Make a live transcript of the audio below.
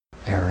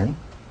Aaron,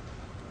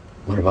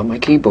 what about my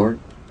keyboard?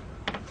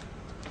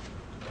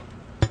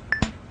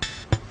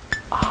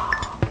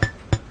 Ah,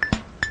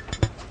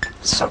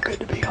 so good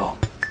to be home.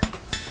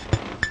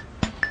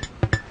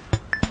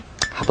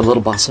 Have a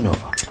little bossa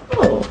nova.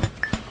 Oh.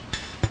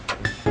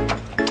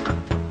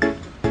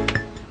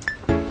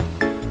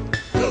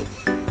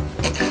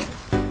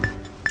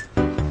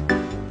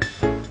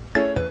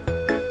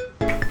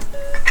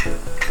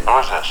 Who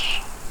is this?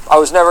 I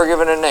was never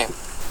given a name.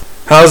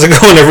 How's it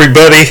going,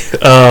 everybody?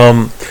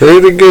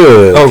 Pretty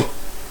good. Oh,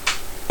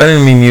 I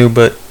didn't mean you,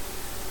 but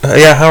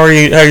yeah. How are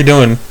you? How you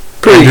doing?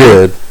 Pretty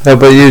good. How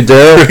about you,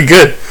 Dale? Pretty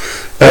good.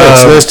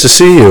 It's nice to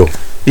see you.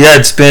 Yeah,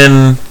 it's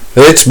been.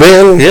 It's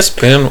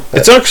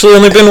actually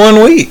only been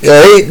 1 week.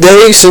 8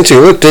 days since you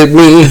looked at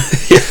me.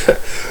 Yeah.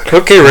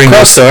 Okay,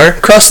 Ringo Starr.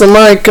 Cross the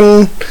mic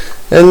and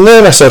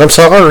then I said, I'm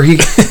sorry.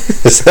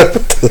 Is that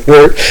what the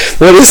word?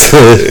 What is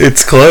it?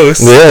 It's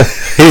close. Yeah.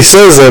 He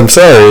says I'm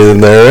sorry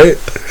in there, right?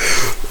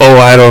 Oh,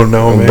 I don't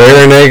know, man.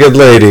 Bare naked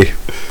lady.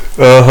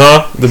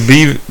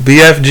 The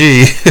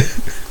BFG.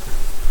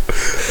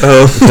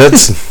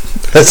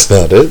 That's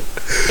not it.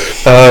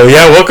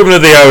 Yeah, welcome to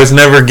the I Was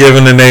Never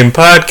Given a Name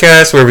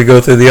podcast, where we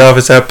go through The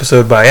Office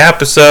episode by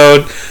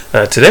episode.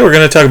 Today we're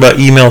going to talk about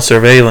email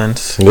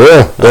surveillance.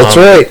 Yeah, that's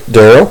right,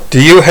 Daryl.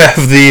 Do you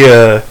have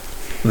the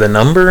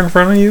number in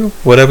front of you?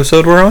 What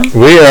episode we're on?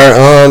 We are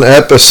on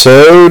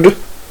episode...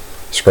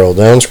 Scroll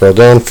down,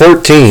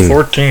 14.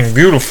 14,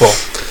 beautiful.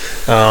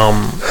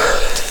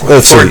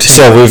 Let's 14. See,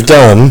 so we've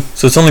done...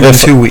 So it's only been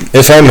 2 weeks.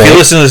 If I may... If you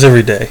listen to this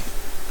every day.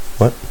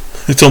 What?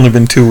 It's only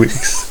been 2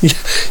 weeks.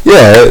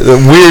 Yeah, a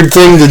weird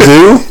thing to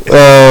do.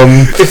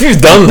 If you've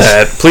done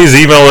that, please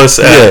email us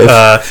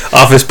at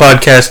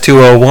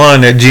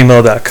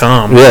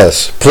officepodcast201@gmail.com.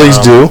 Yes, please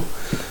do.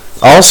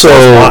 Also,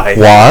 why?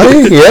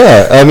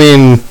 Yeah, I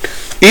mean,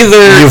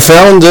 either you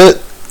found it,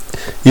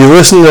 you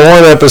listened to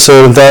one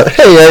episode and thought,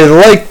 hey, I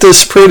like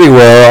this pretty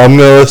well, I'm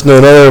going to listen to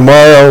another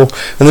tomorrow,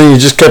 and then you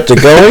just kept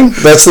it going.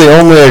 That's the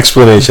only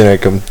explanation I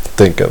can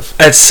think of.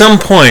 At some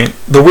point,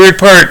 the weird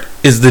part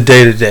is the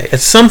day-to-day.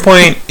 At some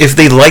point, if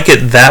they like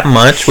it that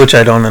much, which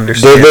I don't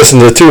understand. They listen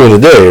to 2 in a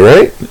day,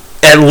 right?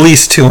 At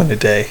least 2 in a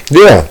day.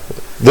 Yeah.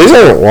 These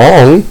aren't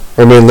long.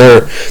 I mean,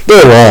 they're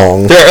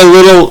long. They're a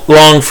little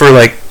long for,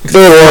 like,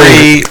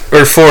 3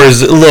 or 4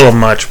 is a little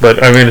much,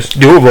 but, I mean, it's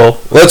doable.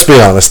 Let's be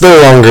honest.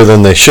 They're longer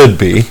than they should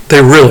be.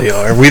 They really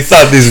are. We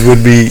thought these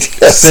would be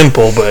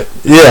simple, but...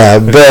 Yeah,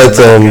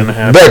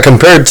 but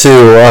compared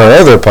to our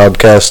other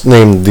podcast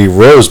named The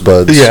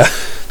Rosebuds, yeah,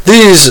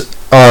 these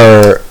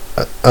are...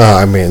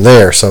 I mean,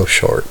 they are so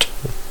short.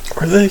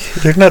 Are they?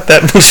 They're not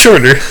that much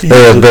shorter.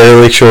 They're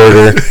barely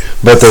shorter,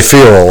 but they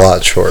feel a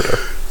lot shorter.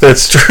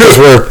 That's true. Because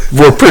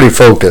we're pretty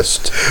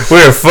focused.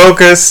 We're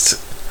focused.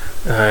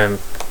 And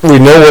we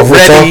know what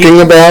we're talking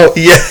about.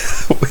 Yeah,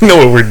 we know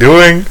what we're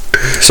doing.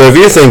 So if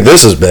you think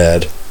this is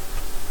bad,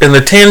 and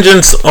the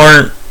tangents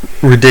aren't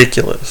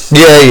ridiculous.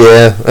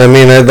 Yeah. I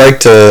mean, I'd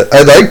like to.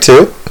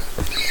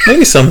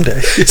 Maybe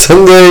someday.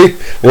 Someday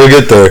we'll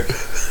get there.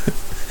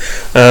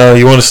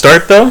 You want to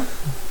start though,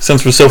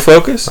 since we're so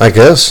focused? I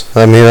guess.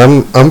 I mean,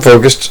 I'm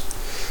focused.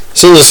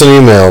 Send us an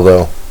email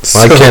though.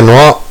 I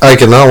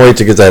cannot wait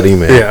to get that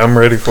email. Yeah, I'm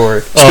ready for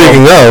it.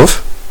 Speaking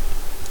of.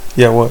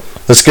 Yeah, what?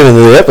 Let's get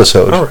into the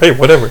episode. All right,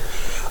 whatever.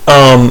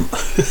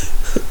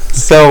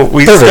 So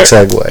we perfect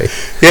segue.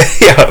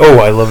 Yeah. Oh,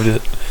 I loved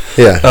it.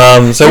 Yeah.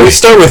 So we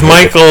start with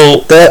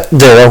Michael.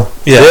 Daryl.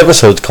 Yeah. The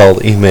episode's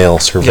called Email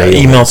Surveillance.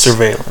 Yeah, Email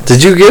Surveillance.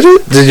 Did you get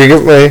it? Did you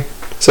get my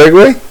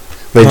segue?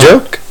 My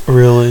joke?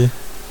 Really?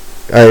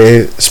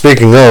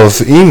 Speaking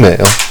of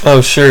email.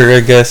 Oh, sure.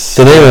 I guess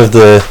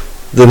the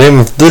name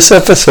of this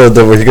episode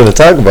that we're going to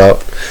talk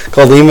about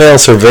called Email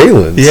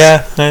Surveillance.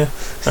 Yeah, I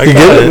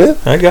got it. Man?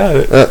 I got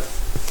it.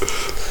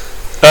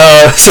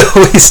 So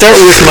we start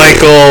with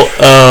Michael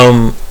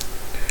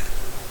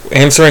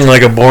answering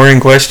like a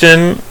boring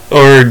question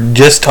or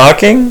just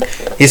talking.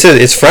 He said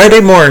it's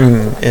Friday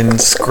morning in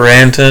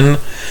Scranton.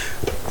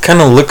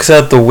 Kind of looks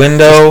out the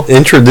window,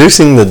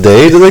 introducing the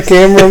day to the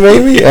camera.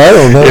 Maybe I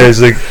don't know. Yeah, it's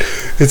like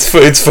it's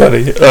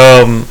funny.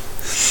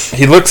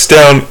 He looks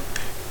down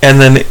and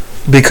then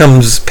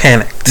becomes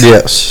panicked.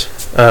 Yes.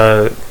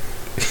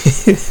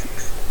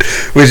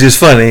 Which is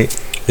funny.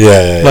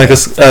 Yeah. Like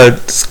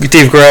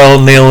Steve Carell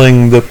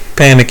nailing the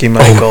panicky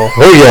Michael.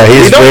 Oh yeah,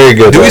 he's very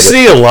good. Do we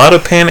see a lot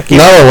of panicky?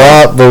 Not a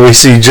lot, but we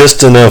see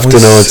just enough to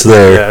know it's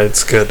there. Yeah,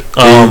 it's good.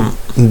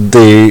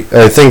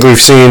 I think we've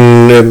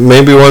seen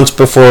maybe once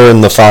before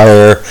in the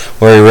fire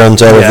where he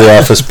runs out of the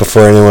office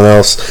before anyone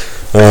else.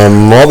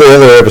 All the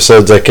other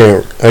episodes, I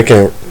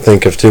can't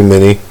think of too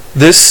many.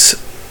 This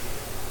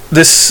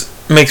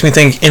makes me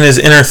think in his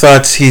inner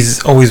thoughts he's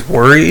always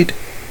worried.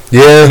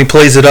 Yeah. And he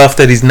plays it off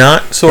that he's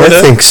not, sort of.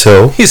 I think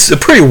so. He's a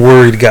pretty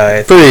worried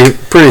guy.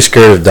 Pretty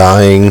scared of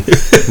dying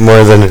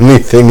more than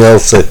anything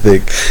else, I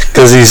think.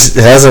 Because he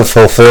hasn't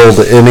fulfilled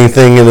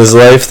anything in his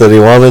life that he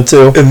wanted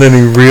to. And then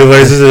he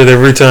realizes it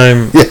every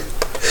time. Yeah.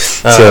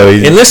 So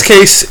in this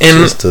case,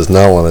 just does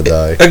not want to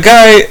die. A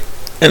guy,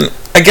 and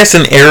I guess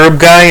an Arab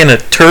guy in a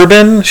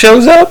turban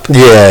shows up.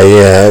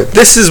 Yeah.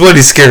 This is what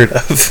he's scared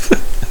of.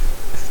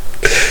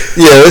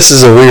 Yeah, this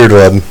is a weird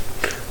one.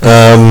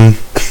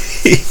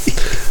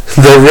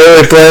 They're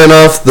really playing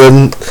off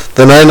the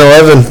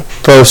 9/11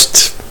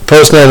 post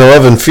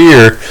 9/11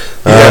 fear,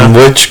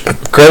 which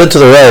credit to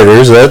the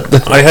writers.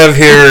 That I have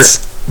here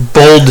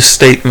bold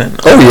statement.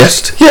 Oh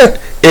yes, yeah.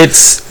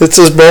 It's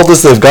as bold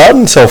as they've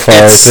gotten so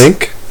far. I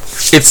think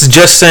it's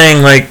just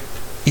saying like,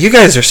 you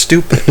guys are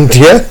stupid.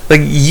 Yeah,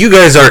 like you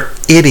guys are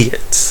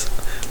idiots.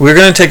 We're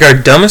gonna take our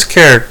dumbest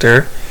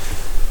character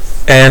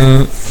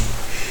and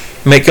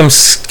make him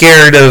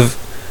scared of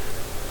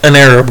an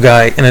Arab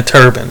guy in a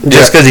turban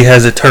just because he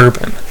has a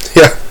turban.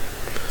 Yeah.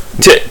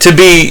 To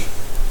be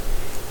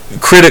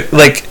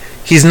like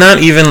he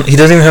doesn't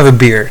even have a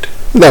beard.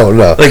 No.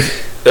 Like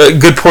a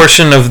good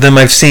portion of them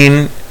I've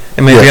seen,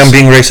 and maybe I'm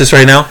being racist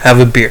right now, have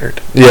a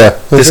beard. Yeah,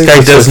 this guy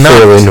does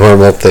not. It's a fairly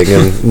normal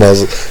thing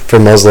for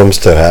Muslims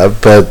to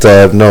have, but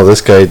no,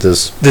 this guy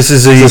does. This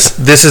is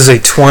a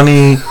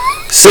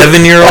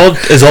 27-year-old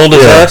as old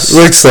as us.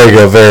 Looks like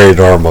a very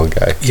normal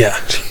guy. Yeah.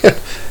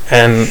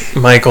 And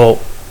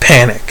Michael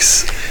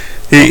panics.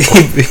 He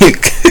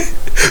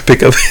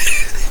pick up.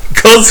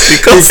 He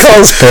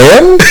calls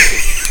Pam?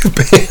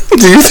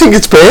 Do you think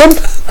it's Pam?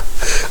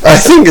 I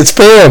think it's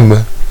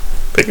Pam.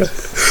 I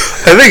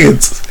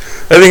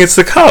think it's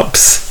the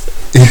cops.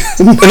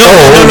 No.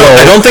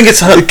 I don't think it's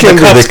the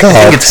cops. I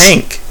think it's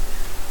Hank.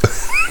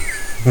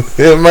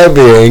 It might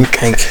be Hank.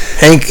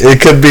 Hank. It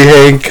could be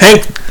Hank.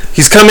 Hank,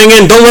 he's coming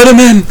in. Don't let him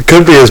in. It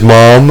could be his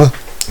mom.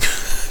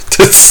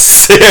 To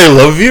say I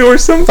love you or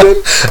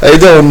something? I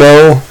don't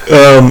know.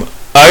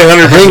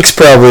 Hank's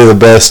probably the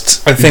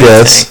best I think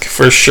guess. It's Hank,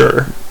 for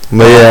sure.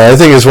 But yeah, I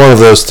think it's one of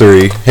those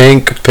three.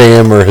 Hank,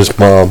 Pam, or his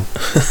mom.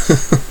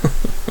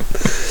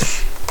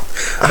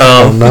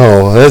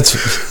 No, that's...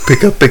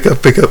 Pick up.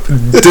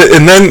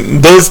 And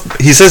then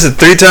he says it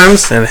 3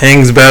 times and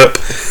hangs about.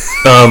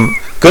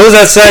 Goes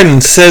outside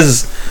and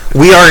says,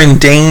 "We are in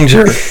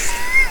danger."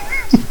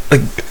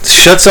 Like,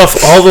 shuts off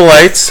all the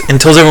lights and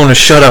tells everyone to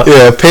shut up.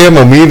 Yeah, Pam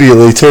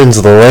immediately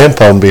turns the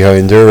lamp on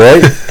behind her,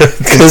 right?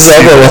 Because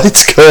all the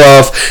lights go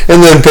off,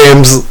 and then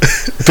Pam's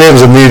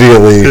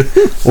immediately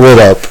lit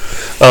up.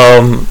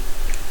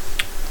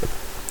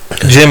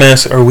 Jim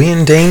asks, "Are we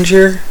in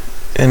danger?"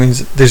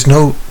 And there's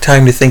no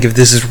time to think if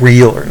this is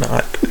real or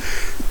not.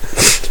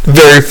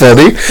 Very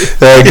funny.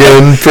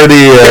 Again,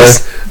 pretty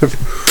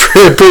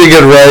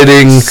good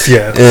writing.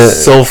 Yeah,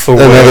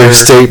 self-aware. Another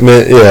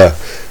statement. Yeah.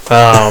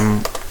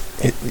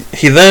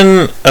 He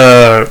then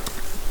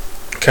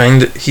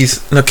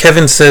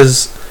Kevin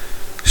says,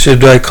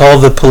 "Should I call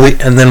the police?"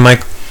 And then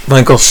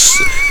Michael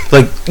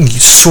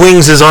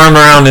swings his arm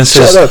around and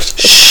says, "Shut up."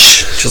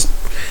 Shh.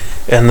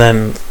 And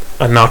then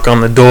a knock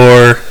on the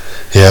door.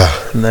 Yeah.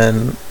 And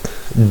then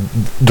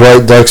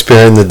Dwight ducks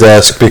behind the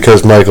desk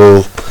because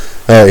Michael,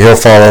 he'll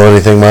follow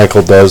anything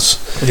Michael does.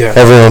 Yeah.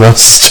 Everyone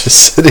else is just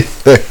sitting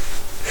there.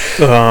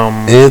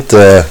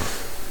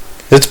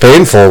 It's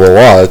painful to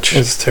watch.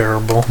 It's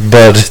terrible,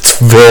 but it's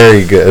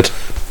very good.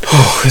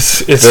 Oh,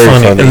 it's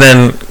funny. And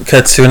then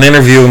cuts to an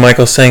interview with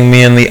Michael saying,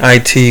 "Me and the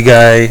IT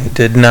guy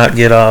did not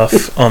get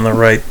off on the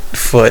right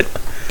foot,"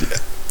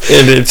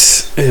 and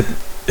it's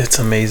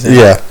amazing.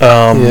 Yeah.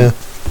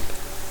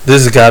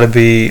 This has got to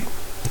be.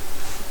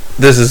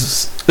 This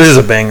is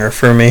a banger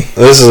for me.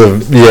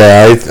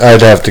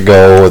 I'd have to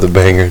go with a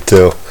banger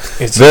too.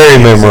 It's very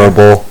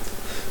memorable,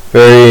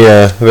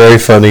 very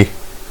funny.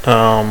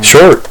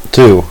 Short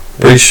too.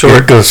 Pretty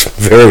short. It goes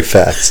very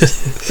fast.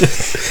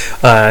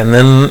 And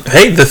then,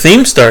 hey, the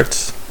theme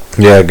starts.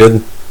 Yeah,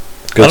 good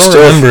I don't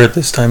remember it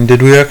this time.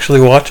 Did we actually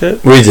watch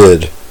it? We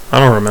did. I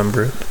don't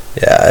remember it.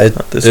 Yeah,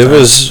 it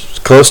was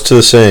close to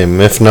the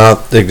same, if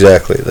not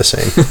exactly the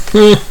same.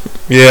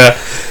 Yeah.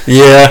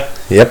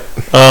 Yep.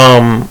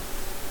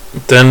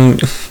 Then,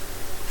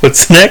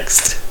 what's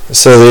next?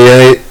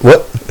 So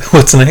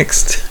What's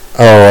next?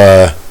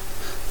 Oh,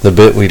 the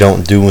bit we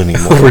don't do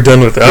anymore. We're done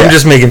with it. I'm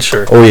just making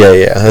sure. Oh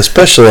yeah.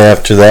 Especially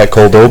after that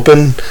cold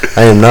open,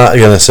 I am not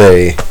gonna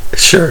say.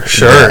 Sure.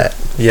 That.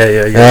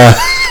 Yeah.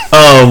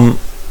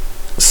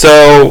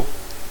 So,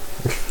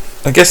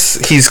 I guess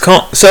he's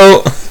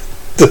so.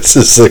 This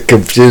is a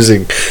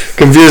confusing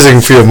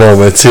few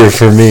moments here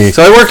for me.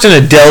 So I worked in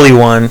a deli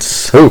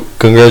once. Oh,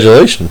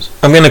 congratulations!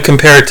 I'm gonna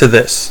compare it to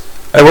this.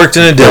 I worked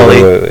in a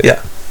deli. Wait.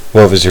 Yeah.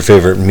 What was your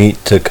favorite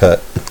meat to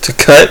cut? To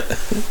cut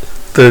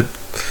the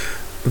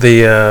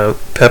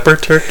pepper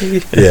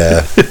turkey.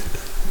 Yeah.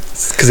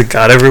 Because it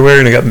got everywhere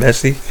and it got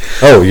messy.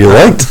 Oh, you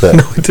liked that?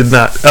 No, it did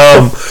not.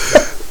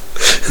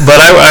 But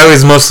I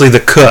was mostly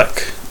the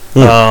cook.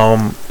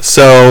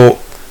 So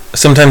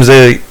sometimes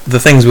the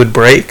things would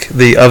break,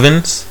 the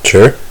ovens.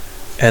 Sure.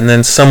 And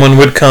then someone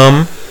would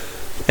come,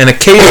 and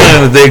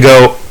occasionally they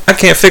go, "I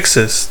can't fix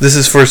this. This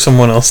is for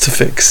someone else to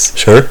fix."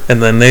 Sure.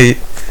 And then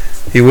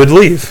he would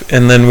leave,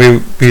 and then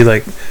we'd be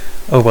like,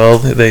 "Oh well,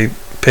 they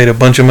paid a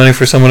bunch of money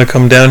for someone to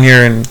come down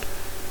here and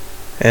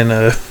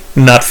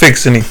not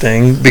fix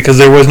anything because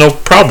there was no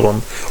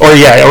problem." Or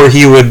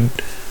he would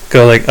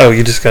go like, "Oh,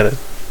 you just gotta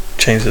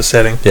change the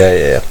setting.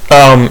 Yeah.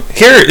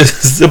 Here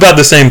is about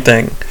the same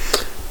thing.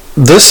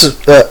 This,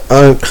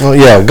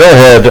 yeah, go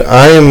ahead.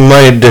 I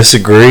might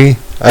disagree.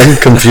 I'm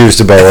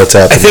confused about what's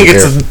happening. I think here.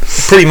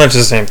 it's pretty much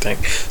the same thing.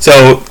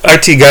 So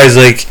IT guy's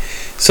like,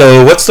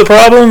 so what's the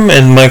problem?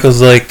 And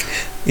Michael's like,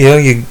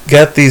 you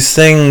got these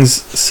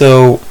things,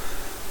 so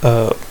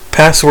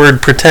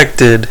password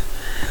protected.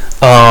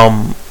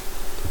 And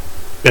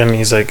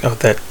he's like, oh,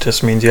 that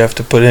just means you have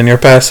to put in your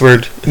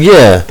password.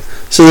 Yeah.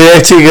 So the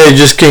IT guy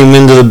just came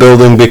into the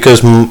building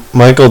because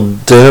Michael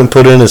didn't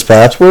put in his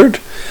password,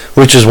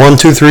 which is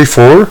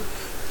 1234.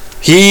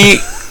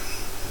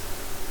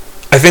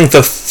 I think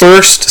the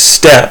first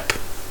step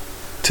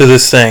to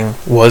this thing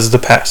was the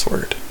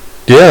password.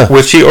 Yeah.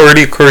 Which he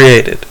already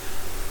created.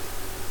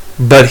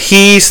 But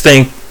he's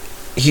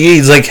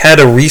like had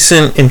a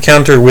recent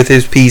encounter with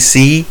his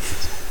PC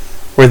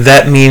where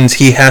that means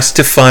he has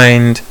to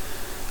find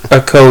a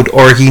code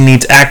or he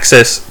needs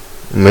access.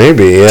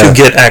 Maybe, yeah. To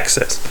get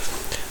access.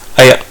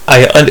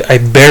 I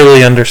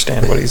barely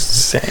understand what he's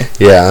saying.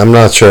 Yeah, I'm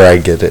not sure I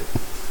get it.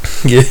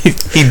 he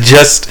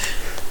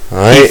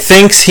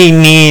thinks he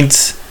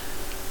needs.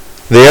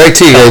 The IT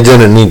guy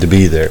didn't need to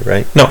be there,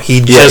 right? No,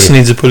 he just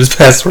needs to put his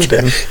password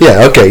in.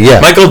 Yeah, okay, yeah.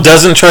 Michael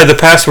doesn't try the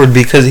password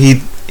because he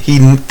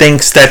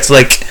thinks that's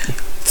like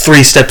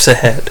 3 steps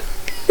ahead.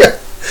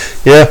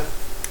 Yeah.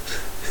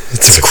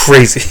 It's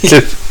crazy.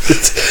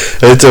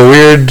 It's a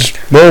weird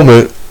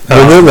moment.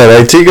 And then that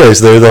IT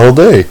guy's there the whole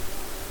day.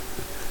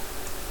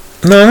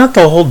 No, not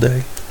the whole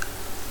day.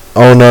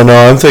 Oh, no,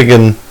 I'm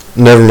thinking...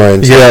 Never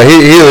mind. Yeah,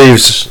 he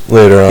leaves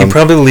later on. He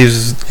probably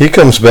leaves... He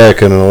comes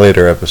back in a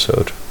later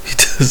episode. He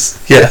does,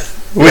 yeah.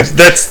 Which,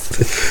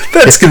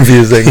 that's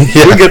confusing.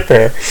 Yeah. We'll get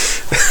there.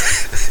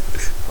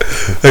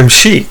 I'm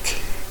chic.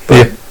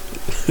 But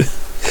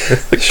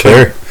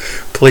Sure.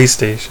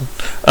 PlayStation.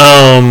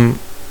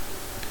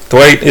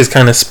 Dwight is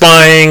kind of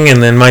spying,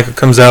 and then Michael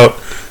comes out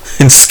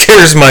and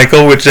scares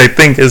Michael, which I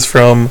think is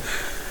from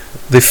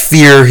the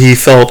fear he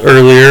felt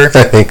earlier.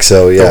 I think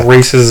so, yeah. The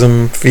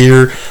racism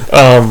fear.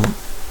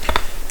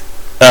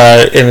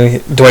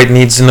 And Dwight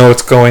needs to know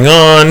what's going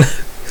on.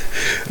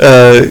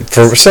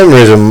 For some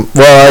reason,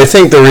 well, I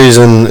think the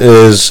reason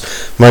is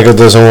Michael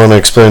doesn't want to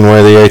explain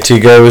why the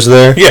IT guy was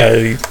there.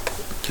 Yeah.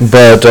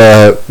 But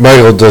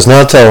Michael does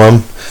not tell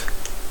him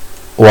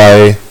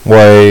why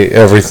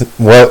everything,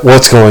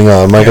 what's going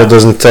on. Michael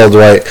doesn't tell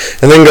Dwight,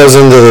 and then goes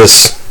into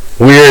this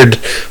weird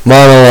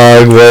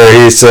monologue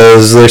where he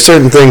says there's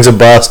certain things a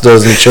boss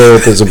doesn't share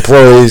with his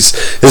employees.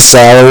 His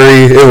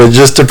salary, it would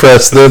just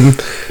depress them.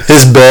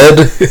 His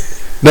bed,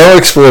 no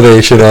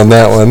explanation on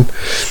that one.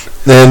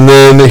 And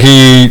then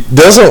he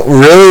doesn't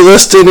really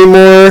list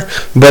anymore,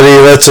 but he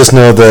lets us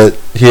know that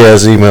he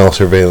has email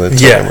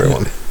surveillance on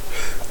everyone.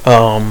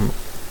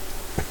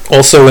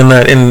 Also in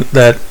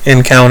that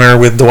encounter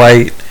with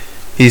Dwight,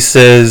 he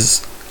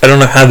says, I don't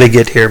know how they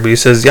get here, but he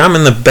says, yeah, I'm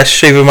in the best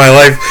shape of my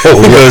life. He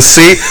goes,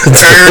 see?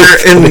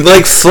 And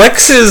like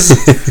flexes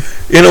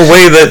in a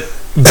way that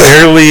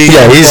barely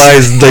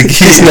implies like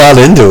he's not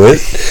into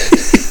it.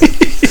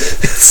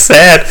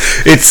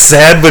 It's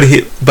sad, but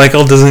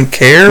Michael doesn't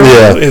care.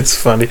 Yeah. It's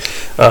funny.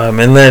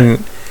 And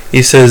then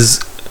he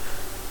says,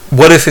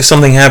 what if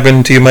something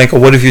happened to you, Michael?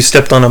 What if you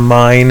stepped on a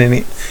mine? And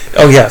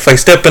if I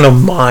step in a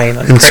mine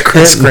on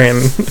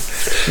Scranton,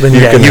 then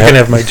you can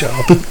have my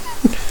job.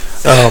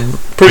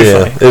 Pretty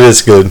funny. It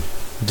is good.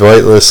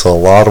 Dwight lists a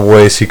lot of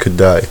ways he could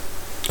die.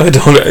 I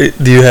don't.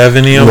 Do you have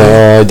any of them?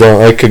 No, I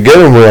don't. I could get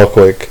them real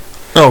quick.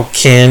 Oh,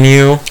 can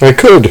you? I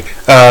could.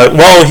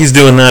 While he's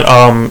doing that,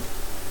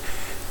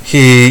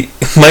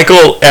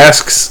 Michael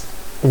asks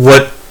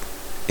what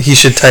he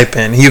should type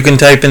in. You can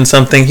type in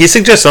something. He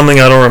suggests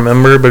something I don't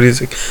remember, but he's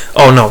like,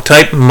 oh no,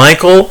 type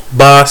Michael,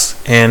 boss,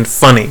 and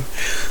funny.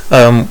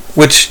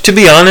 Which, to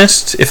be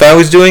honest, if I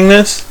was doing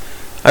this,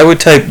 I would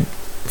type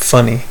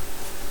funny.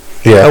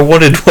 Yeah. I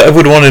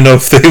would want to know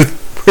if they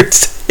were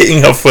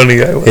saying how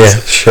funny I was. Yeah,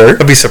 sure.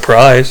 I'd be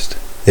surprised.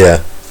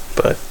 Yeah.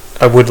 But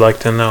I would like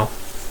to know.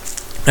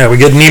 We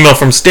get an email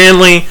from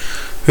Stanley,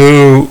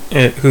 who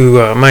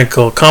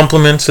Michael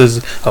compliments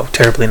as,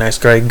 terribly nice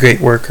guy, great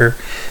worker.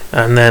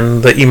 And then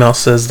the email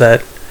says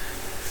that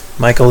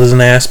Michael is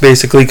an ass,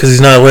 basically, because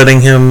he's not letting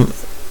him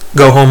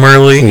go home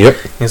early. Yep.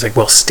 He's like,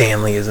 well,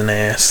 Stanley is an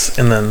ass.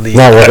 And then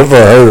not one of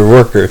our harder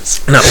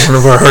workers. Not one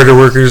of our harder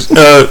workers.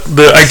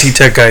 The IT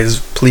tech guy is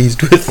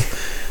pleased with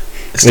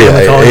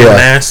Stanley calling him an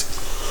ass.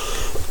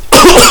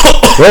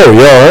 Oh,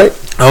 you alright?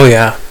 Oh,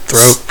 yeah.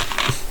 Throat.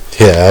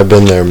 Yeah, I've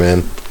been there,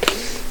 man.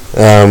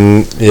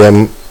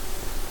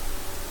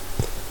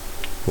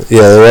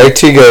 The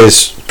IT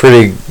guy's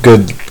pretty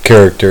good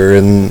character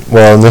in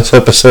this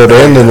episode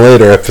and in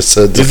later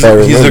episodes, if I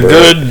remember. He's a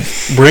good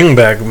bring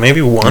back,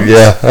 maybe once.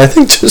 Yeah, I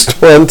think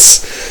just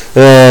once.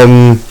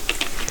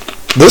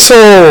 This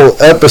whole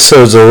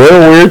episode's a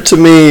little weird to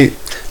me.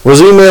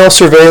 Was email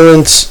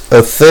surveillance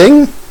a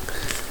thing?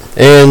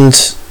 And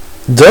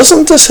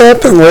doesn't this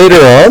happen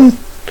later on?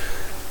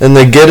 And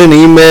they get an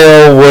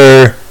email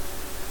where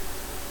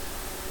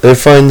they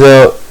find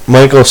out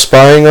Michael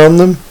spying on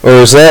them? Or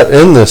is that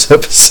in this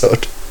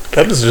episode?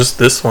 That is just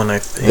this one, I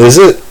think. Is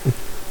it?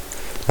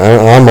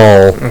 I'm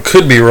all... I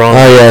could be wrong.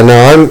 Oh, yeah,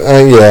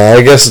 no,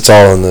 I guess it's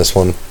all in this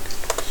one.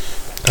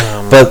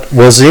 But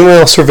was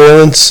email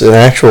surveillance an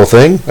actual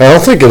thing? I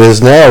don't think it is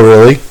now,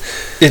 really.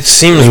 It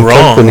seems In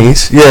wrong.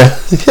 companies. Yeah,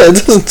 it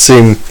doesn't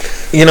seem...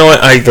 You know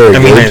what? I Very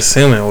mean, I good.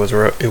 assume it was.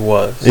 It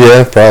was.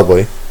 Yeah,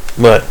 probably.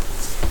 But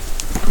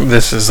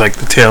this is like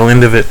the tail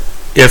end of it.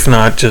 If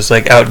not, just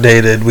like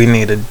outdated. We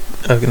needed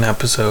an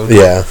episode.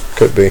 Yeah,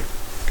 could be.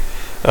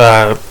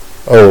 Oh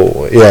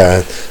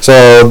Yeah.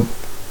 So,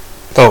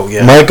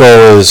 yeah.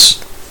 Michael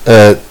is...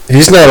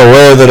 he's not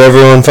aware that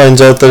everyone finds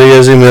out that he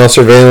has email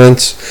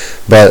surveillance,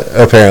 but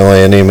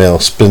apparently an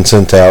email's been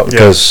sent out,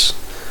 because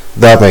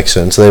that makes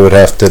sense. They would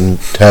have to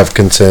have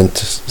consent,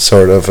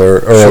 sort of,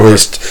 or at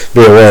least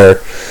be aware.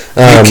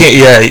 You can't.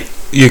 Yeah,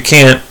 you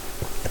can't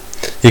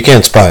You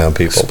can't spy on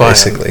people, spy.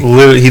 basically.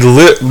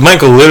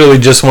 Michael literally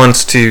just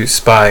wants to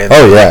spy and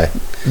Oh, yeah.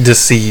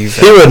 deceive.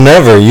 He would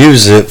never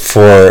use it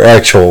for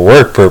actual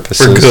work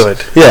purposes. For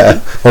good.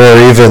 Yeah.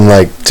 Or even,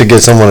 like, to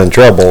get someone in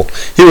trouble.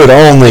 He would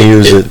only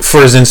use it...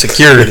 for his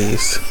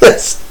insecurities.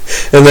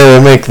 And then it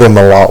would make them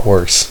a lot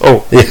worse.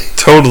 Oh, Yeah.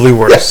 totally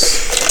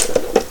worse.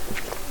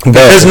 But,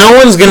 Because no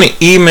one's going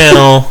to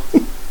email...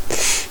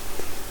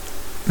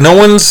 No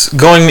one's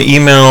going to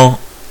email...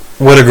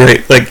 What a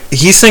great... Like,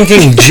 he's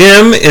thinking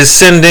Jim is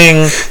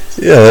sending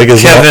yeah, like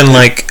his Kevin,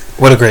 like,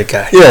 what a great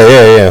guy.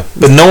 Yeah.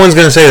 But no one's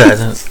going to say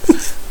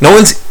that. No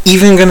one's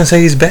even going to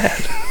say he's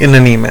bad in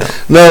an email.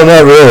 No,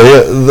 not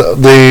really.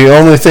 The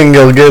only thing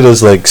you'll get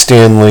is, like,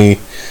 Stanley,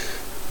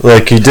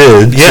 like he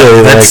did. Yeah,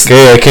 say, that's like,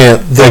 hey, I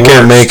can't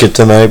worst. make it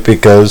tonight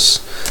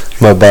because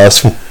my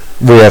boss,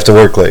 we have to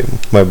work late.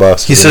 My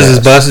boss. He is says an his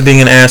ass. boss is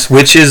being an ass,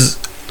 which is,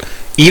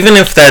 even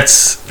if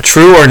that's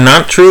true or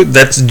not true,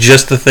 that's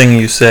just the thing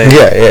you say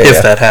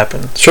if that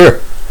happens. Sure.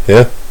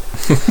 Yeah.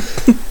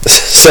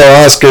 So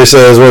Oscar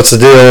says, "What's the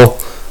deal?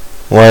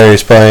 Why are you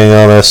spying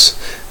on us?"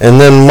 And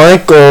then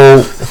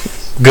Michael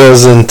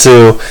goes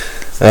into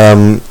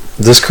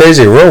this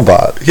crazy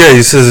robot. Yeah,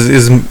 he says,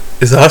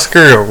 is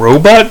Oscar a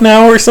robot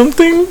now or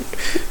something?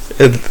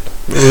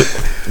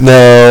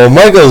 No,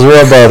 Michael's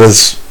robot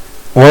is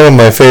one of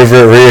my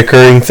favorite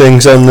reoccurring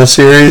things on the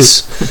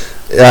series.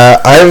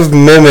 I've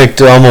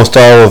mimicked almost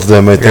all of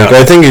them, I think. Yeah.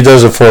 I think he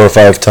does it 4 or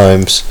 5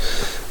 times.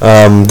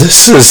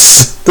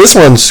 This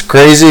one's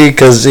crazy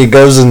because he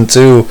goes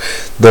into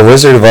the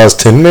Wizard of Oz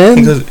Tin Man.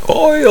 He goes,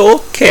 oil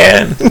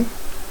can.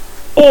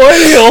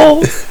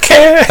 Oil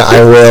can.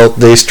 I will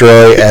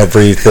destroy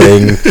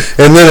everything.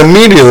 And then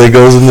immediately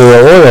goes into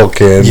the oil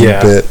can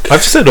bit.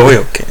 I've said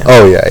oil can.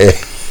 Oh, yeah.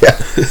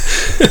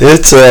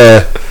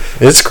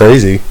 It's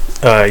crazy.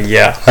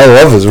 Yeah. I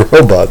love his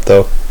robot,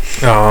 though.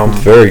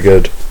 Very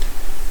good.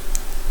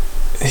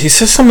 He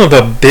says something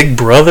about Big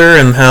Brother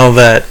and how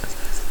that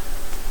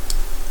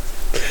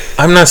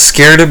I'm not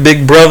scared of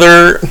Big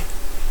Brother.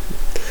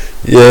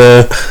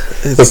 Yeah.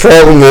 The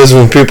problem is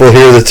when people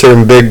hear the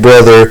term Big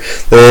Brother,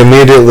 they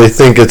immediately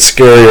think it's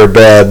scary or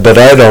bad, but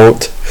I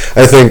don't.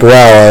 I think, wow,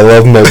 I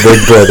love my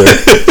Big Brother.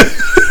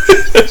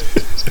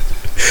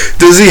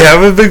 Does he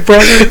have a Big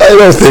Brother? I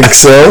don't think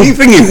so. You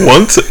think he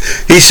wants it?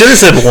 He should have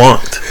said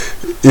want.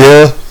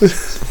 Yeah.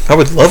 I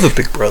would love a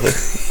Big Brother.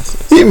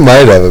 He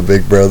might have a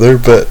Big Brother,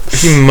 but...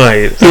 He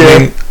might. Yeah. I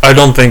mean, I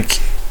don't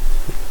think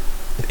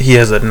he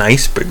has a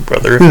nice Big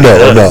Brother. If he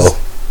No, does.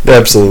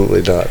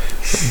 absolutely not.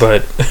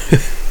 But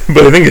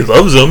I think he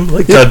loves him,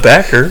 like Todd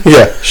Packer.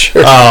 Yeah,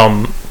 sure.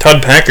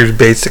 Todd Packer's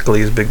basically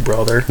his Big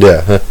Brother.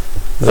 Yeah.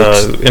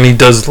 And he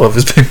does love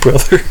his Big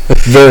Brother.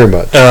 Very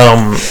much.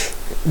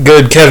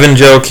 Good Kevin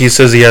joke. He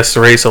says he has to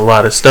erase a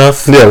lot of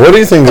stuff. Yeah, what do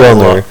you think's on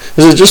there?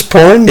 Is it just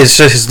porn? It's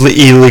just his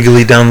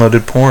illegally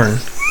downloaded porn.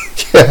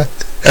 Yeah.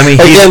 I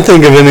mean, I can't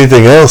think of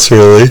anything else,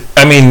 really.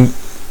 I mean,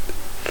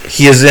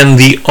 he is in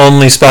the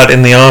only spot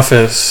in the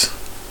office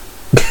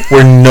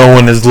where no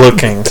one is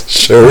looking.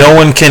 Sure. No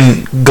one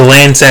can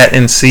glance at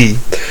and see.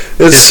 It's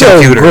his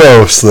so computer.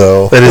 gross,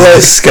 though. That is Like,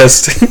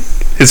 disgusting.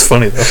 It's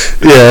funny, though.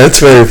 yeah, it's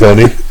very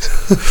funny.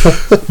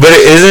 But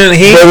isn't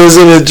he? But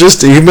isn't it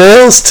just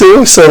emails,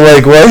 too? So,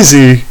 like,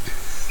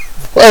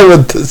 why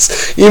would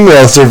this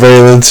email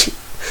surveillance...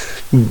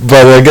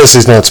 But I guess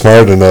he's not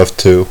smart enough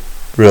to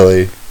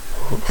really,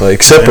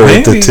 like,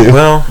 separate Maybe. the two.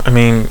 Well, I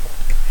mean...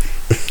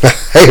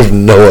 I have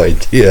no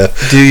idea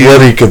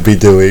what he could be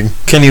doing.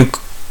 Can you...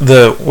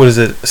 what is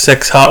it?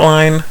 Sex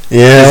hotline?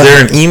 Yeah. Is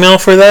there an email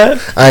for that?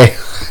 I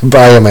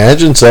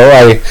imagine so.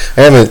 I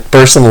haven't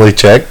personally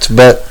checked,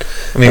 but...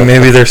 I mean,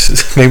 maybe they're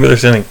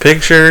sending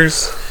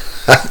pictures.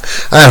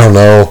 I don't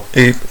know.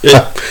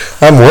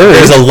 I'm worried.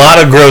 There's a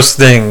lot of gross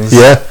things.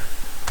 Yeah.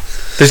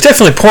 There's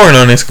definitely porn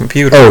on his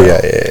computer. Oh,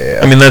 yeah.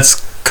 I mean, that's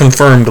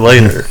confirmed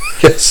later.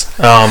 Yes.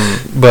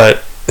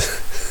 But...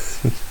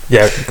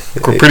 Yeah,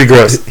 pretty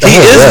gross.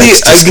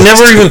 I've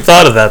never even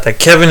thought of that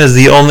Kevin is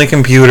the only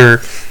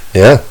computer...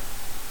 Yeah.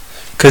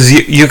 Because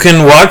you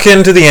can walk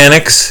into the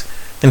annex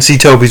and see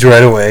Toby's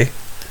right away.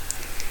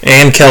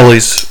 And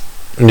Kelly's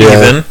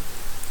even.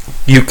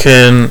 You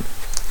can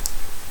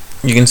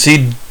You can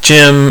see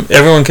Jim.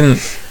 Everyone can,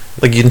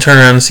 like, you can turn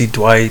around and see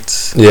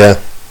Dwight. Yeah.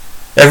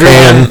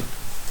 Everyone,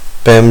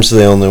 Pam's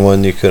the only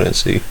one you couldn't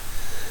see.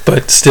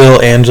 but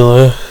still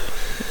Angela.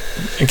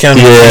 You kind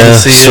of Yeah,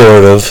 see it.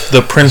 sort of.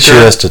 The printer. She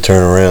has to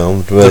turn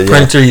around. But The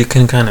printer you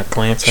can kind of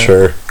glance at.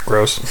 Sure.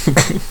 Gross.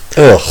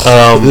 Ugh.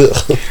 Um,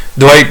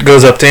 Dwight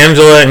goes up to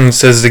Angela and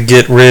says to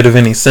get rid of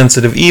any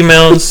sensitive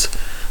emails.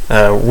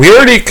 We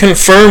already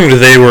confirmed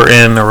they were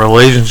in a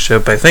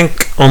relationship, I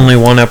think only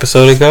one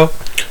episode ago.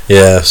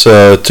 Yeah,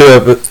 so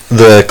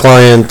the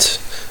client,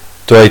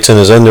 Dwight's in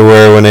his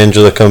underwear when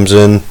Angela comes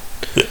in.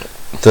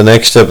 The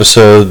next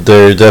episode,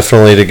 they're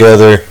definitely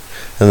together.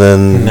 And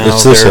then Now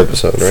it's this they're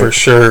episode, right? For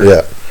sure.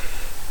 Yeah.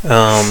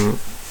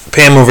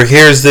 Pam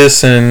overhears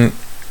this and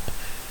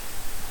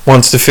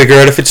wants to figure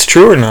out if it's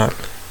true or not.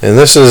 And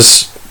this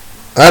is,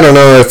 I don't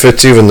know if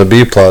it's even the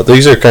B plot.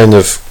 These are kind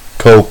of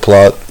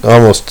co-plot,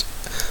 almost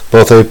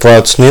both A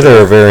plots.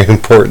 Neither are very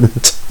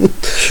important.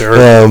 Sure.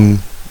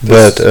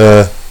 But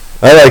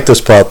I like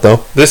this plot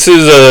though. This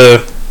is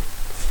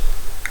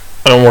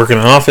I don't work in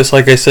an office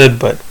like I said,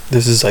 but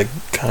this is like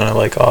kind of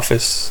like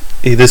office.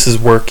 This is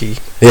worky.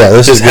 Yeah,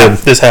 this is good.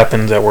 This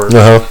happens at work.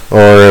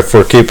 Or if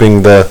we're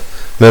keeping the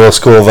middle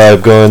school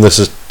vibe going, this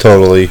is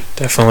totally.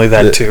 Definitely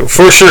that too,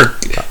 for sure.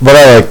 But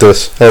I like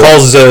this.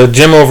 Calls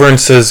Jim over and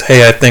says,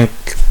 "Hey, I think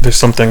there's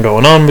something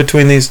going on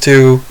between these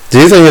two." Do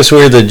you think it's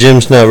weird that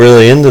Jim's not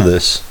really into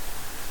this?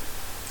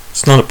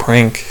 It's not a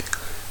prank.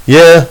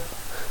 Yeah,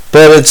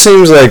 but it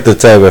seems like the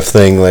type of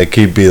thing like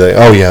he'd be like,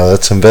 "Oh yeah,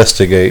 let's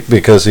investigate,"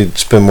 because he'd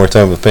spend more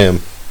time with Pam.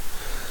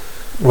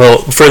 Well,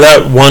 for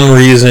that one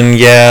reason,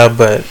 yeah,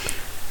 but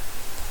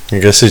I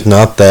guess he's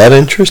not that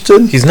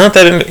interested. he's not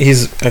that.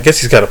 I guess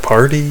he's got a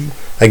party.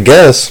 I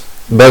guess,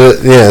 but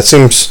it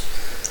seems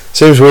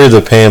weird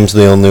that Pam's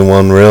the only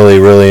one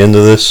really into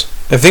this.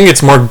 I think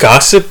it's more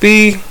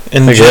gossipy,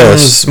 and I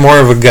Jim's guess. more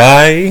of a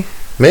guy.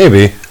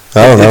 Maybe,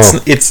 I don't know.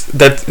 It's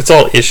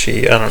all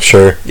ishy. I don't know.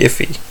 Sure,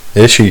 Iffy.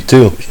 Ishy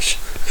too.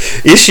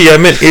 Ishy. I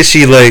meant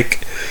ishy like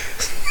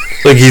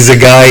he's a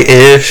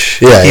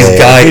guy-ish. Yeah, he's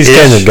guy-ish. He's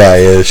kind of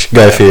guy-ish,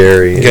 Guy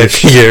Fieri. Guy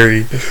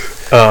Fieri.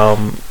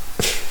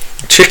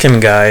 Chicken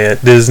guy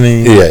at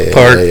Disney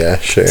Park. Yeah,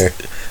 sure.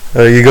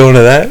 Are you going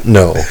to that?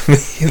 No, Me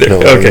either. no,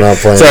 Okay. I'm not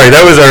playing. Sorry,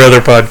 that was our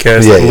other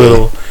podcast. Yeah, a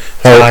little.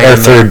 Our tie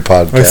third in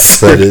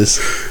podcast. there. That is.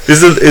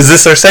 Is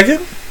this our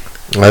second?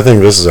 I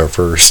think this is our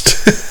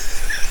first.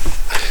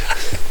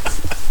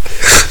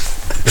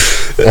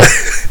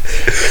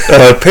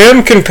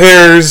 Pam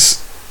compares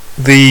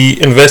the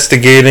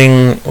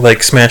investigating like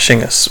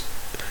smishing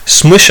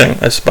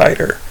a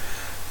spider.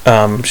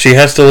 She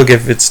has to look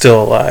if it's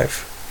still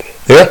alive.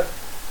 Yeah,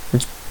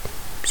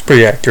 It's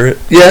pretty accurate.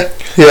 yeah.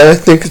 I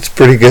think it's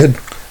pretty good.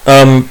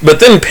 But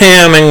then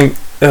Pam and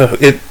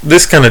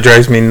this kind of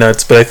drives me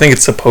nuts, but I think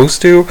it's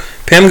supposed to.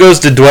 Pam goes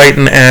to Dwight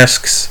and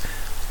asks,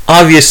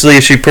 obviously,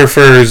 if she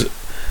prefers,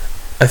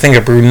 I think,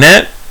 a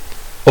brunette,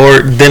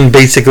 or then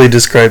basically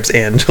describes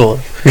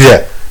Angela.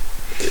 Yeah.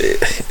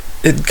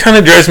 It kind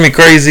of drives me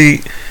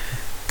crazy,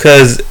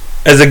 because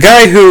as a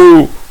guy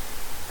who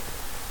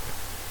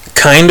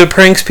kind of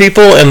pranks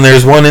people, and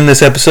there's one in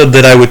this episode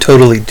that I would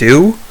totally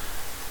do,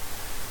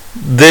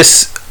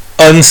 this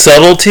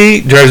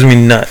unsubtlety drives me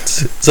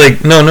nuts. It's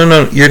like,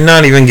 no, you're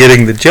not even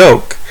getting the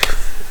joke.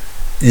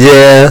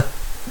 Yeah.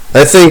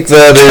 I think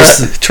that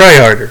is. Try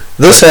harder.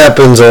 This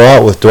happens a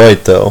lot with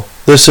Dwight, though.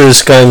 This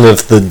is kind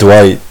of the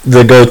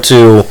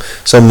go-to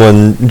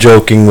someone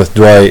joking with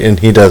Dwight and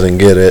he doesn't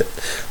get it.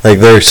 Like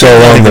they're so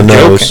Not on the even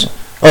nose. joking.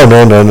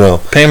 Oh no.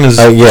 Pam is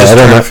I don't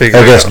know.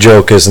 I guess out.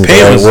 joke isn't the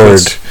right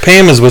word.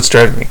 Pam is what's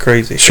driving me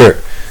crazy. Sure.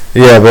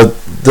 Yeah, but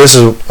this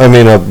is. I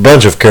mean, a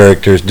bunch of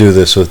characters do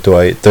this with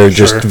Dwight. They're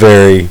just Sure.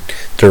 very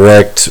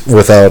direct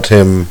without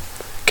him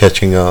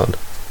catching on.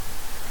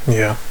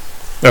 Yeah.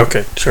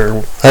 Okay,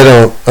 sure. I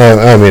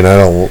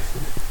don't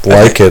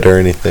like it or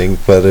anything,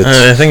 but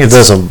I think it it's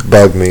doesn't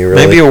bug me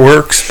really. maybe it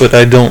works, but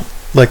I don't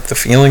like the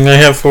feeling I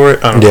have for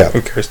it. I don't know. Yeah.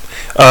 Who cares?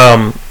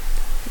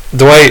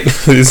 Dwight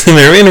is in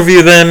their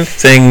interview then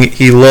saying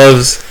he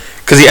loves,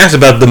 because he asked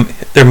about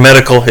their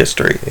medical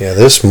history. Yeah,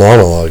 this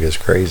monologue is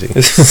crazy.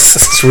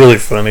 It's really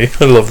funny.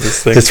 I love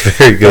this thing. It's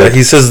very good.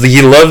 He says that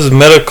he loves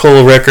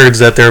medical records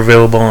that they're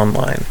available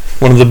online.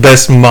 One of the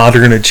best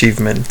modern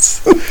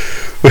achievements.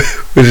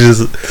 Which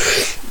is,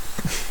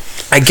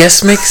 I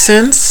guess, makes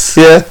sense.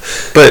 Yeah,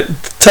 But,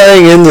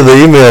 tying into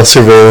the email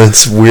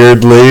surveillance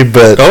weirdly,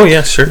 but oh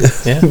yeah, sure.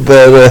 Yeah.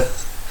 but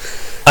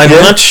I'd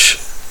Yeah.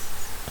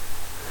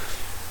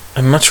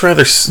 much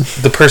rather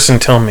the person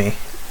tell me.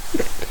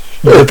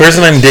 The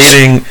person I'm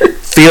dating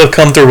feel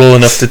comfortable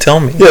enough to tell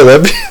me. yeah,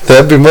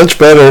 that'd be much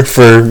better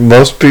for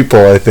most people,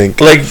 I think.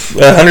 Like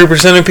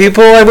 100% of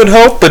people, I would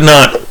hope, but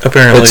not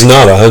apparently. It's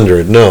not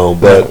 100, no,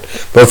 but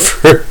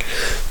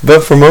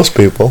for most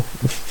people,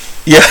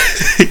 Yeah.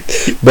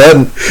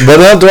 but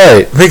not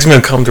Dwight. Makes me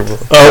uncomfortable.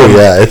 Oh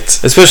yeah,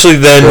 it's Especially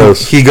then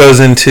Gross. he goes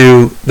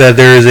into that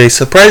there is a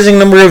surprising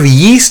number of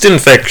yeast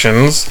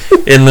infections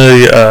in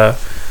the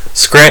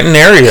Scranton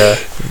area.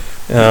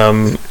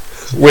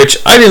 which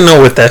I didn't know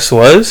what this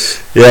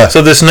was. Yeah.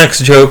 So this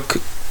next joke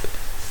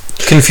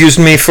confused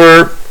me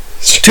for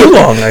too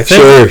long, I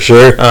think.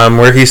 Sure.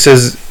 Where he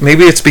says,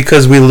 maybe it's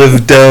because we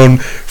live down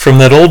from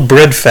that old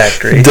bread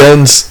factory.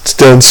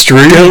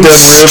 Downstream.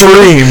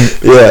 Downstream.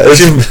 Yeah,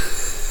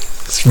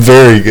 it's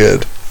very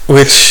good.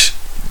 Which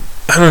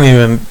I don't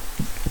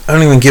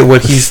even get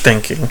what he's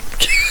thinking.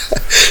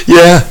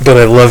 Yeah, but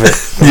I love it.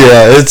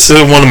 Yeah, it's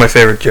one of my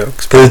favorite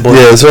jokes.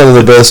 It's one of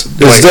the best.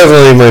 It's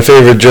definitely my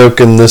favorite joke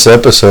in this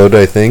episode,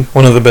 I think.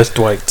 One of the best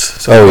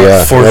Dwights. So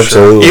far,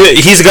 absolutely.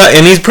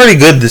 Sure. He's pretty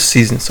good this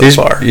season so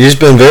far. He's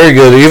been very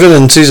good. Even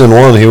in season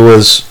 1, he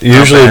was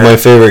usually my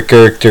favorite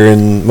character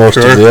in most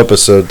of the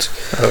episodes.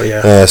 Oh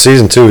yeah.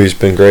 Season 2, he's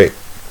been great.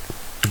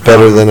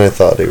 Better than I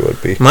thought he would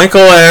be.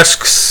 Michael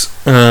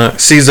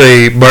sees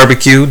a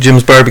barbecue,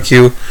 Jim's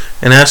barbecue,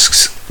 and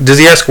asks, does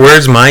he ask,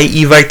 where's my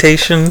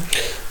evitation?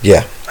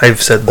 Yeah.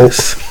 I've said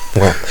this.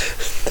 Well,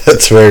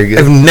 that's very good.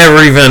 I've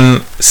never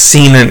even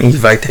seen an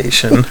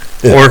evitation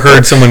or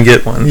heard someone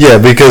get one. Yeah,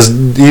 because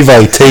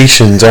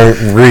evitations aren't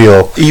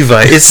real.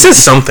 It says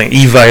something,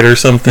 evite or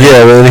something.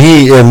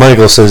 Yeah, and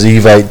Michael says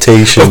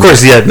evitation. Of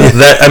course, yeah. No,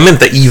 I meant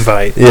the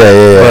evite.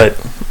 Yeah. But,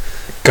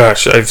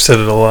 gosh, I've said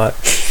it a lot.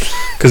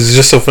 Because it's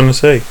just so fun to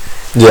say.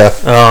 Yeah.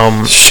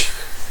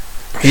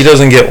 He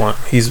doesn't get one.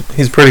 He's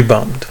pretty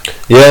bummed.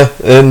 Yeah,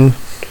 and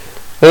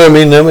I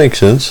mean, that makes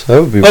sense.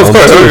 That would be bummed. Of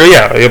course,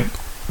 yeah.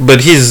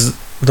 But he's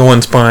the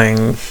one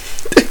spying.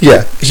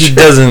 Yeah. He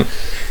doesn't...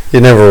 You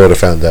never would have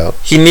found out.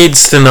 He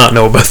needs to not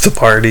know about the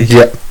party.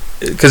 Yeah.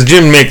 Because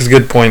Jim makes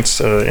good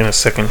points in a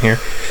second here.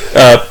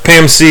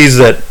 Pam sees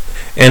that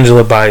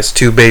Angela buys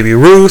 2 Baby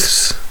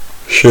Ruths.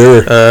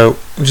 Sure.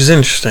 Which is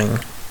interesting.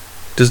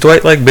 Does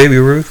Dwight like Baby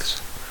Ruths?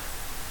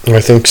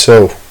 I think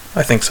so.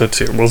 I think so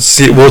too. We'll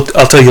see.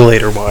 I'll tell you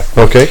later why.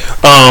 Okay.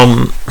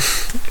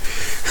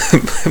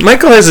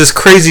 Michael has this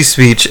crazy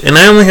speech, and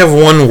I only have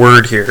one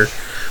word here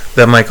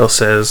that Michael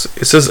says.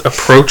 It says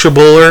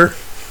approachabler.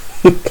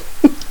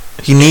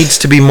 He needs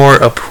to be more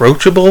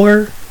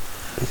approachabler.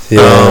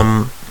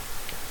 Yeah.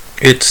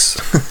 It's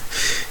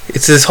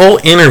this whole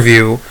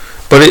interview,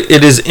 but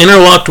it is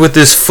interlocked with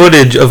this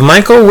footage of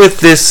Michael with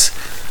this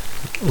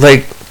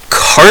like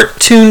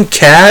cartoon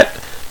cat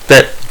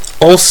that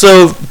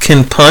also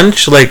can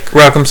punch like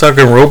Rock'em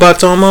Sock'em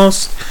Robots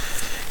almost,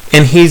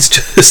 and it's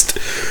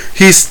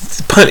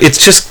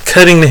just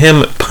cutting to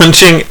him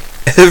punching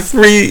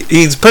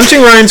he's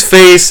punching Ryan's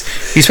face,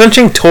 he's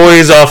punching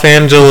toys off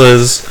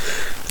Angela's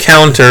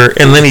counter,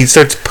 and then he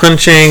starts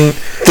punching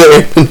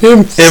the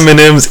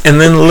M&Ms, and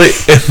then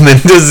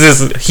does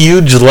this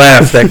huge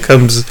laugh that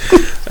comes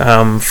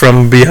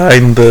from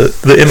behind the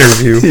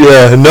interview.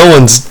 Yeah,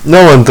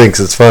 no one thinks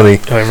it's funny.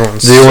 Oh,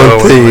 everyone's do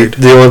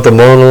you want the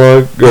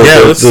monologue?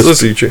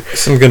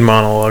 Let's some good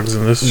monologues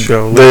in this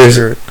show. There's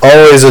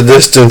always a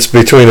distance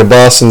between a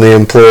boss and the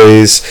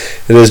employees.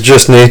 It is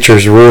just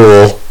nature's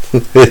rule.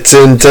 It's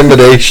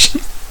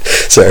intimidation.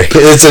 Sorry,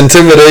 it's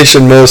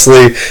intimidation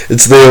mostly.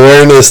 It's the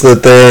awareness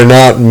that they are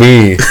not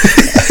me.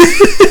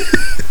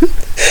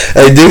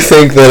 I do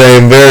think that I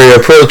am very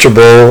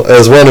approachable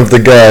as one of the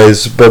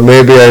guys, but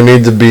maybe I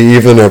need to be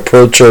even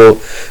approachabler.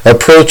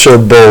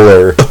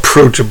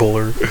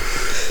 Approachabler.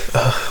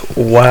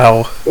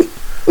 Wow.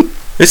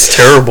 It's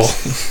terrible.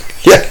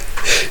 Yeah.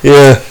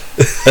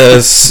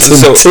 It's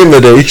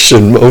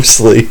intimidation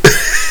mostly.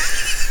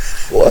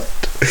 What?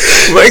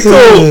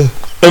 Michael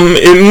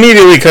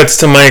immediately cuts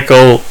to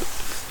Michael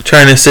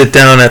trying to sit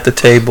down at the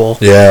table.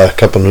 Yeah, a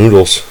cup of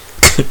noodles.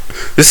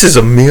 This is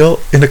a meal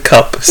in a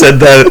cup. Said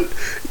that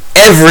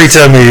every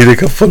time I eat a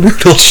cup of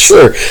noodles.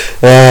 Sure.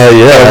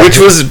 Yeah. Which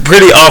was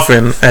pretty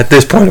often at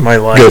this point in my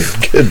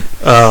life. Good.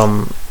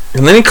 And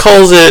then he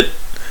calls it...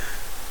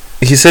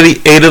 He said he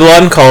ate a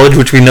lot in college,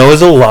 which we know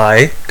is a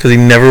lie, because he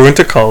never went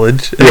to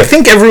college. And I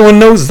think everyone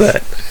knows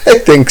that. I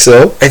think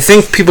so. I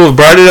think people have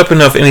brought it up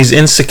enough, and he's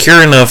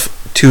insecure enough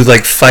to,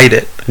 like, fight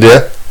it.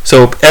 Yeah.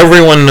 So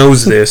everyone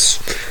knows this,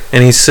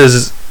 and he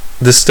says,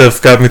 this stuff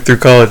got me through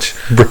college.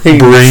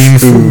 Brain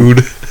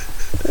food.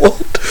 What?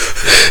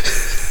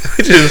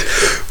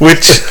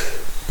 Which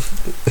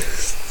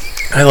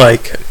I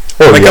like.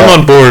 I'm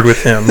on board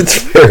with him.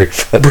 It's very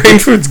funny. Brain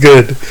food's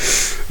good.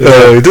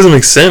 It doesn't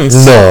make sense.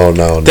 No.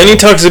 Then he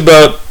talks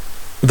about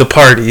the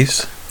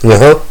parties.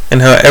 Uh-huh.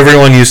 And how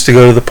everyone used to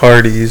go to the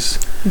parties.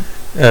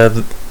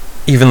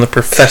 Even the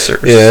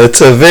professors. Yeah,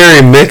 it's a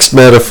very mixed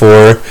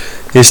metaphor.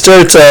 He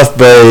starts off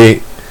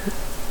by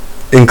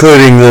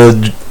including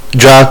the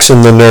jocks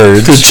and the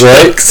nerds,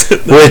 right?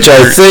 Which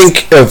I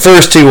think at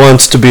first he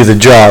wants to be the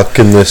jock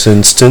in this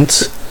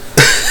instance.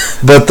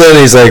 But then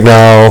he's like,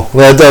 no,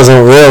 that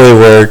doesn't really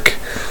work.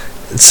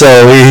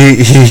 So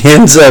he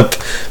ends up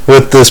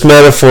with this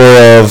metaphor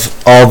of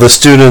all the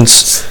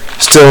students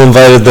still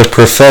invited the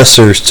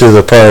professors to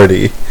the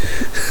party.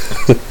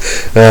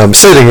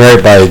 Sitting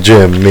right by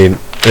Jim,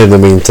 in the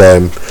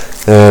meantime.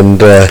 And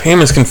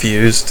Pam is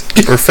confused.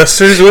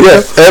 Professors with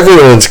yeah,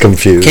 everyone's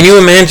confused. Can you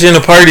imagine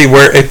a party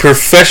where a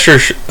professor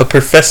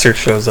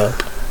shows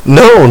up?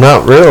 No,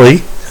 not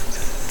really.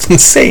 It's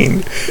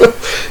insane.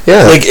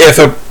 Yeah. Like if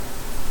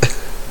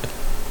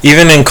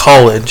even in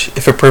college,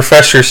 if a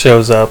professor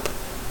shows up,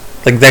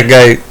 like that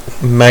guy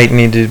might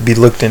need to be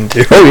looked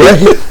into. Oh yeah,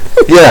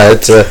 yeah.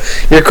 It's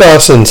you're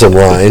crossing some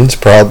lines,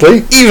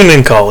 probably. Even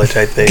in college,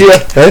 I think.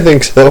 Yeah, I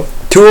think so.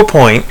 To a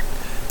point,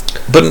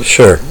 but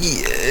Sure.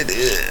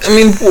 I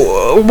mean,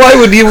 why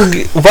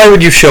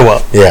would you show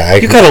up? Yeah,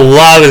 You got a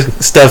lot of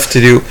stuff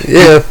to do.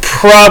 Yeah. You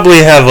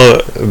probably have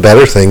a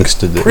better things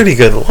to do. pretty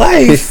good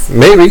life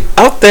Maybe,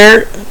 out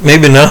there.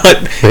 Maybe not.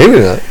 maybe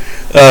not.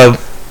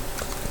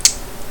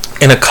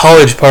 And a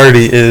college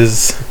party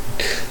is.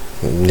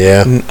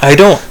 Yeah. I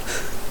don't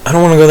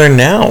want to go there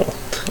now.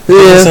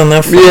 Yeah. Sound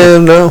that fun. Yeah.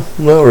 No,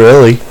 not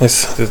really.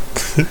 It's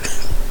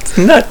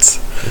nuts.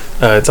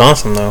 It's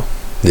awesome though.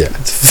 Yeah.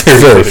 It's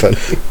Very fun.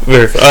 fun.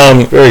 Very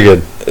fun. Very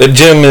good.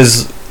 Jim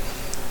is.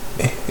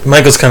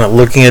 Michael's kind of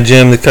looking at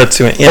Jim. They cut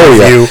to an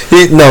interview. Oh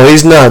yeah.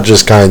 He's not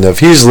just kind of.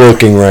 He's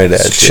looking right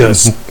at Jim.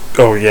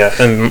 Oh yeah,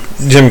 and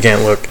Jim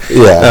can't look.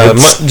 Yeah.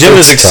 Jim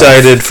is it's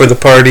excited tough. for the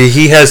party.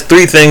 He has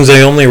 3 things.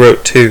 I only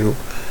wrote 2: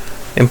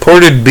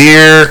 imported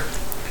beer,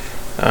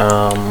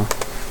 A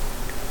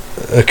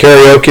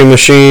karaoke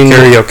machine.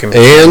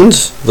 And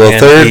the and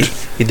third.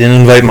 He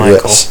didn't invite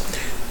Michael,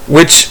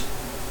 Yes.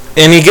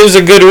 and he gives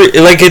a good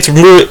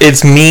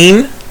it's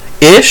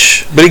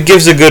mean-ish, but he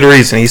gives a good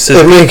reason. He says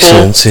It makes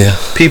sense. Yeah.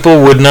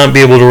 people would not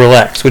be able to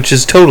relax, which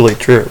is totally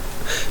true.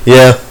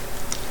 Yeah.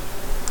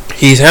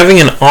 He's having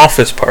an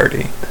office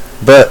party.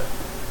 But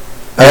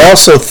I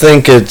also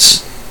think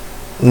it's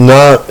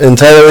not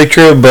entirely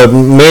true, but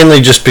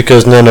mainly just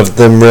because none of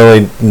them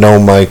really know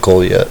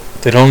Michael yet.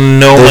 They don't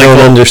know They Michael.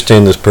 don't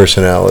understand his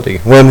personality.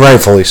 When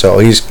rightfully so.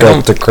 He's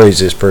got the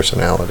craziest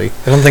personality.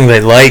 I don't think they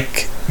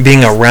like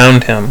being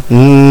around him.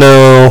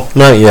 No,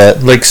 not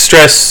yet. Like,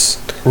 stress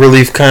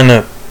relief kind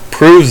of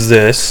proves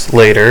this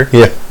later.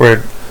 Yeah.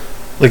 Where,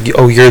 like,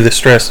 oh, you're the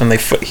stress, and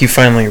he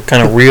finally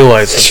kind of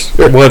realizes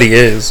what he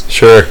is,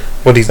 Sure.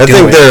 what he's I doing.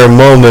 think there are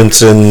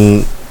moments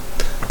in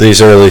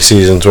these early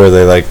seasons where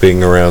they like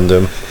being around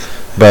him.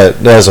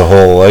 But as a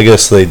whole, I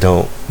guess they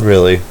don't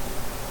really.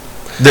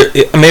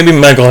 Maybe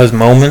Michael has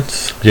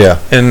moments, Yeah,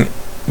 and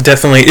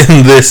definitely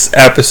in this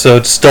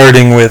episode,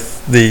 starting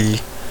with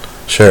the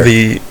sure.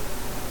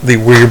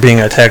 we're being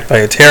attacked by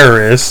a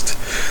terrorist,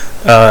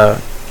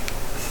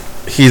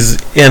 he's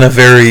in a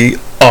very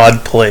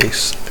odd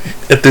place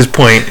at this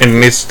point,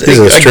 and He's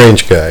a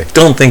strange guy.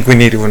 don't think we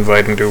need to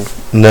invite him to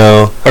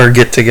No. our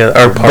get together,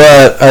 our party.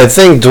 But I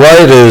think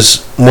Dwight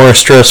is more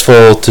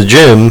stressful to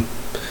Jim,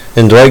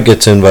 and Dwight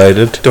gets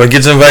invited Dwight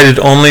gets invited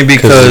only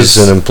because he's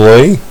because, an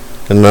employee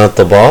and not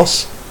the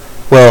boss.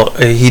 well,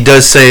 he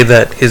does say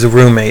that his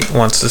roommate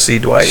wants to see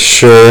Dwight,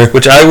 Sure.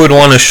 which I would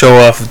want to show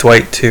off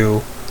Dwight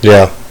too,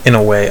 Yeah. in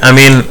a way. I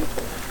mean,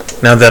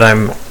 now that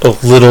I'm a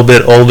little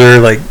bit older,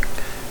 like,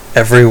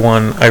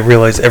 I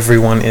realize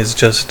everyone is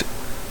just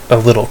a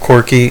little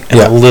quirky and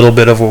Yeah. a little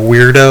bit of a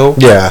weirdo,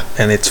 Yeah.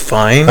 and it's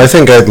fine. I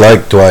think I'd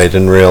like Dwight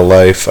in real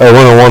life. I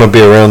wouldn't want to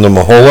be around him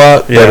a whole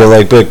lot, but Yeah. I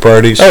like big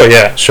parties. Oh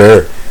yeah,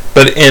 Sure.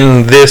 but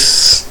in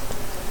this,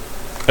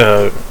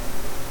 in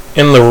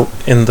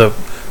the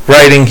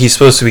writing, he's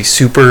supposed to be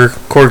super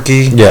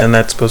quirky, Yeah. and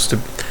that's supposed to,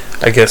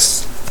 I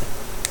guess,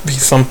 be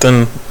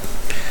something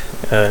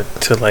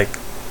to like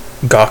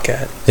gawk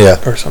at Yeah.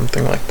 or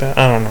something like that.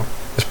 I don't know.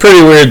 It's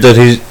pretty weird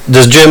that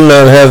does Jim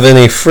not have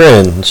any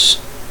friends?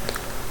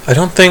 I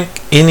don't think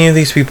any of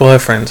these people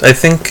have friends. I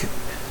think.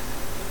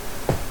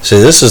 See,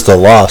 this is the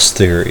lost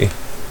theory.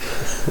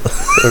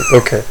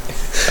 Okay,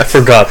 I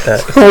forgot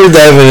that. We're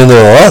diving into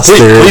the lost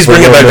theory. Please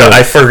bring it back up.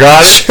 I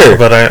forgot, Sure.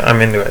 but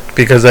I'm into it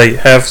because I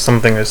have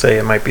something to say.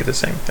 It might be the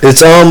same thing.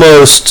 It's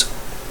almost.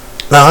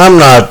 Now, I'm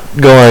not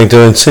going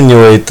to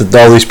insinuate that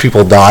all these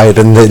people died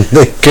and then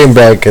they came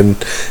back and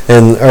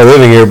are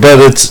living here, but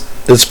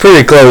it's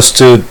pretty close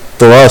to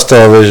the Lost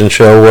television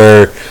show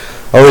where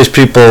all these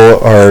people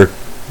are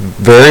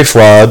very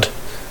flawed,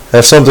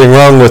 have something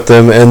wrong with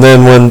them, and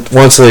then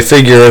once they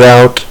figure it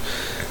out,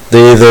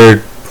 they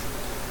either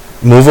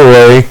move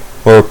away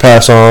or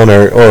pass on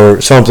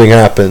or something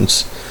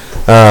happens.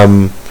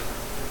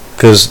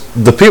 Because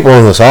the people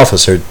in this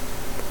office are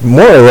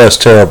more or less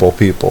terrible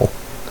people.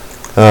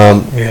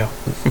 Yeah.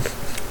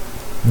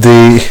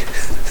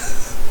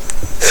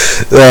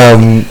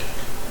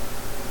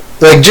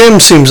 Like Jim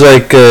seems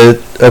like a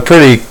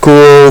pretty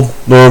cool,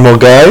 normal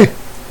guy,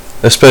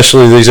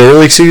 especially these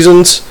early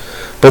seasons.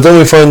 But then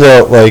we find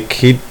out like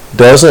he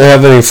doesn't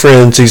have any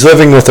friends. He's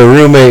living with a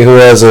roommate who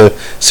has a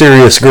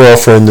serious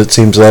girlfriend. It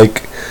seems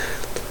like,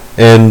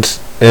 and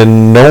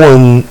no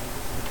one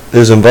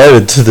is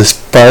invited to this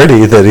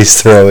party that he's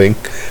throwing.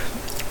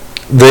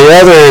 The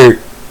other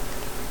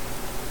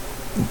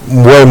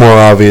way more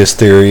obvious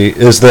theory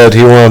is that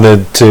he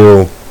wanted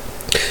to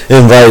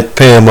invite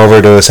Pam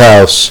over to his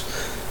house,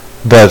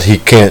 but he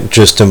can't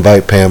just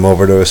invite Pam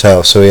over to his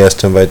house, so he has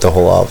to invite the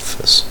whole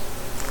office.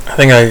 I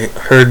think I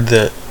heard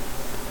that.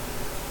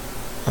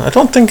 I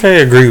don't think I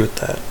agree with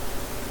that.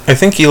 I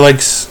think he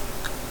likes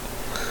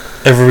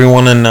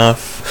everyone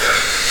enough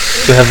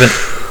to have an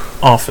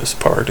office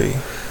party.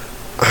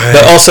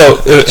 But also,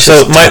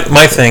 so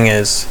my thing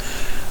is,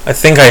 I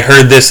think I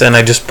heard this and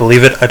I just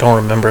believe it. I don't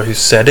remember who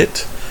said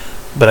it,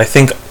 but I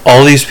think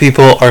all these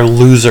people are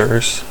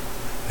losers.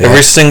 Yeah.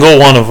 Every single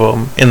one of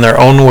them in their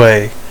own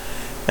way,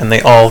 and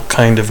they all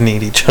kind of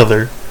need each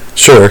other.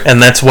 Sure.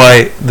 And that's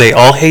why they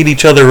all hate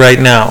each other right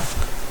now.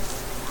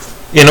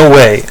 In a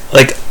way.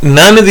 Like,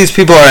 none of these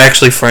people are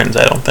actually friends,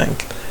 I don't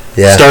think.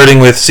 Yeah. Starting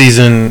with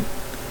season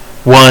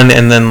 1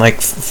 and then like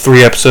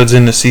 3 episodes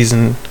into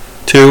season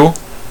 2.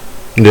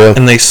 Yeah.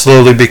 And they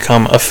slowly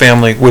become a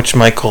family, which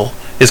Michael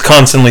is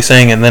constantly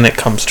saying, and then it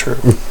comes true.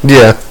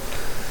 Yeah.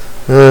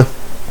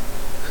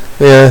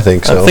 Yeah, I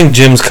think so. I think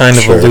Jim's kind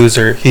of Sure. a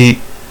loser. He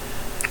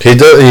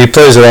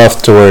plays it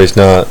off to where he's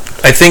not.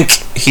 I think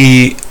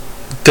he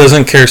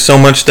doesn't care so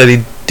much that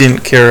he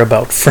didn't care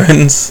about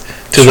friends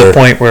to Sure. the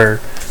point where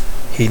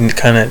he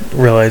kind of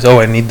realized, oh,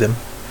 I need them.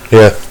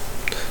 Yeah.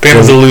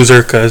 Pam's a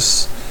loser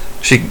because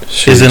she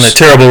is in a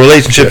terrible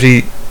relationship.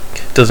 Yeah. She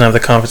doesn't have the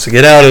confidence to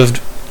get out of.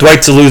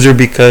 Dwight's a loser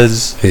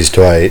because He's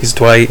Dwight. he's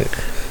Dwight.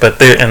 But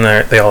they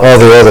all. All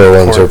the other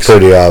ones are quirks.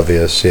 pretty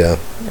obvious, yeah.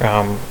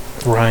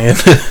 Ryan.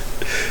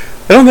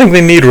 I don't think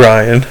they need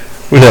Ryan,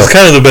 which No. is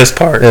kind of the best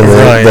part And of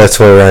then Ryan. that's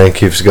where Ryan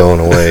keeps going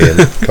away and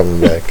coming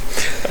back.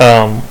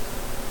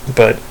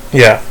 But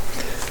yeah,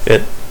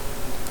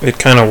 it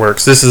kind of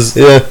works. This is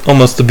Yeah,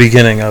 almost the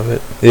beginning of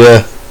it.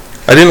 yeah.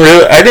 I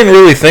didn't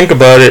really think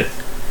about it.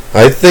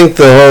 I think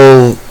the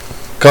whole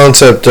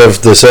concept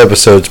of this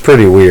episode's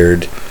pretty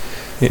weird.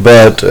 Yeah.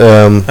 But,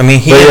 I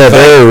mean,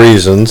 there are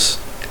reasons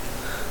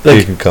you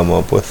like, can come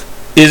up with.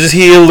 is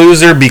he a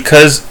loser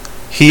because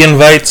he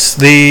invites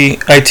the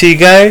IT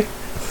guy,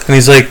 and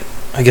he's like,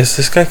 I guess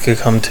this guy could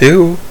come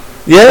too,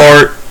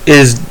 Yeah. or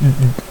is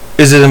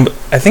it?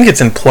 I think it's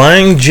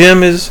implying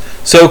Jim is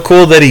so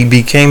cool that he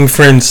became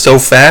friends so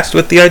fast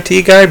with the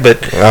IT guy,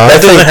 but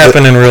that doesn't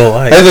happen in real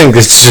life. I think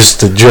it's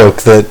just a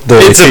joke that the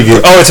It's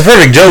a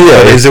perfect joke.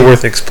 Yeah. But is it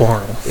worth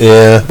exploring?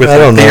 Yeah, With I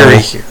don't the theory know.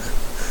 here.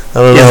 I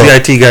don't know.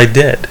 Is the IT guy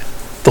dead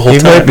the whole He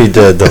time? might be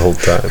dead the whole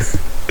time.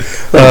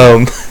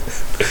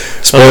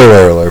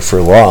 Spoiler alert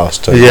for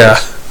Lost. I Yeah.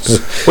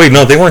 guess. Wait,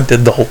 no, they weren't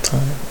dead the whole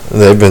time.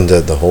 They've been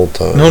dead the whole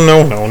time.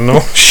 No.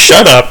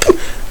 Shut up.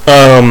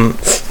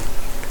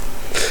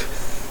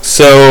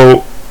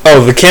 So,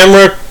 the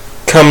camera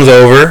comes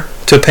over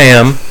to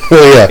Pam.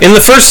 Well, yeah. In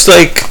the first,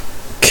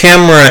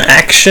 camera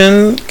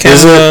action,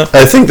 Is it?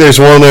 I think there's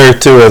one or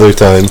two other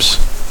times.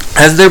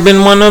 has there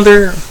been one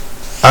other?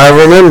 I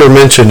remember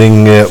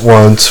mentioning it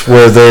once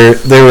where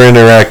they were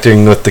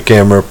interacting with the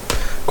camera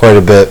quite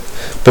a bit,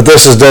 but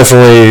this is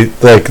definitely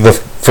like the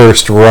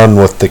first run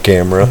with the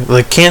camera,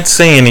 Can't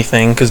say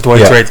anything because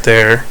Dwight's Yeah. right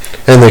there.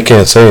 and they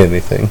can't say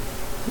anything,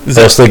 Is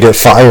else they get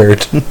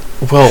fired.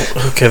 well,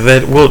 okay,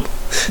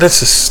 that's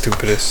the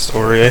stupidest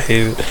story. I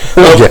hate it.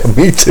 Yeah,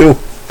 me too.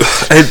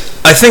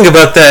 I think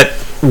about that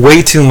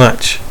way too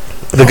much.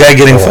 The guy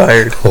getting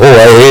fired. Oh,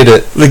 I hate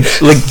it.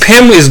 Like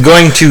Pam is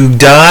going to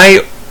die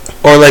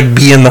or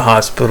be in the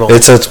hospital.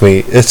 It sets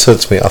me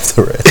off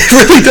the rails. It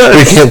really does.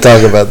 We can't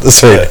talk about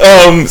this right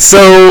now.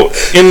 So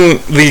in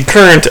the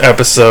current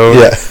episode,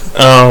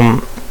 Yeah,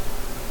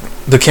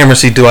 the camera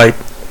see Dwight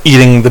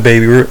eating the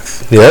baby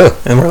Ruth, yeah.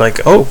 and we're like,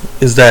 oh,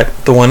 is that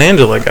the one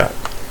Angela got?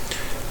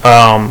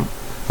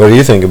 What do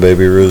you think of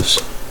Baby Ruths?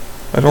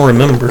 I don't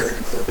remember.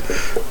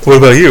 What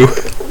about you?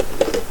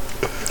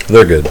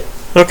 They're good.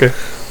 Okay.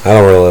 I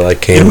don't really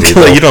like candy.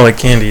 You don't like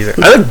candy either.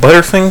 I like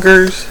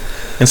Butterfingers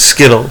and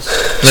Skittles.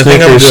 And I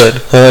think I'm Snickers.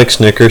 good. I like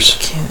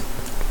Snickers.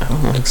 I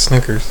don't like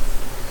Snickers.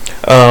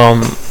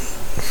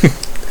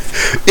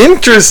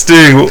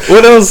 Interesting.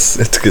 What else?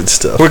 It's good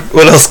stuff.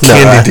 What else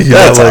candy do you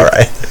That's not all like?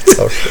 right. That's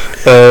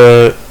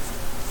all right.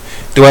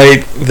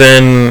 Dwight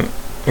then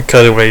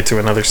cut away to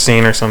another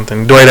scene or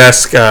something. Dwight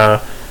asks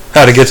how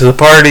to get to the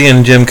party,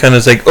 and Jim kind of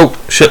is like, "Oh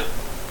shit,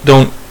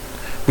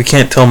 we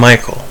can't tell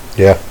Michael.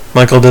 Yeah.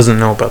 Michael doesn't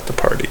know about the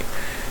party."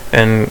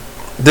 And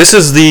this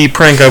is the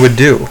prank I would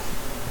do.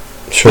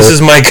 Sure. This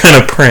is my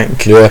kind of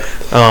prank. Yeah.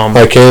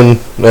 I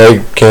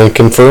can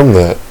confirm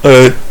that.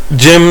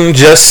 Jim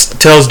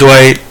just tells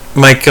Dwight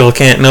Michael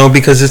can't know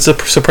because it's a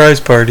surprise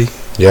party.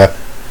 Yeah.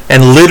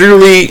 And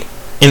literally,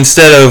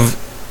 instead of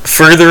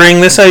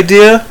furthering this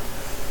idea,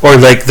 or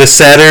the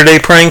Saturday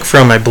prank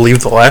from, I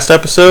believe, the last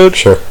episode,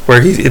 Sure.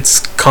 where it's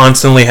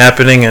constantly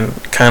happening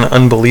and kind of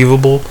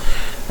unbelievable,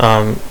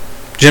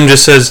 Jim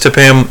just says to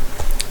Pam,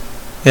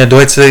 yeah,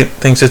 Dwight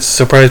thinks it's a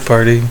surprise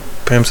party.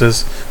 Pam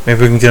says,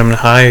 maybe we can get him to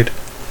hide.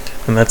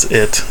 And that's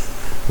it.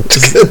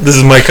 This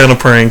is my kind of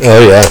prank.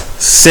 Oh yeah.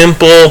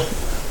 Simple,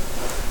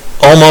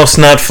 almost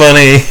not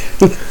funny,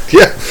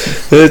 Yeah.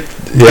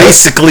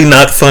 basically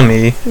not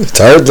funny, It's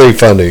hardly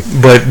funny.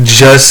 but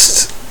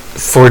just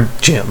for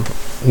Jim.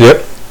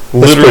 Yep.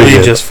 Literally pretty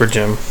good. just for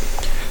Jim.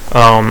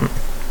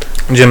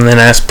 Jim then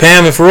asks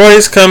Pam if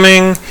Roy's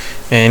coming,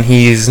 and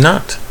he's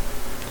not.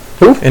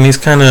 Who? And he's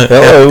kind of...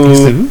 Hello.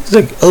 He's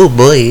like, oh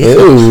boy.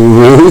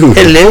 Ooh.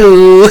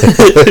 Hello.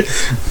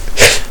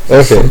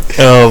 Okay.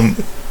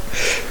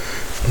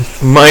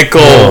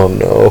 Michael... Oh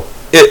no.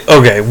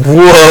 Okay,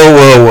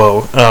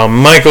 whoa.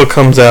 Michael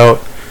comes out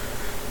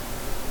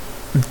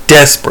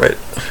desperate.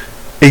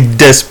 a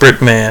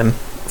desperate man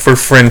for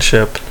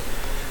friendship.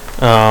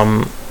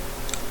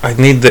 I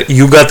need that.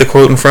 You got the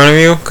quote in front of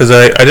you? Because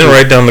I didn't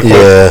write down the quote.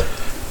 Yeah.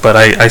 But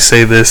I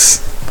say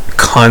this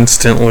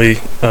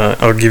constantly.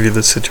 I'll give you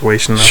the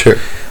situation now. Sure.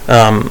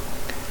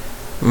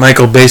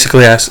 Michael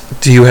basically asks,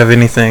 do you have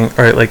anything,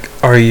 or like,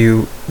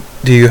 do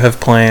you have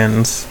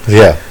plans?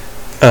 Yeah.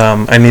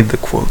 I need the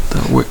quote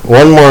though.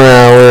 One more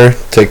hour,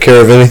 take care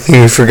of anything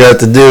you forgot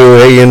to do.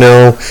 Hey, I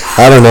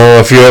don't know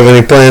if you have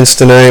any plans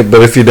tonight,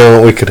 but if you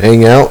don't, we could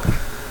hang out.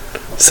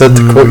 Is that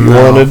the quote you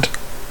wanted?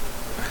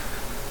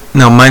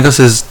 No, Michael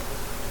says,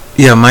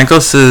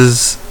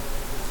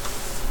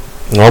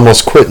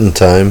 Almost quitting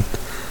time.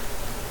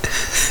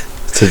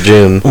 To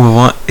Jim.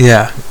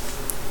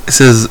 It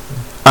says,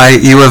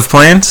 you have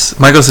plans?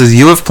 Michael says,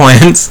 you have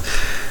plans?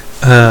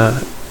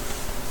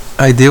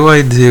 I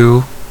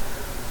do.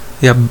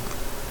 Yeah,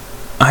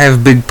 I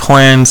have big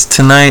plans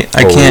tonight.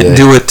 I can't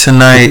do it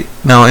tonight.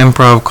 No,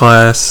 improv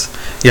class.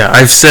 Yeah,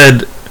 I've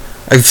said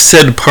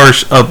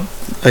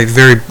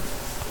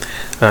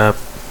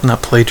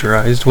not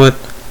plagiarized. What?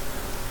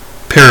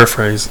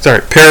 Paraphrase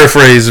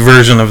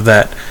version of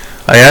that.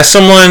 I asked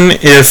someone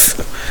if,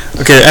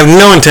 I have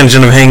no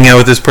intention of hanging out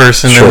with this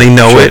person, and they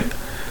know it,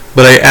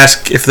 but I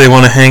ask if they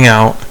want to hang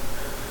out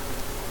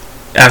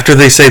after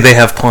they say they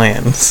have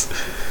plans.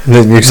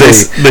 Then you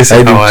say, they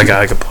say, I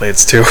got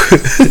plans too.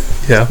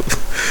 Yeah,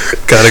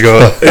 gotta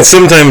go.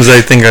 Sometimes I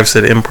think I've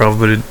said improv,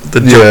 but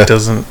the joke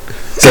doesn't.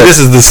 So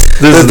this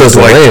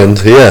doesn't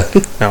land. Yeah.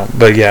 No,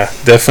 but yeah,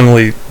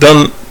 definitely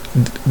been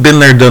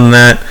there, done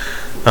that.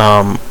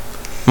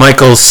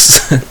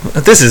 Michael's.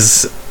 This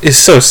is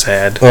so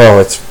sad. Oh,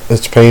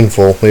 it's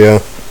painful. Yeah.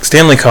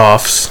 Stanley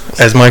coughs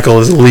as Michael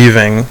is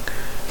leaving,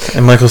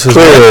 and Michael says,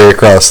 clearly what?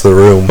 Across the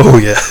room. Oh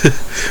yeah.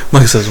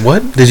 Michael says,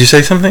 "What? Did you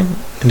say something?"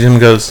 And Jim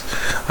goes,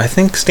 "I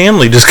think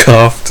Stanley just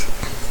coughed,"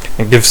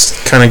 and gives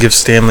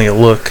Stanley a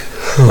look,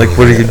 like,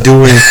 "What are you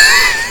doing?"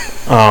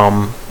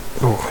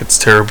 It's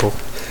terrible.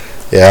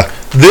 Yeah.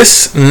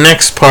 This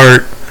next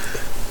part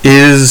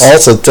is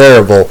also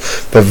terrible,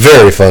 but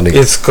very funny.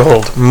 It's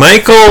called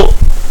Michael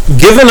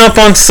giving up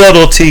on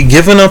subtlety,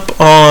 giving up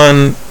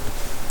on.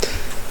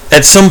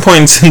 At some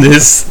points in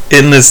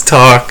this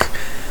talk,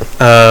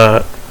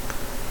 on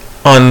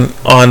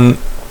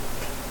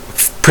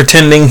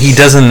pretending he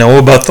doesn't know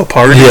about the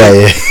party.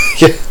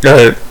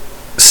 Yeah.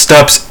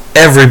 Stops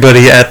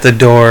everybody at the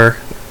door.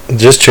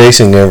 Just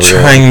chasing everyone.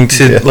 Trying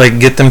to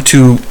get them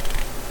to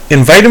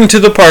invite him to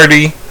the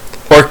party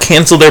or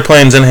cancel their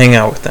plans and hang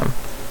out with them.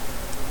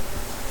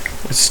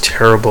 It's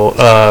terrible.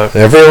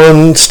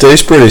 Everyone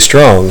stays pretty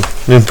strong.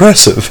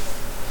 Impressive.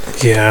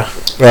 Yeah.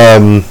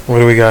 What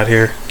do we got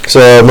here?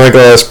 So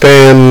Michael asks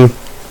Pam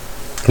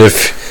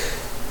if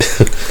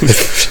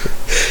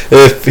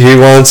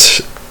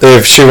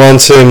she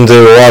wants him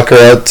to walk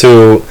her out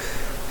to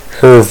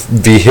her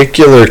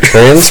vehicular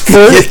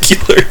transport.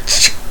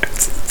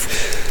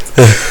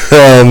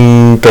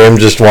 Pam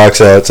just walks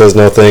out, says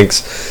no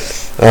thanks.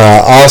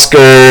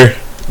 Oscar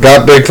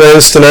got big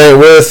plans tonight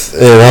with,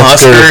 and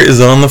Oscar is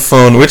on the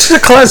phone, which is a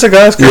classic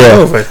Oscar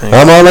move, I think.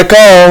 I'm on a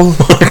call.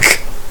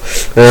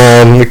 He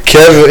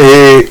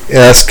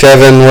asked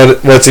Kevin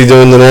what's he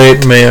doing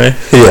tonight. May I?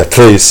 Yeah,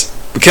 please.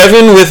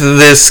 Kevin with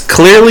this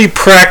clearly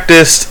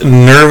practiced,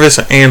 nervous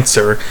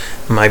answer.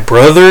 My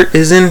brother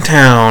is in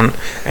town,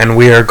 and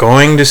we are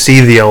going to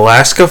see the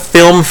Alaska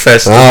Film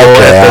Festival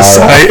at the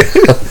site.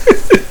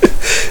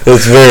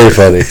 It's very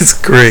funny. It's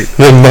great.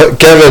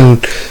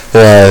 Kevin,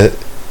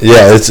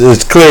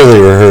 it's clearly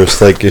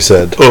rehearsed, like you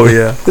said. Oh,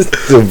 yeah.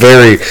 It's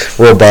very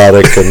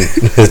robotic, and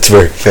it's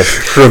very funny.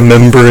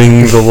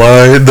 Remembering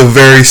the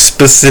very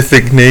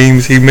specific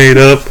names he made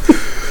up.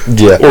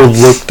 Yeah. Or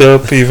looked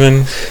up,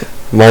 even.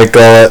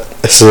 Michael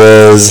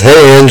says,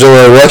 "Hey,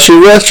 Angela, rushy.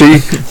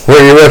 Where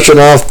are you rushing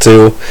off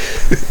to?"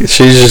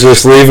 She's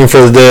just leaving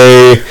for the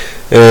day,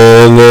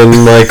 and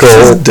then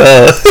Michael...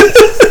 Duh.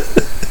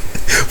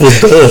 Well,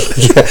 duh.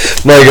 Yeah.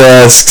 Michael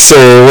asks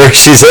her where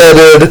she's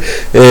headed,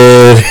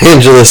 and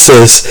Angela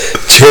says,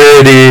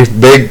 "Charity,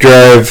 Big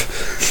Drive."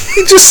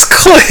 He just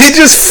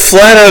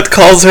flat out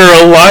calls her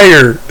a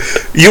liar.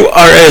 You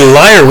are a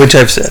liar, which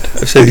I've said.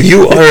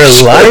 You are a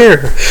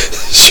liar.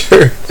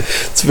 Sure.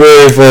 It's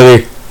very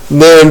funny.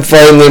 Then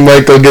finally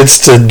Michael gets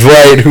to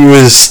Dwight, who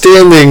is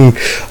standing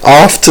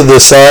off to the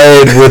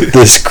side with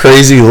this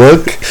crazy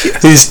look.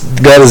 He's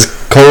got his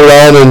coat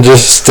on and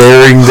just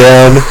staring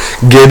down,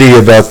 giddy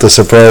about the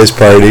surprise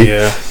party.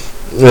 Yeah.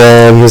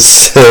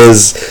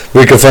 Says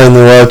we can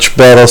finally watch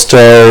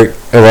Battlestar.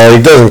 Well,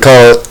 he doesn't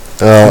call it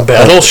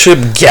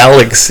Battleship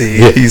Galaxy.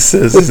 Yeah. He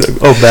says,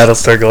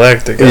 Battlestar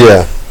Galactica.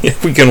 Yeah.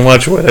 We can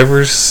watch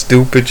whatever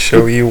stupid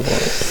show you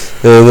want.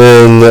 And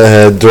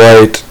then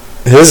Dwight.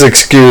 His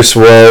excuse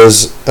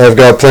was, I've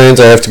got plans,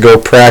 I have to go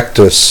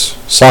practice.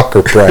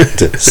 Soccer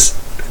practice.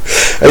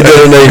 I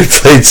didn't know you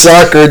played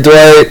soccer,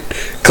 Dwight.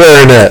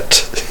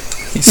 Clarinet.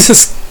 He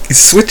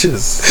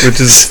switches,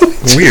 which is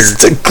weird.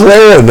 To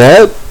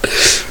clarinet.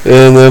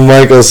 And then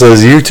Michael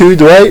says, you too,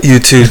 Dwight? You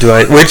too,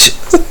 Dwight. Which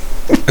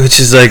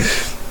is like,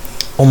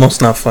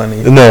 almost not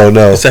funny. No.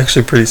 It's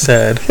actually pretty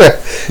sad.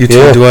 You too,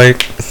 Yeah.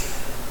 Dwight.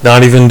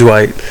 Not even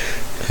Dwight.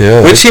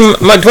 Yeah. Which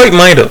Dwight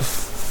might have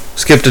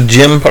skipped a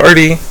gym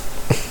party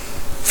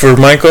for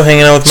Michael,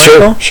 hanging out with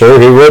Michael. Sure,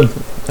 he would.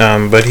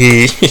 But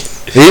he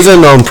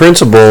Even on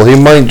principle, he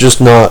might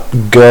just not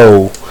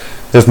go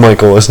if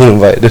Michael wasn't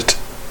invited.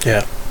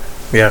 Yeah.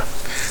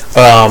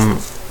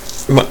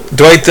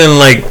 Dwight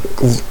then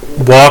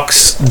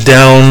walks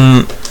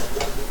down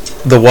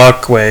the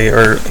walkway,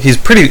 or he's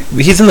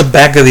in the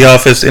back of the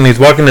office, and he's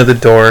walking to the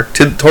door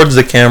towards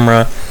the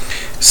camera,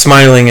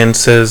 smiling, and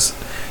says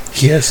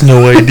he has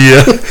no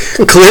idea,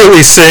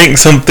 clearly saying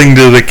something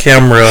to the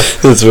camera.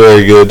 That's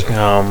very good.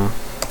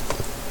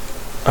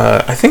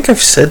 I think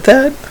I've said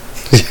that.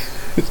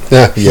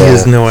 Yeah. He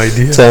has no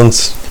idea.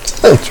 Sounds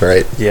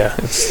right. Yeah,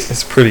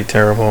 it's pretty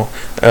terrible.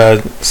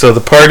 So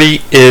the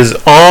party is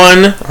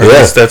on, or at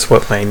least that's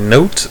what my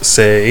notes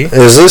say.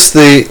 Is this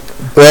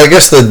I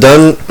guess the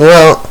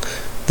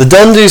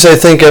Dundies, I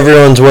think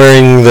everyone's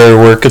wearing their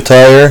work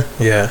attire.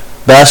 Yeah.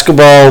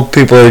 Basketball,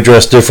 people are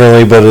dressed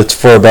differently, but it's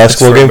for a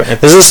basketball game.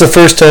 Is this the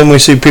first time we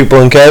see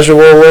people in casual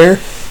wear?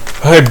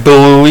 I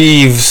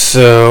believe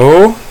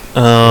so.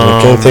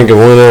 I can't think of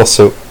what else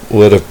it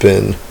would have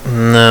been.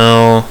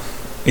 No.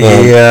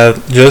 Yeah,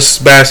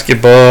 just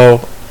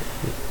basketball,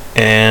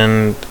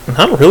 and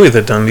not really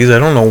the Dundies. I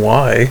don't know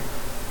why.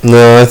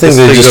 No, I think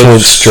they just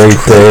went straight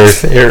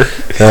there.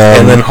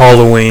 And then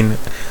Halloween.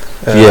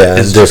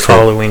 Is just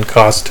different. Halloween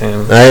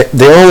costume.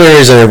 The only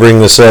reason I bring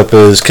this up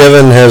is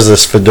Kevin has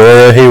this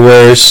fedora he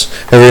wears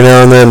every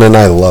now and then, and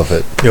I love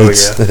it.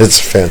 It's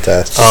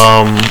fantastic.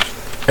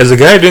 As a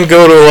guy who didn't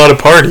go to a lot of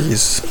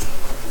parties,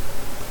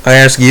 I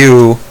ask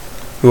you,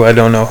 who I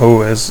don't know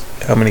who is,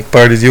 how many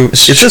parties you...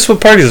 It's just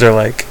what parties are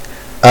like.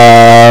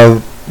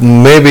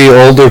 Maybe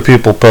older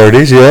people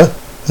parties, yeah.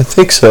 I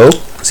think so.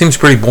 Seems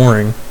pretty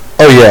boring.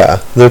 Oh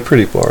yeah, they're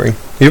pretty boring.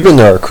 You've been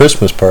to our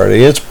Christmas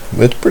party. It's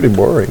pretty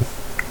boring.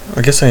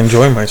 I guess I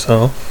enjoy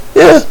myself.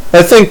 Yeah,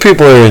 I think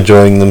people are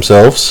enjoying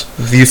themselves.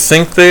 Do you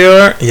think they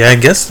are? Yeah, I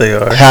guess they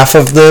are. Half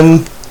of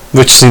them,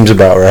 which seems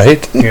about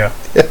right. Yeah.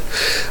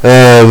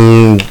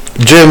 Jim,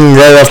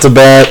 right off the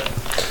bat,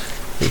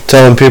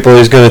 telling people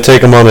he's going to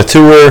take them on a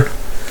tour.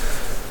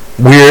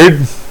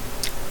 Weird,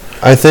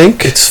 I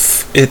think.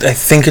 I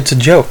think it's a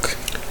joke.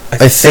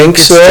 I think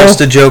it's so. Just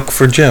a joke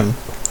for Jim.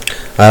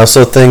 I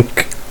also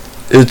think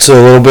it's a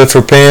little bit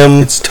for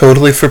Pam. It's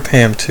totally for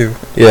Pam too.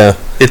 Yeah.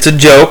 It's a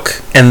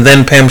joke, and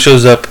then Pam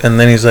shows up, and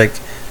then he's like,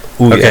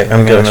 "Okay,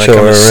 I'm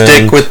gonna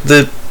stick with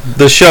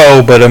the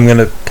show, but I'm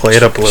gonna play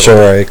it up a little."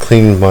 Sure, I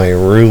cleaned my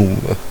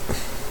room,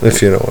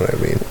 if you know what I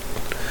mean.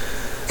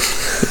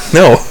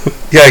 No.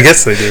 Yeah, I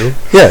guess they do.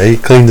 Yeah, he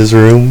cleaned his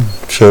room,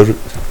 showed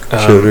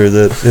her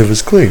that it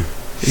was clean.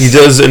 He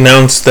does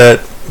announce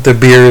that the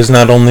beer is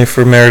not only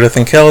for Meredith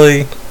and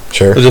Kelly.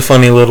 Sure. It was a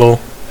funny little...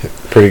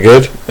 Pretty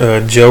good.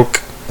 Joke.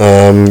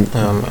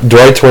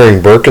 Dwight's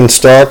wearing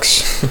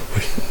Birkenstocks.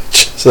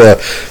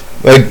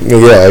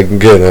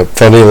 Again, a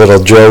funny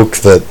little joke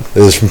that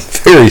is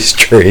very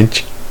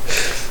strange.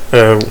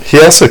 He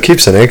also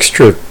keeps an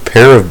extra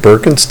pair of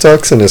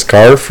Birkenstocks in his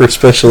car for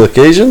special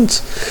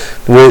occasions.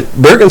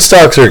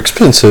 Birkenstocks are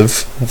expensive,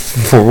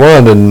 for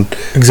one, and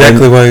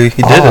exactly why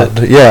he did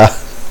it. Yeah.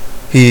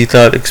 He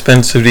thought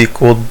expensive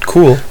equaled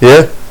cool.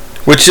 Yeah.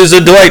 Which is a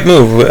Dwight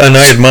move, and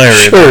I admire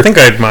it. I think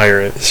I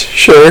admire it.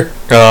 Sure.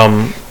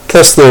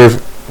 Plus they're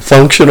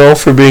functional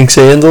for being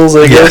sandals,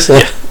 I guess. Yeah.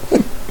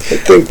 I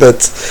think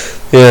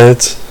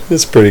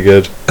it's pretty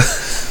good.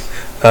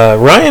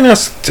 Ryan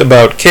asked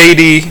about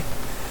Katie.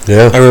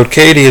 Yeah. I wrote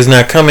Katie is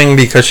not coming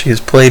because she is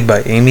played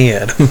by Amy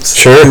Adams.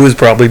 Sure. Who was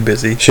probably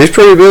busy. She's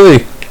pretty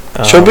busy.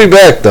 She'll be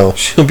back, though.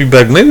 She'll be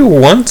back maybe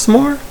once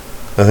more?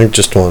 I think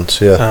just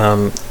once,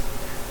 yeah.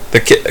 The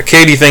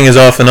Katie thing is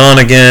off and on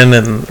again,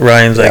 and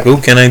Ryan's like,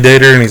 "Ooh, can I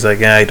date her?" And he's like,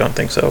 "Yeah, I don't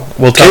think so.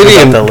 We'll talk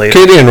about that later."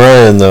 Katie and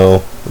Ryan,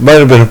 though, might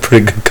have been a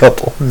pretty good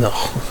couple. No.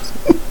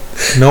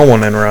 No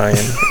one and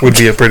Ryan would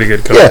be a pretty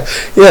good couple.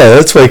 Yeah,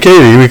 that's why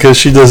Katie, because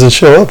she doesn't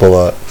show up a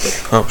lot.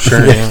 Oh,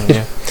 sure,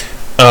 yeah.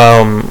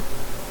 Pam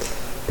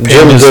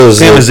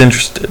is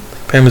interested.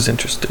 Pam is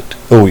interested.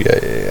 Oh,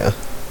 yeah.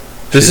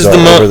 This is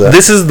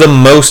the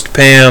most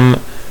Pam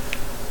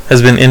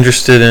has been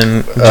interested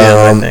in Jim,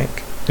 I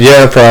think.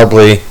 Yeah,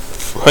 probably.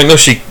 I know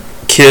she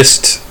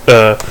kissed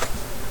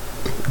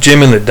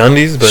Jim and the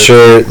Dundies, but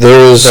sure,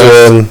 there was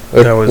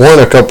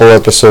a couple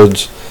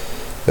episodes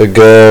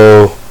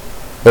ago.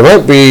 It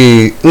might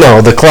be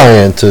the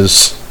client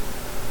has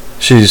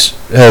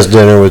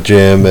dinner with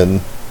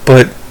Jim,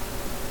 but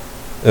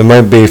it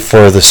might be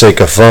for the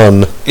sake of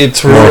fun.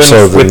 It's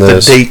ruined with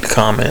the date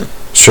comment.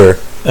 Sure,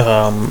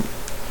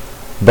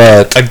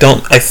 but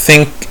I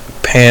think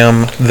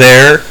Pam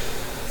there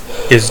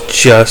is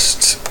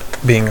just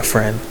being a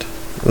friend.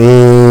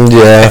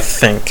 Yeah, I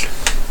think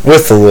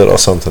with a little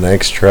something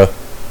extra.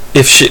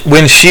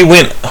 When she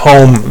went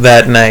home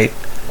that night,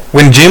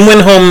 when Jim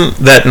went home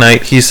that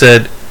night, he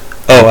said,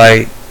 "Oh,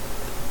 I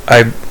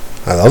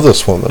love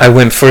this woman. I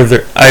went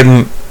further.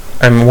 I'm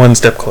one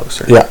step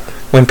closer." Yeah.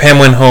 When Pam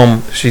went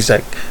home, she's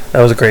like,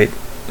 "That was great.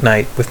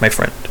 night with my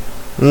friend.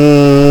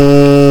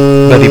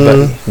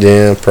 Buddy.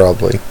 Yeah,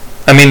 probably.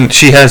 I mean,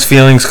 she has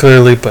feelings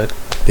clearly, but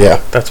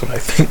yeah, that's what I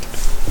think.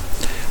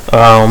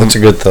 That's a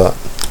good thought.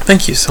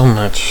 Thank you so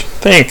much.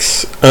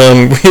 Thanks.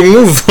 We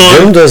move on.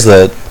 Jim does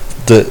that.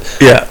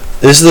 Yeah.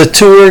 Is the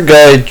tour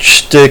guide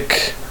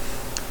shtick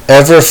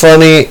ever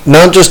funny?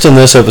 Not just in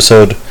this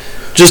episode,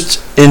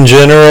 just in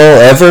general,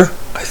 ever?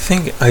 I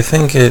think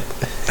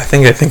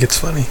it's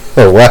funny.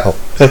 Oh wow.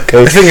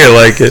 Okay. I think I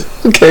like it.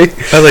 Okay.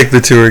 I like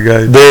the tour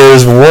guide.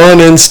 There's one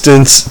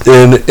instance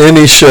in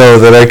any show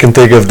that I can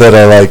think of that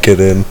I like it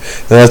in, and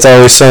that's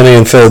Always Sunny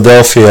in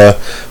Philadelphia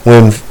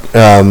when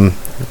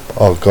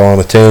I'll go on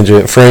a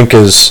tangent. Frank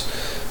is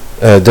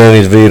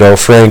Danny DeVito.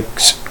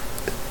 Frank's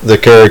the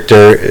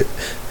character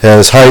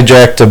has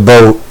hijacked a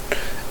boat,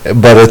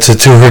 but it's a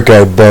tour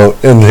guide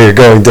boat, and they're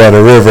going down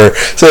a river.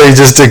 So he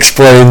just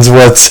explains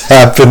what's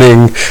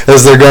happening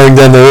as they're going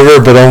down the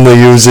river, but only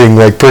using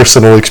like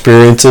personal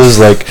experiences.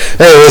 Like,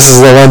 hey, this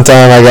is the one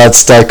time I got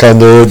stuck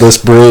under this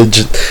bridge.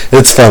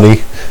 It's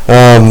funny.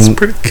 It's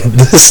pretty good.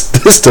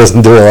 This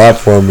doesn't do a lot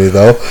for me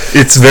though.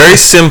 It's very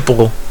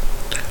simple.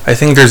 I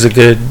think there's a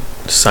good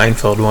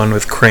Seinfeld one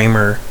with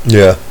Kramer.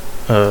 Yeah.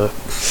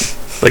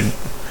 Like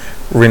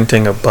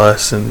renting a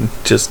bus and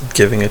just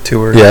giving a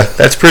tour. Yeah.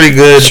 That's pretty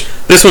good.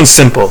 This one's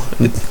simple.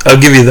 I'll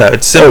give you that.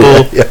 It's simple.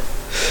 Oh, yeah.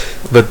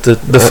 But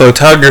the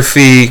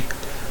photography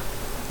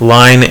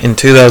line in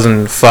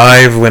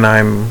 2005 when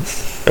I'm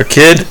a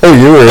kid. Oh,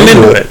 you were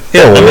into it.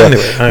 Yeah, I'm into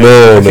it.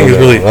 I think it's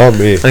really, not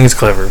me. I think it's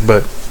clever,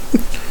 but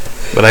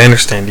I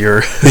understand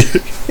your.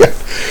 Yeah.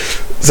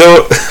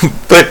 So,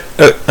 but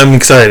I'm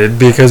excited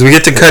because we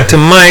get to cut to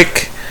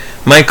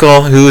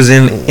Michael, who is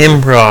in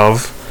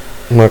improv.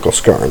 Michael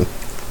Scarn.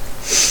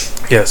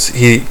 Yes,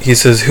 he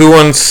says, "Who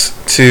wants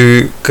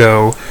to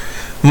go?"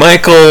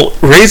 Michael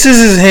raises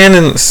his hand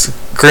and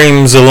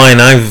screams a line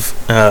I've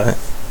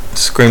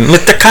screamed,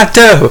 "Mr.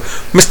 Kato!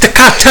 Mr.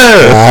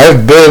 Kato!"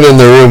 I've been in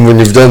the room when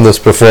you've done this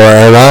before,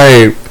 and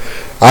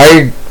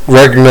I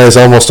recognize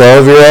almost all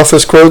of your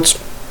office quotes.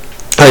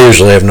 I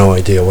usually have no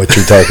idea what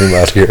you're talking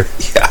about here.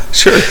 Yeah,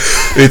 sure.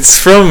 It's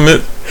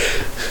from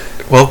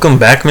Welcome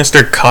Back,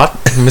 Mr.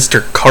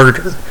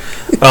 Carter.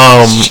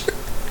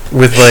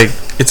 With like,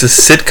 it's a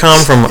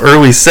sitcom from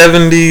early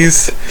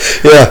 70s.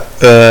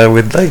 Yeah.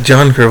 With like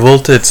John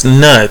Travolta. It's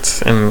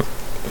nuts. And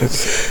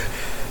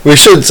we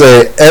should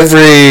say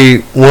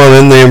everyone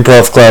in the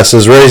improv class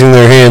is raising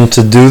their hand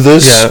to do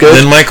this. Yeah.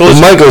 Then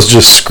Michael's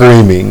just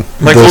screaming.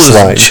 Michael this is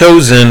line.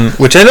 chosen,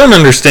 which I don't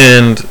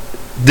understand.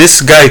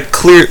 This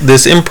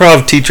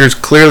improv teacher's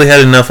clearly had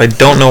enough. I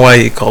don't know why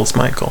he calls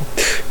Michael.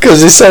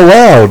 Because he's so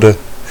loud.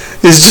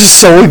 He's just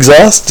so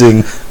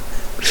exhausting.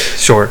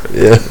 Sure.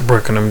 Yeah.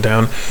 Working him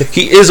down.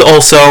 He is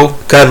also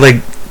got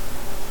like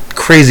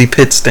crazy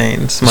pit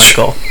stains,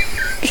 Michael.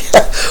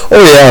 Yeah.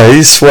 Oh yeah,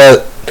 he's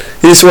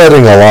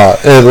sweating a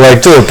lot. And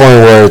like to the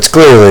point where it's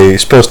clearly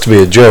supposed to be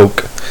a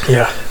joke.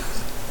 Yeah.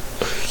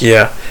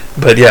 Yeah.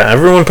 But yeah,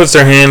 everyone puts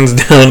their hands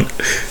down.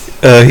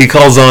 He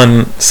calls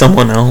on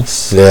someone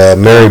else. Yeah,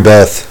 Mary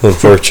Beth,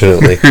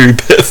 unfortunately. Mary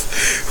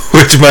Beth.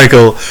 Which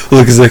Michael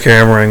looks at the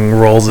camera and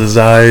rolls his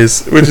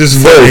eyes, which is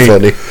very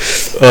funny.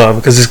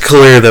 Because it's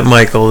clear that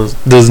Michael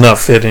does not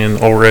fit in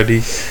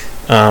already.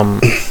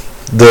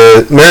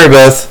 The Mary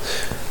Beth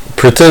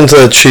pretends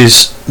that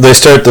they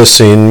start this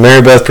scene.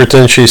 Mary Beth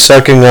pretends she's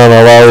sucking on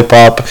a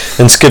lollipop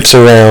and skips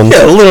around.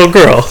 Yeah, a little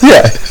girl.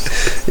 Yeah.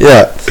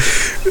 Yeah.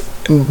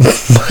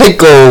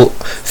 Michael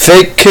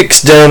fake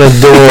kicks down a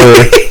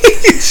door.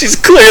 She's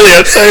clearly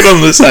outside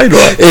on the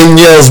sidewalk. And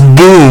yells,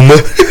 "Boom!"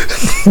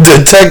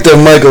 Detective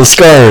Michael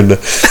Scarn.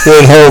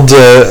 Then holds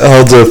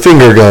a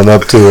finger gun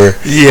up to her.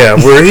 Yeah,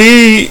 where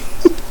he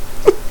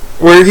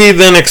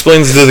then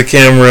explains to the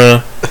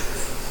camera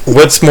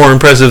what's more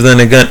impressive than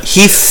a gun.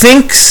 He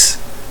thinks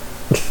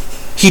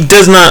he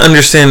does not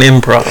understand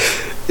improv.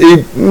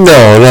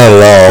 No, not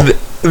at all.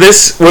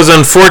 This was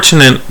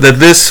unfortunate that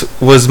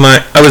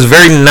I was a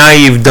very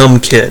naive, dumb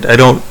kid.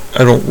 I'm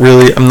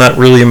not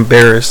really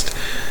embarrassed.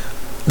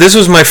 This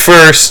was my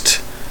first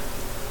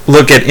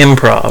look at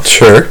improv.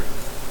 Sure.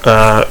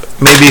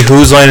 Maybe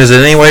Whose Line Is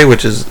It Anyway,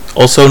 which is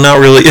also not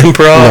really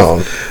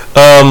improv.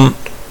 No.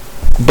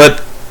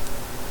 But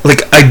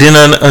like I did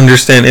not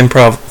understand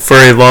improv for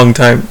a long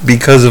time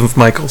because of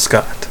Michael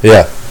Scott.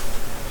 Yeah.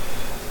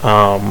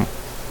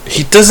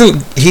 He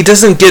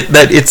doesn't get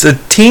that it's a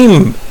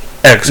team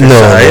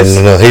exercise.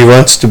 No. He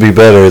wants to be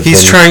better.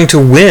 He's trying to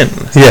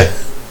win. Yeah.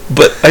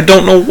 But I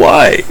don't know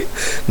why.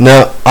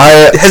 No,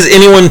 has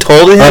anyone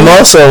told him? I'm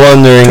also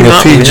wondering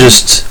if he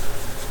just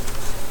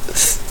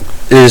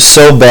is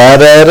so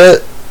bad at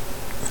it.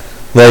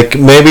 Like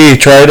maybe he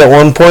tried at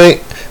one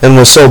point and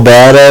was so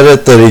bad at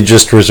it that he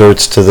just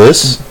resorts to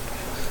this.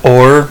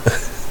 Or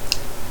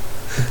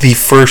the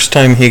first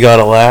time he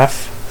got a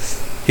laugh,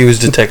 he was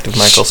Detective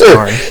Michael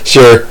Scarn.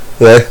 Sure.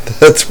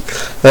 That's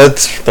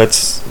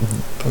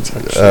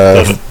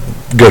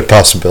good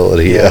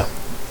possibility. Yeah.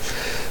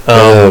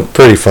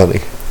 Pretty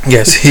funny.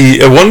 Yes,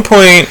 he at one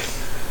point,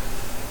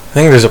 I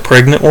think there's a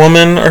pregnant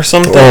woman or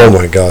something. Oh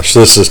my gosh,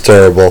 this is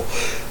terrible.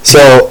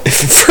 So,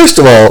 first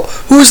of all,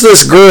 who's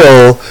this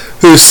girl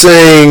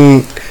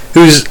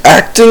who's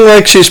acting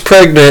like she's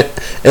pregnant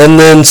and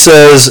then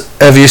says,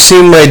 "Have you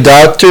seen my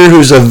doctor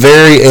who's a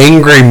very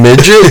angry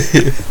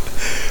midget?"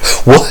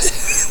 What?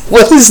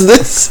 What is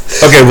this?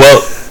 Okay,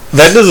 well,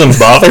 that doesn't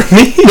bother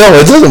me. No,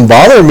 it doesn't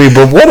bother me,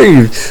 but what are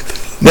you...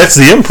 That's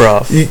the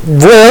improv.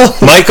 Well...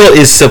 Michael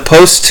is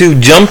supposed to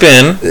jump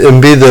in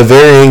and be the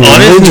very angry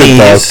on his midget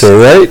knees doctor,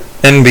 right?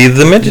 and be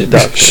the midget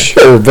doctor.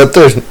 Sure, but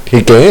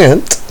he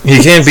can't.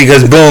 He can't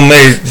because, boom,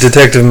 there's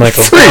Detective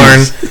Michael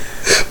Thorne.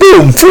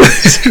 Boom!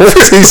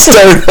 He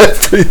started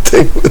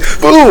everything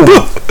with boom!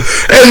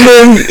 And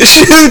then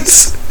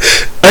shoots,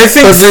 I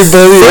think,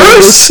 Everybody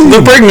first,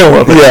 the pregnant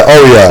woman. Yeah,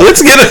 oh yeah.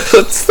 Let's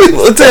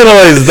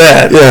analyze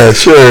that. Yeah,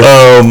 sure.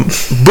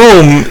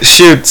 Boom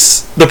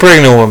shoots the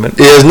pregnant woman.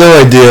 He has no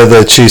idea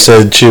that she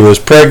said she was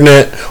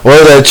pregnant or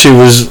that she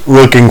was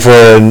looking for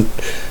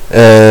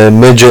a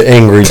midget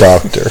angry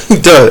doctor. He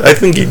does. I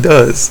think he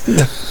does.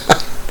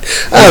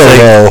 I don't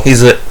know.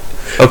 He's a...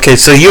 Okay,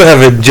 so you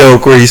have a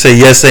joke where you say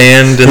yes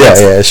and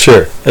Yeah,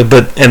 sure.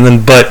 but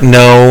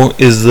no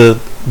is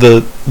the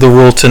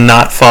rule to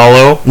not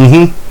follow.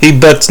 Mm-hmm. He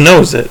bets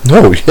knows it.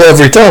 No,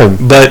 every time.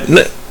 But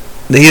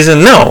he said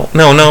no.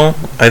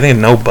 I think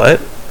no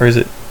but, or is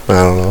it? I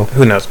don't know.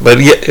 Who knows? But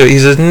yeah, he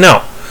says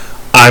no.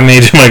 I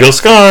made Michael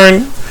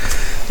Scarn.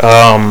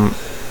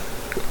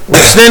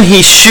 Which then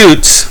he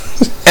shoots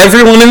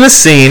everyone in the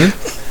scene.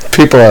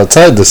 People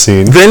outside the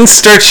scene. Then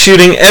starts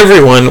shooting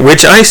everyone,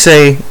 which I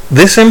say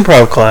this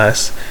improv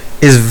class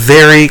is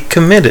very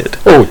committed.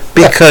 Oh,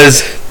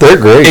 because they're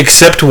great.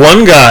 Except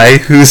one guy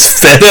who's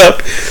fed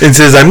up and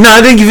says, "I'm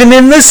not even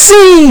in the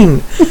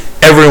scene."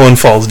 Everyone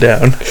falls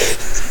down,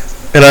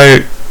 and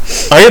I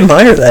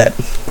admire that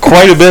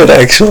quite a bit,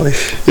 actually.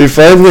 He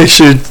finally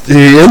shoots.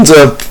 He ends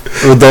up.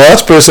 The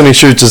last person he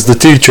shoots is the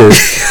teacher.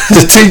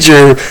 The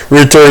teacher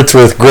retorts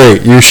with,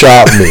 "Great, you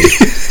shot me.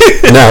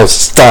 Now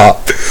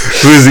stop."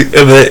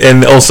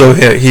 And also,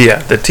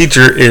 the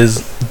teacher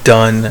is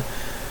done.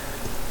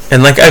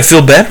 And, I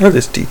feel bad for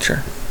this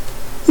teacher.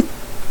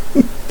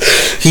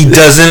 He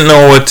doesn't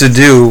know what to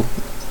do.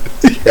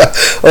 Yeah.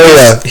 Oh,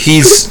 yeah.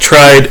 He's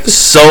tried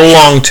so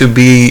long to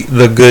be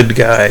the good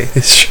guy.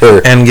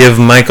 Sure. And give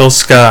Michael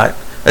Scott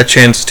a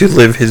chance to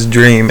live his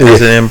dream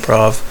as an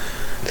improv.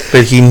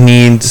 But he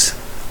needs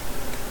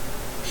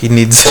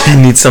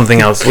something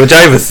else. Which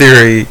I have a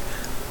theory,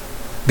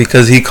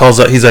 because he calls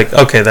up, he's like,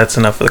 "Okay, that's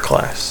enough of the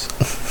class."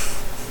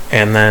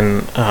 And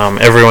then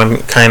everyone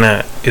kind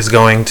of is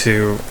going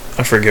to,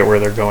 I forget where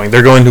they're going.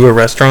 They're going to a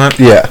restaurant.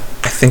 Yeah.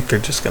 I think they're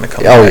just going to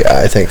come back. Yeah,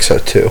 I think so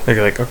too.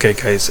 They're like, "Okay,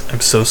 guys, I'm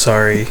so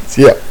sorry.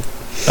 Yeah.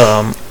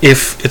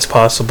 If it's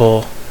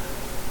possible,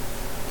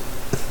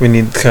 we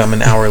need to come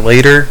an hour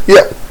later."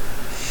 Yeah.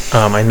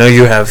 I know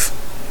you have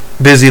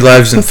busy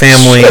lives and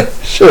family.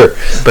 Sure.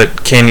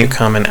 But can you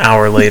come an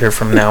hour later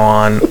from now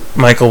on?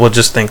 Michael will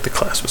just think the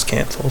class was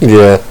canceled.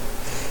 Yeah.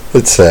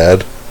 It's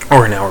sad.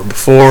 Or an hour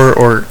before,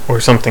 or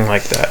something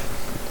like that.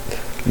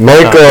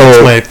 Michael...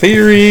 that's my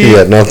theory.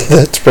 Yeah, no,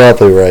 that's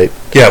probably right.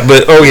 Yeah,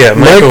 but,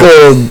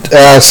 Michael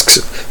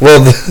asks...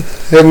 Well,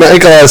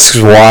 Michael asks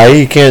why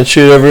he can't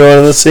shoot everyone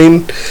in the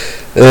scene.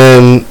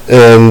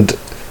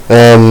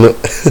 And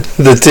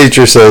the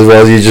teacher says,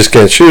 "Well, you just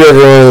can't shoot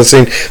everyone in the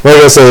scene."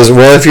 Michael says,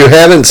 "Well, if you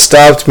hadn't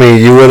stopped me,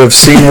 you would have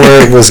seen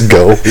where it was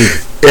going."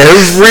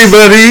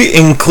 Everybody,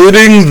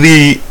 including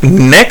the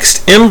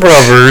next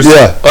improvers,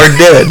 are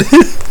dead.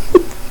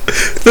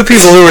 The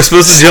people who were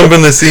supposed to jump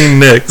in the scene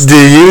next. Do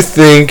you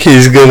think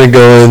he's going to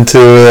go into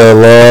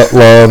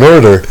Law and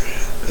Order?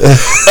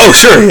 Oh,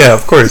 sure, yeah,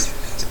 of course.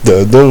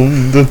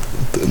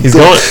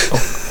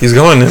 He's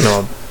going in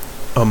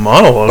a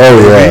monologue.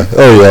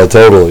 Oh yeah,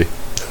 totally.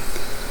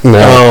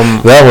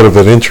 No, that would have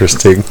been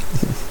interesting.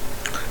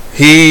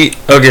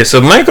 So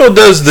Michael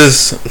does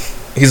this.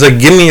 He's like,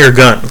 "Give me your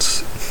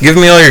guns. Give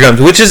me all your guns,"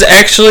 which is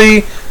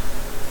actually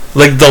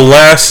the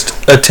last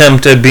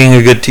attempt at being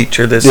a good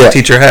teacher this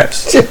teacher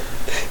has.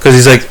 Because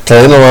he's like,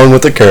 playing along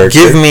with the character.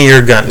 "Give me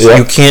your guns.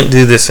 You can't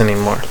do this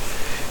anymore."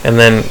 And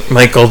then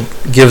Michael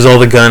gives all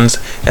the guns,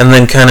 and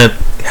then kind of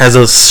has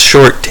a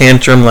short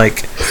tantrum,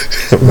 wiggles.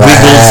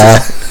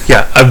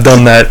 Yeah, I've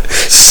done that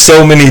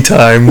so many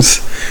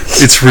times.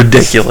 It's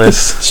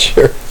ridiculous.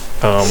 Sure.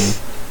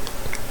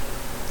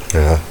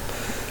 Yeah.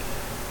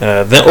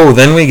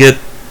 Then we get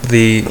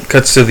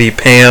cuts to the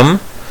Pam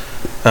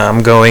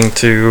going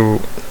through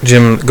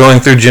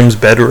Jim's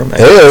bedroom.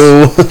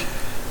 Hello.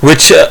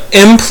 Which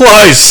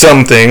implies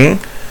something,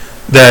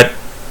 that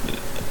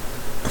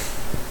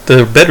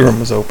the bedroom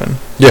was open.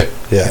 Yeah,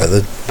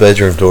 the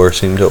bedroom door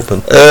seemed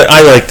open.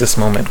 I like this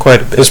moment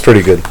quite a bit. It's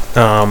pretty good.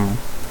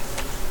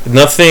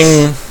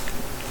 Nothing...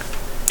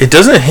 It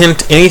doesn't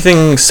hint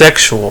anything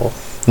sexual.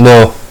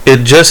 No.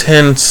 It just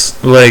hints,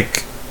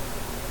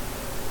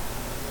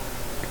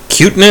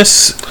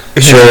 cuteness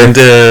and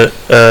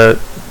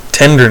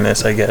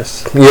tenderness, I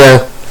guess.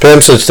 Yeah.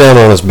 Pam sits down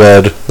on his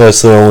bed.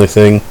 That's the only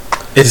thing.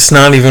 It's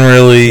not even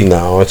really...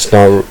 No, it's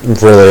not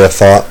really a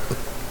thought.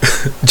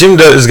 Jim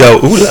does go,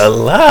 "Ooh la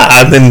la,"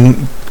 and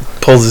then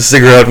pulls his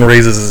cigarette out and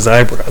raises his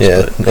eyebrows.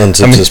 Yeah, but,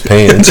 unzips his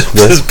pants.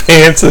 unzips his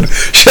pants and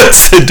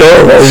shuts the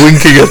door while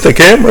winking at the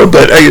camera.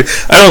 But I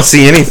don't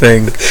see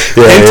anything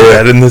into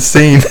that in this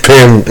scene.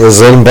 Pam was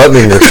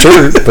unbuttoning her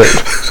shirt, but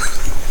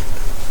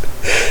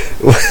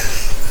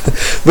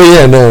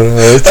yeah, no,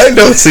 I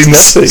don't see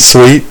nothing.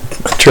 Sweet,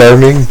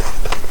 charming.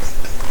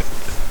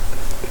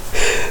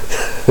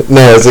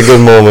 No, it's a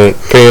good moment.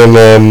 Pam,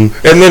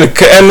 and then it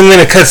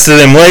cuts to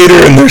them later,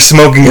 and they're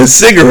smoking a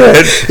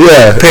cigarette.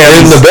 Yeah,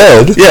 Pam's in the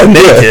bed. Yeah,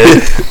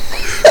 naked.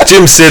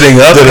 Jim sitting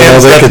up. Didn't know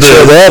they could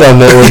show that on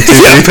network TV.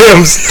 Yeah,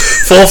 Pam's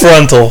full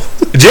frontal.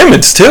 Jim,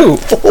 it's two.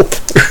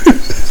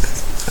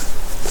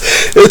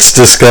 It's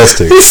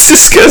disgusting. It's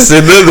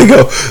disgusting. Then they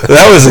go,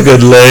 that was a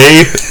good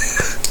lay.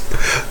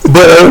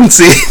 But I don't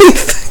see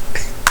anything.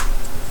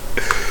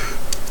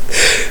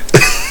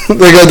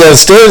 They go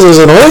downstairs, there's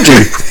an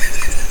orgy.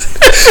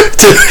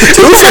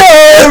 Too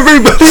far!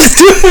 Everybody's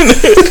doing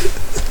it.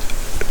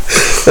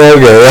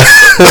 Okay.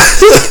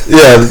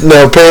 Yeah,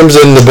 no, Pam's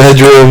in the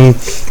bedroom.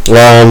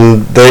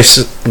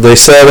 They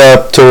set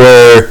up to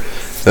where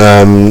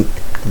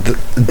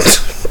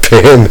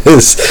Pam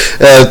is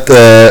at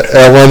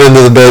one end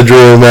of the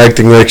bedroom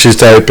acting like she's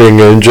typing,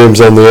 and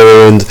Jim's on the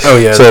other end. Oh,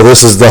 yeah. So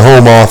this is the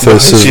home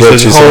office. She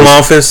says home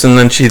office, and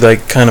then she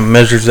like kind of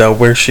measures out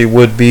where she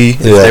would be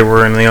if they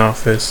were in the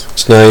office.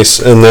 It's nice.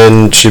 And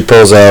then she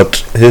pulls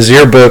out his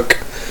yearbook,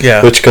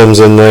 which comes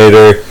in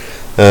later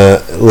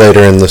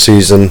in the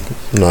season,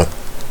 not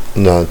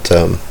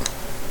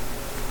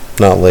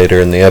later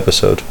in the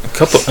episode. A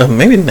couple,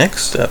 maybe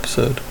next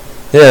episode.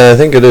 Yeah, I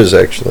think it is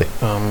actually.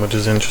 Which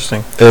is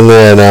interesting. And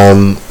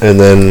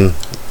then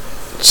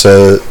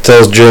so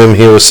tells Jim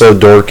he was so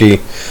dorky,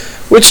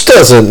 which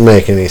doesn't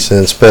make any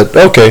sense, but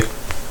okay.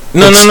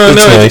 No.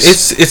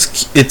 Nice.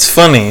 It's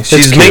funny.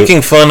 She's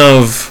making fun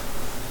of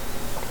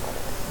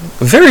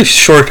very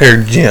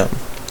short-haired Jim.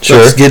 Sure.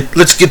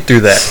 Let's get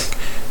through that.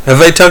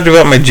 Have I talked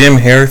about my Jim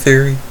hair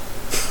theory?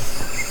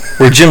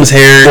 Where Jim's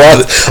hair... A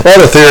lot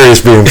of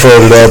theories being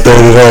floated out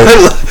there today.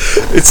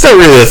 It's not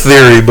really a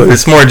theory, but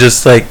it's more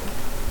just like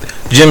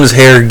Jim's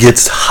hair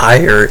gets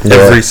higher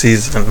every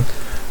season,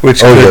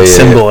 which could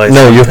symbolize...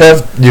 No, you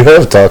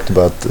have talked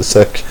about this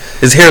section.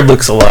 His hair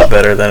looks a lot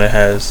better than it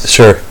has.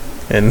 Sure.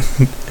 And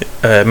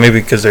maybe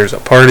because there's a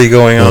party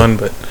going on,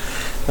 but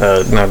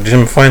no,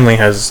 Jim finally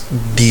has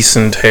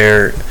decent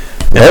hair.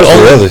 That was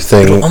the other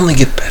thing. It'll only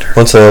get better.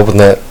 Once I open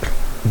that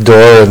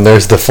door and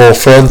there's the full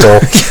frontal,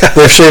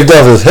 they've shaved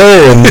off his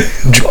hair and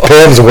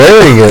Pam's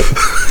wearing it.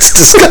 It's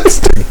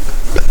disgusting.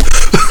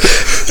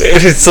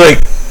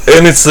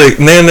 And it's like,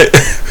 man,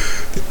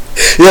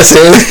 yes,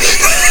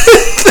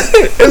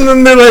 and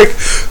then they're like,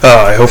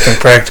 oh, I hope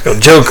Impractical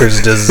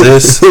Jokers does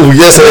this.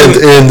 Yes, and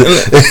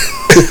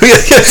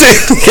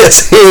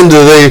yes, and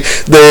they're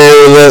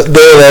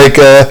like,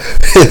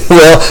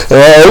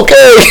 well,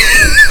 okay.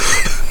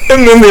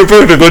 And then the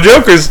Impractical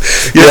Jokers,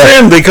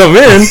 they come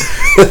in,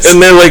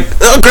 and they're like,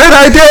 oh, great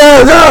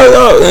idea,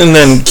 no. And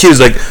then Q's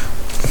like,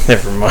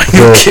 never mind,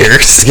 who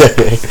cares?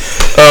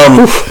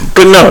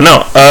 But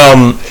no.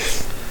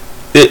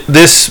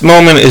 This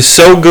moment is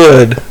so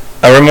good.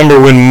 I remember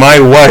when my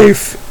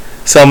wife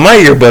saw my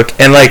yearbook,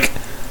 and I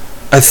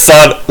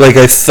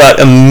thought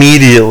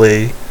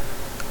immediately,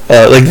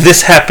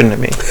 this happened to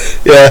me.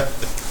 Yeah.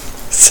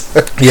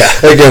 Yeah.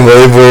 I can't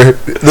believe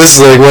this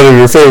is like one of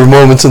your favorite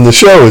moments in the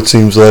show, it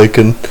seems like,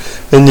 and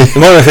one of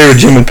my favorite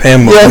Jim and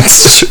Pam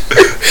moments.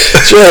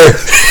 Yeah, sure.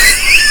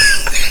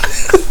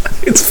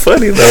 It's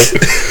funny though.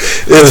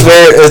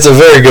 It's a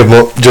very good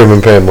Jim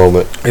and Pam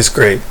moment. It's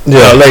great.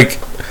 Yeah,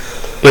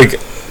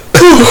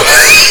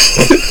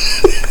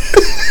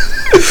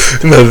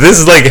 no,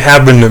 this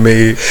happened to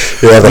me.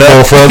 Yeah, the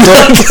whole frontal.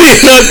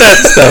 Not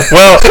that stuff.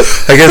 Well,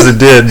 I guess it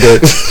did,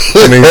 but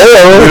I mean, we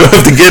don't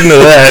have to get into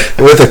that.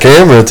 With the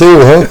camera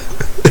too, huh?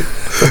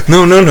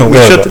 No. We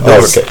shut the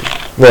door. Okay.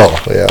 Well,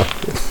 yeah.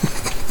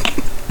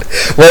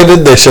 Why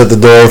did they shut the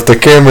door if the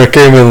camera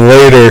came in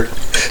later?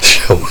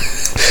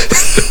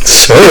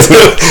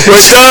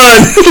 We're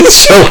done.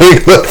 Showing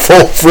the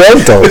full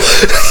frontal.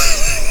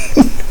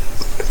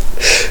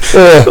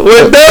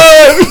 We're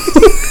done.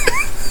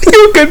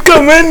 You can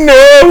come in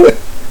now.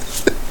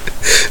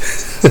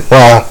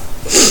 Wow.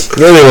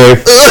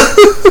 Anyway,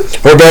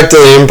 we're back to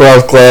the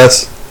improv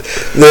class.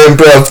 The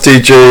improv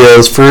teacher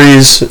yells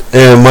freeze,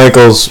 and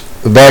Michael's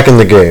back in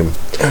the game.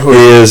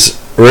 He is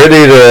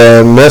ready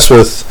to mess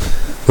with...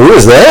 Who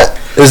is that?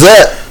 Is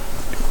that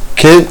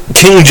King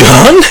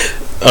John?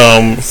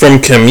 From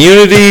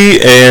Community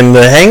and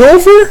The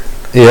Hangover?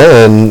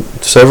 Yeah, and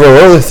several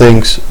other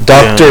things.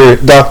 Dr.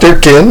 Ken? Dr.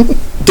 Ken.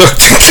 Dr.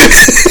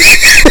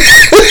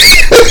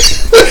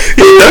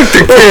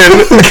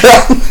 Ken.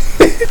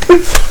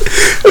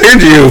 I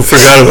heard you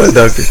forgot about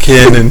Dr.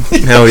 Ken and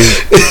how he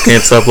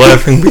can't stop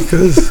laughing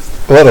because...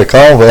 What a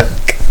callback.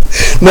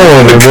 No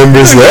one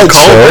remembers that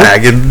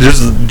callback. It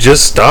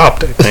just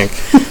stopped, I think.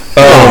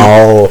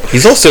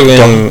 He's also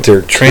in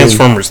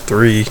Transformers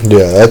 3.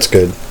 Yeah, that's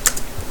good.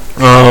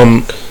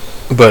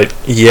 But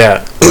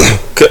yeah,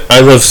 I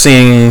love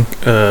seeing.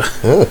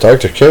 Yeah,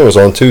 Dr. Ken was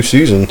on 2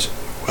 seasons.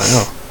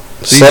 Wow.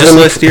 See, just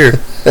last year.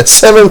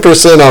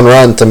 7% on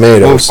Rotten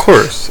Tomatoes. Well, of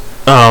course.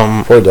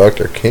 Poor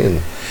Dr.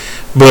 Ken.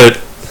 But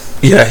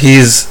yeah,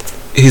 he's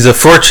a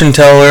fortune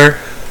teller,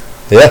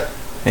 Yeah.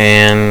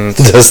 and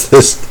Does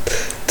this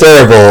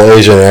terrible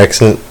Asian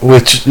accent,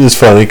 which is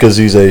funny because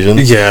he's Asian.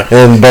 yeah,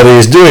 But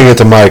he's doing it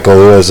to Michael,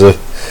 who is a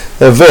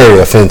very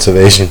offensive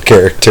Asian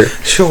character.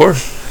 sure.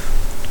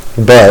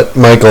 But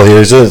Michael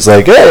hears it, it's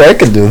like, hey, I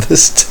can do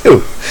this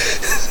too.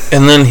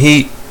 And then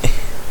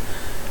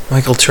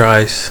Michael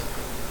tries.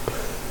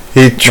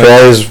 He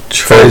tries for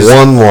tries-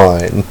 one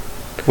line.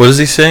 What does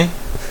he say?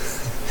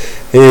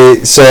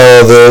 Which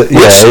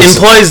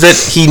implies that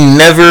he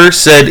never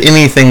said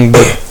anything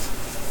but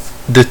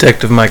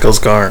Detective Michael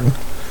Scarn.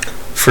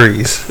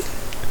 Freeze.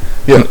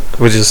 Yeah.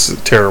 Which is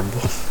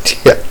terrible.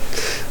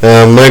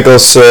 Yeah. Michael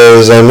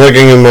says, I'm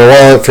looking in my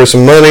wallet for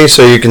some money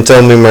so you can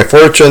tell me my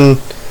fortune.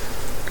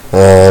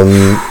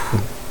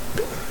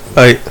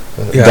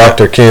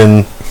 Dr.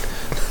 Ken,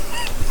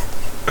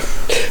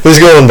 who's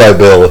going by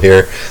Bill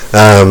here,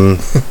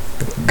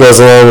 goes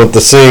along with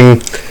the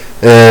sing,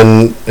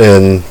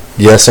 and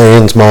yes,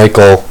 ands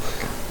Michael,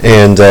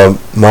 and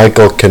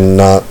Michael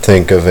cannot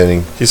think of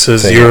any. He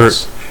says,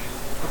 else.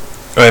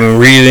 I'm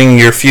reading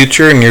your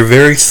future and you're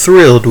very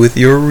thrilled with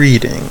your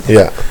reading.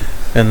 Yeah.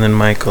 And then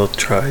Michael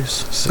tries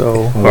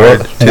so hard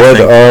What to think.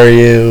 are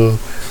you?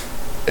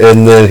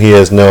 And then he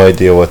has no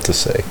idea what to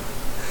say.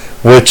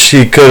 Which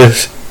he could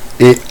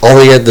have.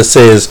 All he had to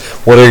say is,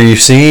 what are you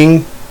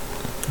seeing?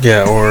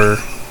 Yeah, or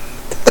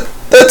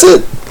That's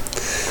it.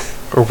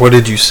 or what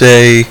did you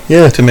say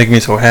Yeah. to make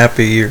me so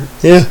happy, or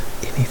Yeah.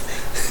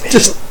 anything.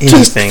 Just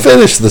Anything.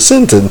 finish the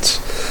sentence.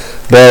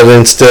 But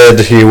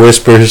instead, he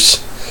whispers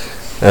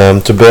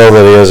to Bill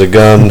that he has a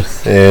gun,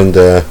 and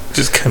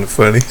Just kind of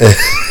funny.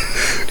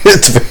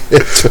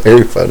 it's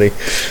very funny.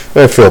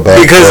 I feel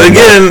bad Because for him,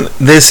 again,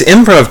 this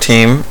improv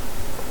team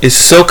is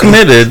so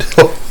committed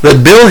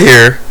that Bill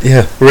here though.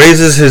 Yeah,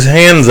 raises his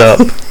hands up,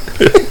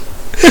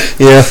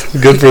 yeah,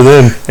 good for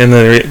them. and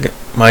then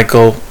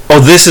Michael. Oh,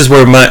 this is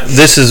where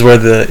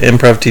the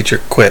improv teacher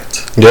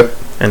quit Yep.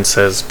 and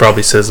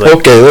probably says like,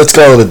 Okay, let's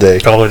call it a day.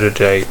 call it a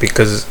day,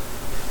 because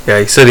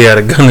he said he had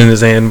a gun in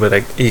his hand, but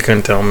he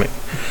couldn't tell me.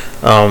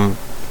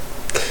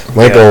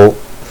 Michael,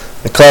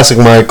 the classic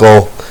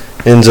Michael,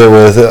 ends it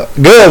with,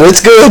 good,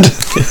 it's good.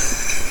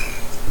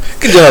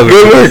 Good job.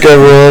 Good work,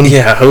 everyone.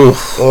 Yeah. Ooh.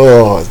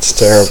 Oh, it's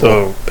terrible.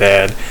 So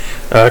bad.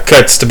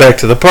 Cuts back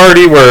to the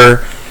party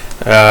where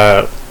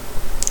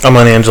I'm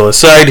on Angela's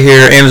side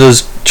here.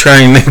 Angela's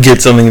trying to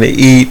get something to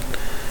eat,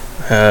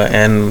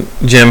 and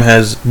Jim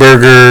has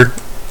burger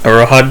or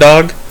a hot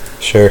dog.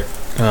 Sure.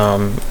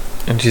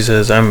 And she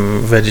says,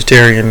 I'm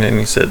vegetarian, and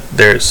he said,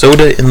 there's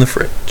soda in the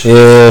fridge.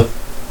 Yeah,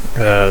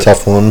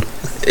 tough one.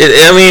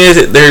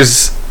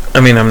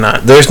 I'm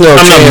not There's no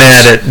chance. not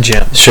mad at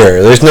Jim.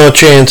 Sure, there's no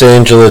chance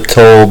Angela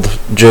told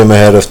Jim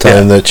ahead of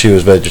time that she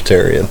was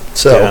vegetarian.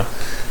 So, Yeah.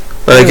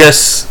 But I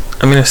guess,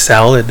 a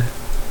salad.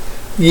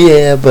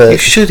 yeah, You but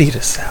should eat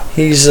a salad.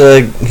 he's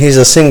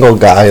a single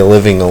guy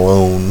living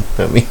alone.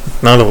 I mean,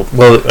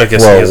 I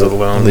guess he is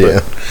alone. Yeah,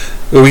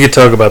 But we could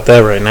talk about that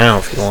right now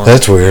if you want.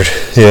 that's weird.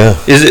 Yeah,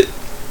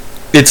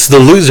 It's the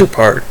loser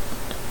part.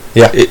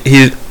 Yeah.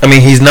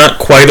 He's not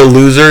quite a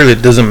loser.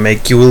 It doesn't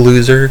make you a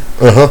loser.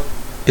 uh huh.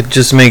 It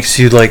just makes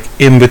you like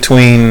in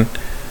between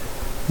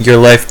your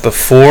life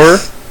before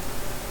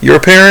your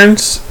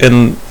parents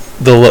and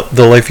the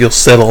life you'll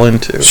settle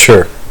into,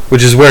 Sure,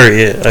 which is where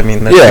he is. That's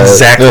Yeah,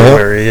 exactly uh-huh.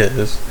 where he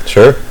is.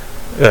 sure.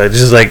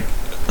 Just like,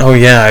 oh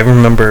yeah, I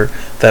remember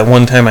that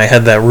one time I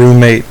had that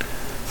roommate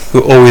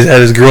who always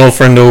had his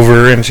girlfriend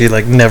over, and she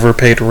like never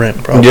paid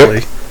rent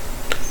probably.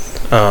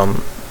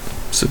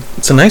 So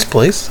it's a nice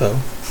place though.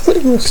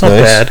 It's not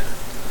bad.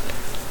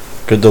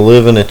 Good to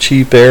live in a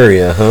cheap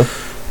area, huh?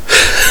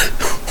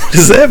 What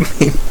does that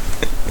mean?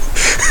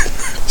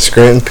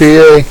 Scranton,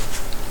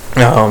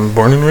 PA.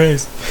 Born and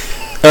raised.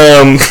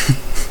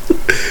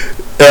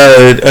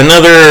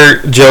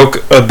 Another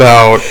joke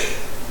about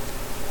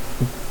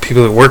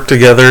people that work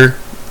together.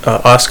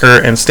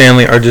 Oscar and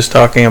Stanley are just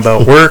talking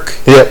about work.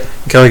 Yep,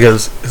 Kelly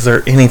goes, "Is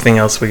there anything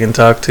else we can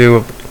talk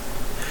to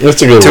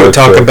that's a good word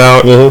talk for it.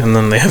 about?" Uh-huh. And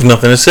then they have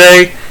nothing to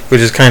say, which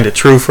is kind of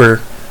true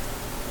for.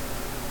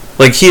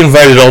 Like, he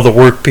invited all the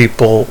work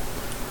people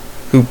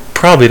who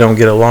probably don't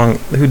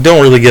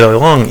really get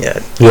along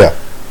yet. Yeah.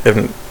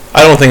 And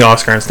I don't think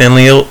Oscar and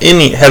Stanley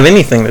have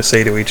anything to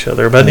say to each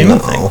other about anything.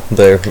 No,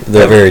 they're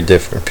very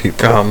different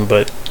people.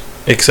 But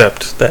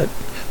except that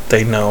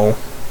they know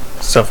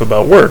stuff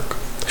about work.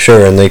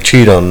 Sure, and they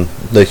cheat on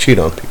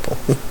people.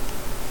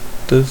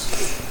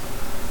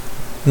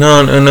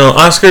 No.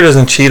 Oscar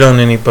doesn't cheat on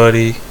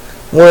anybody,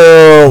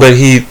 Well, but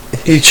he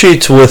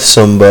cheats with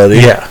somebody.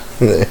 yeah.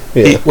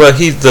 Yeah.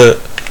 He's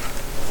the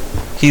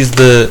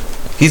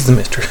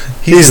mistress.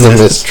 He's the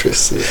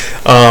mistress.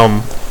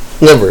 Yeah.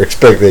 Never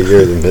expect that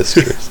you're the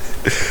mistress.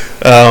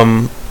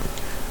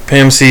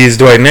 Pam sees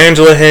Dwight and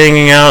Angela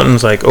hanging out and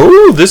is like,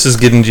 "Oh, this is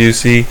getting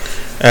juicy."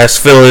 asks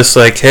Phyllis,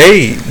 like,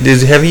 hey,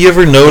 have you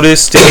ever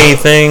noticed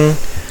anything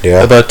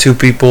Yeah. about two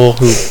people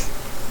who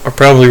are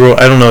probably,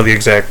 I don't know the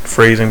exact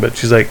phrasing, but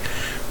she's like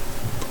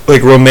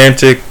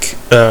romantic,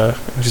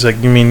 she's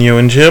like, you mean you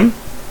and Jim?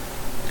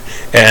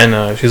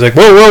 And she's like,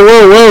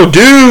 whoa,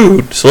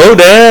 dude, slow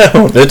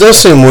down. It does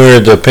seem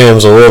weird that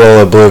Pam's a little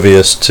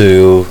oblivious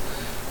to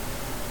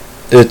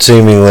it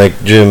seeming like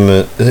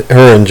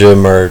her and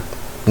Jim are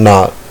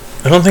not.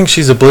 I don't think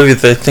she's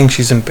oblivious, I think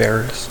she's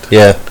embarrassed.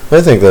 Yeah,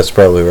 I think that's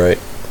probably right.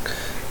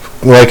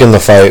 Like in the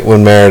fight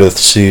when Meredith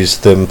sees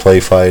them play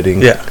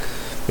fighting. Yeah.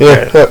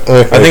 Yeah,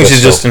 I think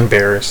she's just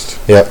embarrassed.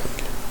 Yep.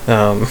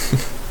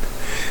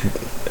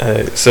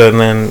 So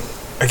then,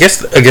 I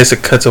guess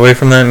it cuts away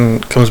from that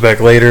and comes back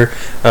later.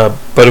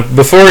 But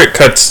before it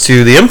cuts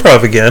to the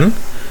improv again,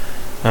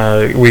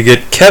 we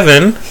get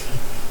Kevin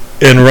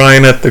and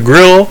Ryan at the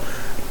grill,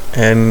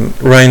 and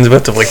Ryan's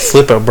about to like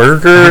flip a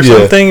burger or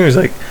something. He's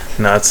like,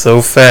 "Not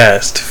so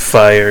fast,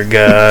 fire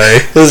guy."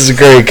 This is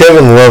great.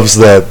 Kevin loves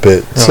that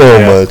bit so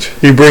much.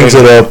 He brings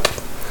it up.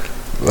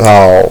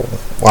 Oh,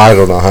 I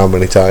don't know how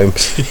many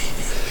times.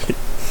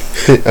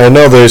 I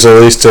know there's at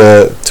least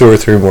 2 or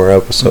 3 more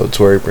episodes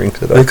where he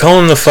brings it They up. call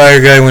him the fire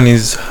guy when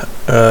he's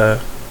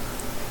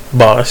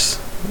boss.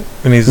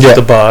 When he's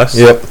the boss.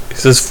 Yep. He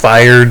says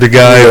fired the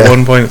guy at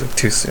one point. It's like,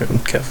 too soon,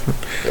 Kevin.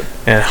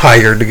 And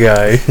hired the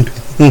guy.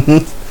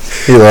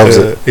 He loves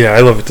it. Yeah, I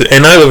love it too.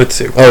 And I love it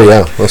too. Oh,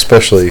 yeah.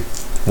 Especially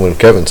when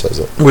Kevin says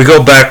it. We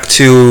go back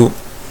to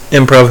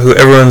improv, who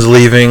everyone's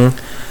leaving,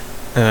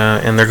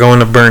 and they're going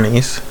to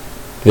Bernie's.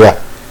 Yeah.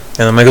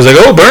 And then Michael's like,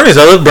 oh, Bernie's,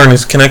 I love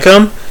Bernie's. Can I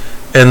come?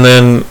 And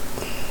then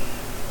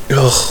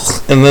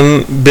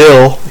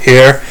Bill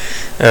here,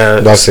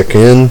 Dr.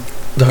 Ken.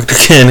 Dr.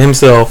 Ken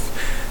himself,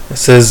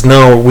 says,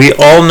 no, we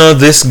all know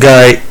this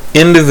guy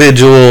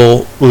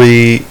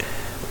individually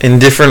in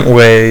different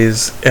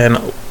ways, and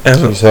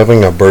He's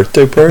having a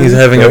birthday party? He's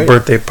having a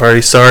birthday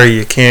party. Sorry,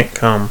 you can't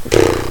come.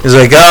 He's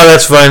like, oh,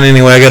 that's fine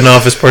anyway. I got an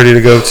office party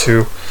to go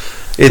to.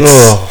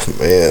 Oh,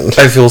 man.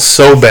 I feel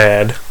so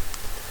bad.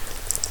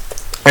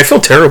 I feel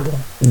terrible.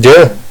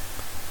 Yeah.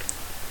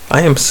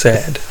 I am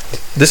sad.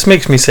 This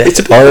makes me sad.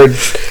 It's hard.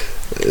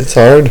 It's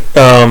hard.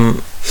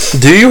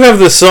 Do you have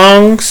the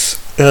songs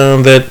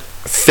that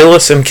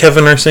Phyllis and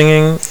Kevin are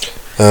singing?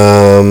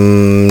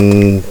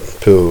 No.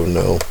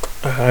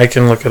 I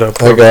can look it up.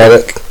 I got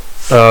it.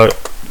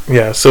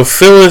 Yeah, so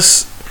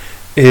Phyllis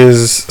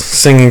is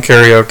singing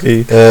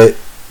karaoke.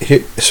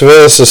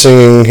 Phyllis is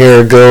singing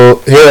Here I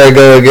Go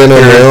Again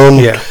on My Own.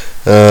 Yeah.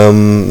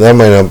 That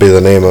might not be the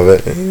name of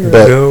it. Here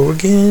but I go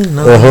again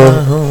on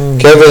my own.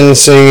 Kevin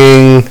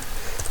singing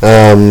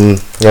I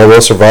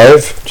Will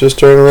Survive. Just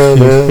turn around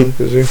now.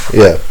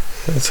 Yeah.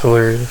 That's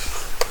hilarious.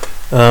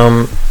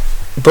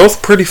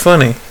 Both pretty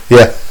funny.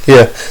 Yeah.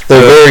 They're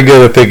very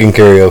good at picking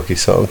karaoke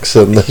songs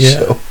in this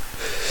show.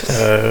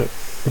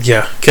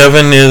 Yeah,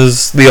 Kevin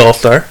is the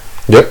all-star.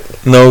 Yep.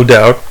 No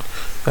doubt.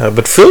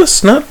 But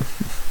Phyllis, not.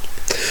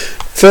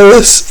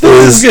 Phyllis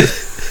is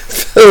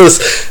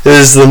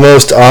the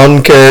most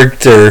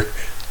on-character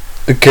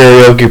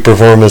karaoke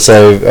performance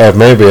I've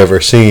maybe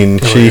ever seen.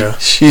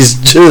 She's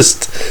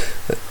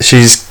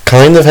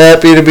kind of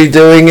happy to be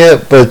doing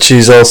it, but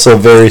she's also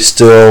very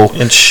still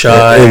and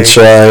shy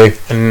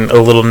and a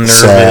little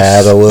nervous,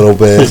 sad a little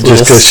bit,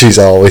 just because she's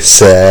always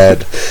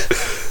sad.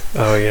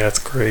 Oh yeah, it's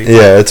great.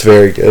 Yeah, it's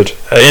very good.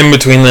 In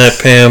between that,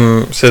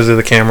 Pam says to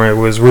the camera, "It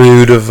was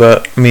rude of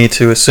me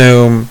to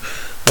assume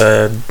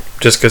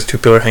just because two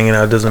people are hanging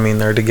out doesn't mean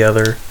they're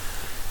together."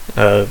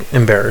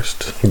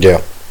 Embarrassed.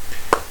 Yeah.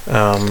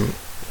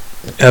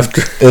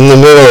 After in the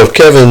middle of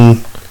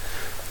Kevin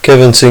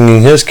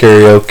singing his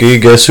karaoke,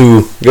 guess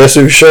who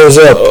shows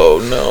up?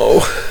 Oh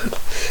no!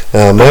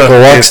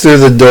 Michael walks through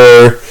the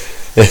door.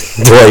 And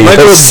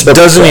Michael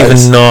doesn't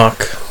even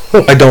knock.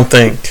 I don't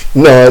think.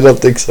 No, I don't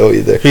think so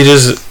either. He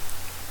just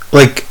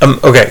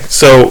okay.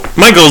 So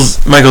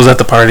Michael's at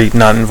the party,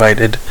 not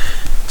invited.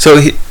 So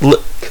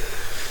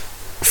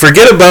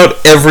forget about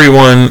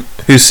everyone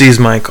who sees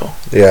Michael.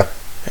 Yeah.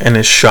 And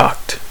is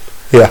shocked.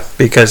 Yeah.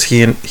 Because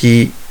he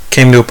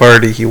came to a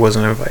party he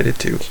wasn't invited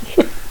to.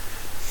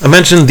 I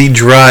mentioned the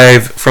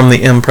drive from the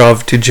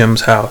improv to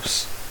Jim's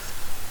house.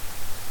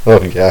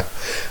 Oh yeah,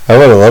 I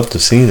would have loved to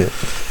seen it.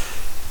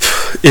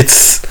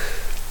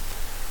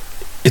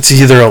 It's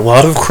either a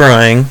lot of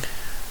crying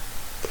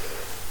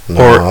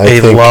or I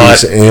think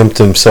he's amped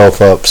himself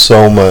up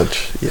so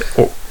much.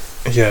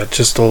 Yeah,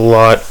 just a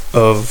lot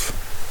of.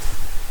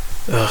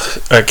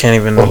 I can't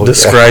even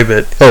describe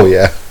it. Oh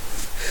yeah,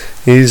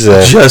 he's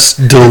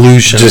just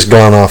delusion. Just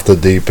gone off the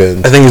deep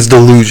end. I think it's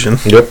delusion.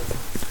 Yep.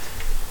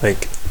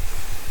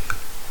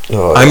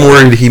 I'm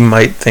worried he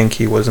might think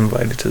he was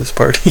invited to this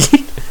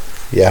party.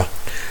 Yeah.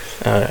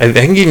 I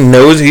think he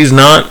knows he's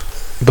not,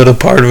 but a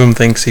part of him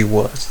thinks he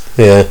was.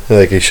 Yeah,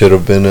 like he should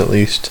have been at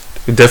least.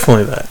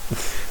 Definitely that.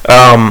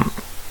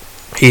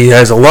 He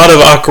has a lot of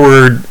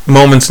awkward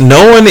moments.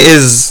 No one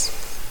is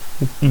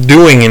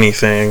doing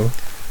anything.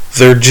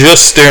 They're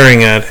just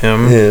staring at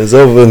him. Yeah, his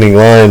opening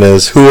line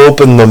is, "Who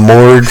opened the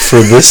morgue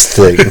for this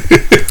thing?"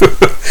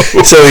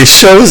 So he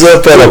shows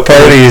up at a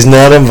party he's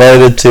not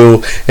invited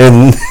to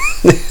and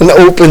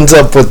opens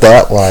up with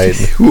that line.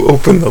 Who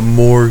opened the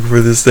morgue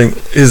for this thing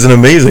is an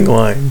amazing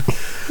line.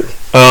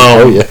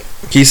 Oh, yeah.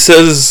 He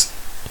says,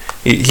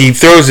 he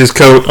throws his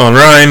coat on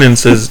Ryan and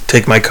says,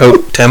 "Take my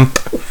coat, temp."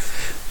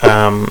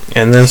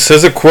 And then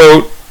says a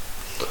quote,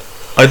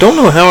 "I don't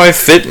know how I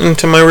fit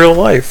into my real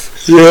life.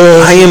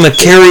 Yeah. I am a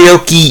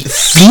karaoke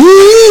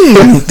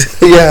fiend."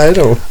 Yeah, I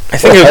don't. I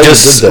think I've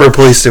just did that.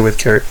 replaced it with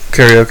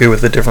karaoke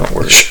with a different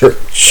word.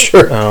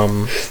 Sure.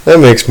 That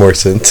makes more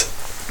sense.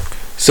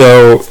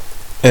 So,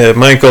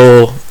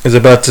 Michael is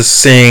about to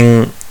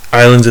sing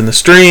Islands in the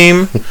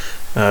Stream.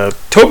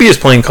 Toby is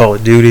playing Call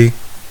of Duty.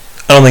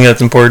 I don't think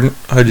that's important.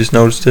 I just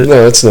noticed it.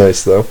 No, it's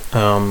nice, though.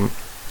 Oh,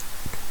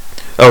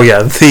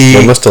 yeah.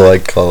 They must have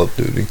liked Call of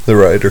Duty, the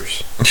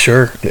writers.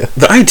 Sure. Yeah.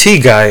 The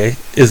IT guy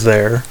is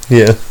there,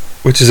 Yeah.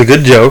 which is a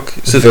good joke.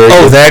 He says, Very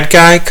 "Oh, good. that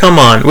guy? Come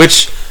on."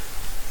 Which,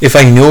 if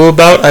I knew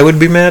about, I would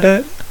be mad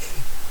at.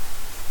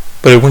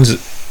 But I wouldn't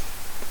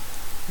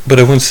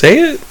say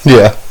it.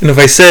 Yeah. And if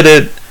I said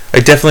it, I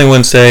definitely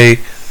wouldn't say,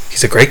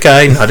 "He's a great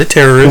guy, not a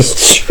terrorist."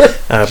 Sure.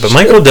 But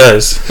Michael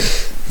does.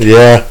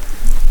 Yeah.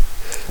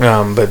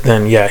 But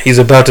then, yeah, he's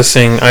about to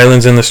sing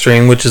Islands in the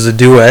Stream, which is a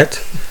duet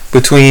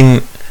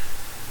between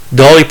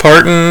Dolly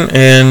Parton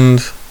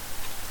and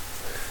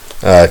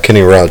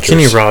Kenny Rogers.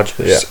 Kenny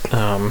Rogers.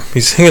 Yeah.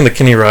 He's singing the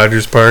Kenny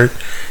Rogers part,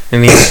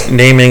 and he's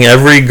naming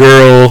every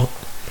girl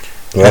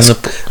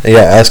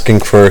Asking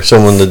for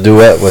someone to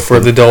duet with for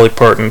him. the Dolly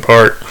Parton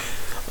part.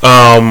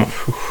 No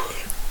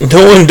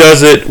one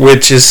does it,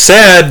 which is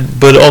sad,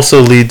 but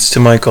also leads to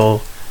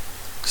Michael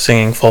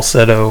singing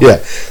falsetto. Yeah,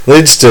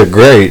 leads to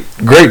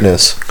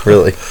greatness,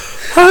 really.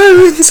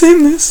 Islands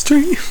in the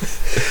Stream.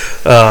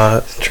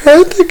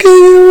 Tried to get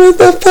you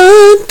with a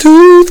fine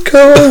tooth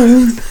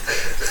comb.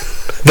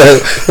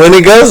 But when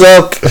he goes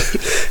up,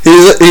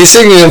 he's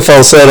singing in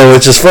falsetto,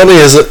 which is funny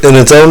in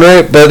its own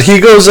right, but he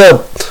goes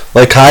up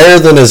like higher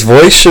than his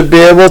voice should be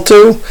able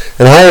to,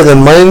 and higher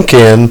than mine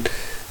can,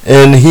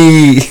 and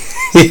he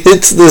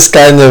hits this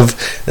kind of,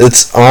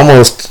 it's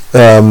almost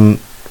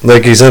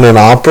like he's in an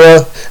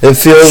opera. It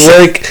feels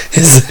like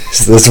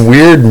it's this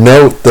weird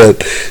note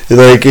that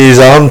like he's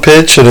on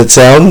pitch and it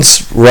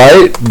sounds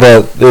right,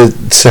 but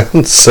it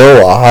sounds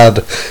so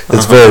odd.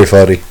 It's very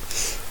funny.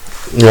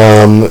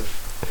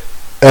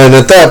 And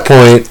at that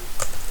point,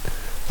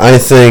 I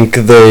think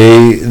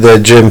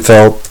that Jim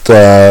felt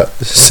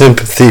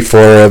sympathy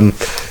for him,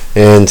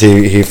 and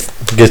he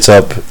gets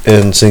up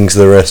and sings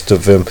the rest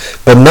of him,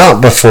 but not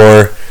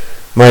before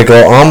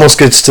Michael almost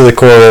gets to the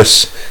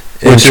chorus.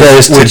 Which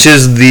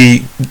is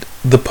the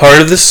part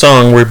of the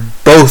song where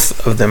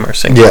both of them are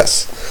singing.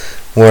 Yes,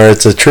 where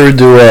it's a true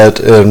duet,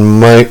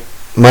 and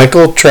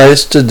Michael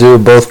tries to do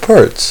both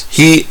parts.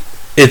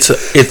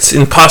 It's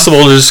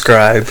impossible to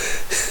describe.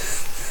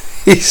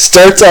 He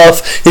starts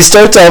off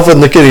in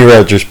the Kenny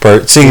Rogers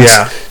part, sings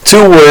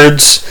 2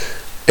 words,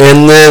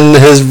 and then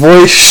his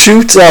voice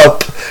shoots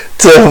up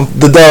to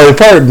the Dolly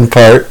Parton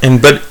part.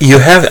 But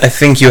I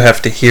think you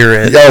have to hear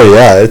it. Oh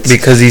yeah,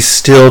 because he's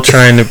still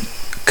trying to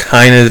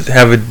kind of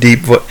have a deep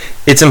voice.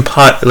 It's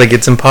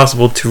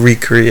impossible to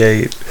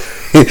recreate.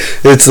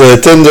 It's the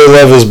 "Tender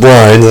Love is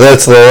Blind."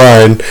 That's the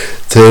line.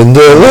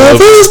 Tender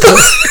love is blind.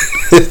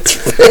 It's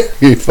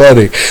very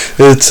funny.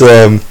 It's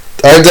I've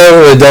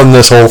definitely done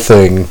this whole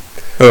thing.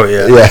 Oh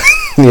yeah.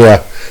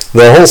 Yeah.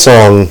 The whole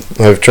song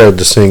I've tried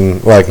to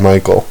sing like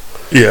Michael.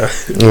 Yeah.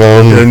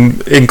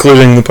 And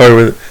including the part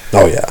with.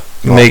 Oh yeah.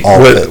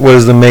 What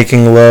is the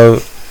making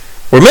love?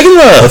 We're making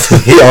love.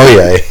 Oh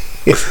yeah.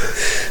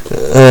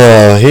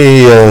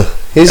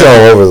 He's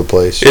all over the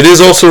place. It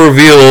is also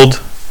revealed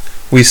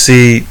we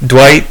see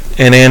Dwight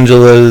and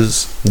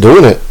Angela's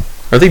doing it.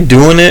 Are they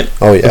doing it?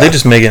 Oh yeah. Or are they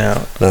just making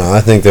out? No,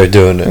 I think they're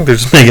doing it. I think they're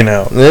just making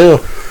out. Yeah.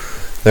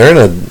 They're in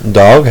a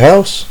dog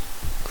house.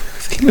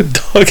 In a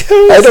dog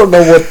house? I don't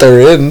know what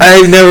they're in.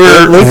 I've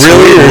never really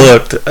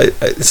weird. looked.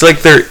 It's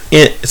like they're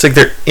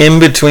in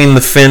between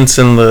the fence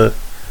and the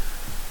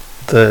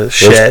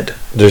shed.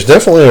 There's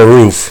definitely a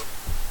roof.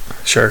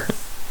 Sure.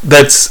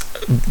 That's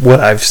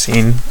what I've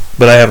seen,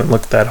 but I haven't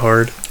looked that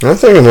hard. I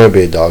think it might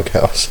be a dog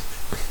house.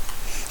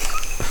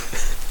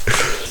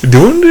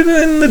 Doing it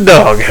in the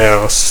dog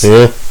house.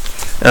 Yeah.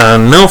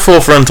 No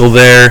full frontal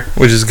there,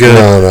 which is good.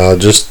 No,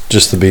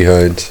 just the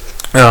behind.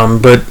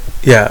 But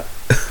yeah,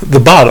 the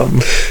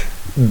bottom.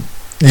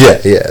 Yeah,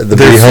 the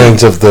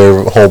behinds of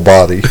their whole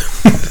body.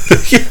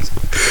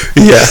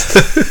 Yeah.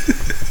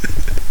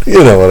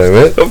 You know what I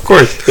meant. Of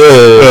course.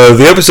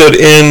 The episode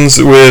ends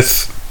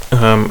with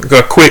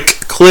a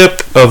quick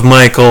clip of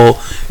Michael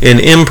in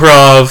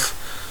improv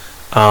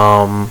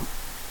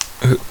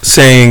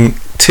saying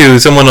to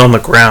someone on the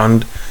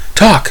ground,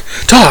 talk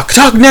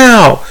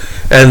now,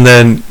 and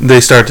then they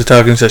start to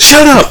talk and say,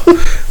 shut up,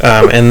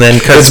 and then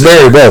cuts. It's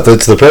Mary Beth.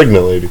 It's the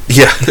pregnant lady.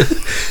 Yeah.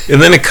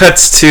 And then it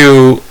cuts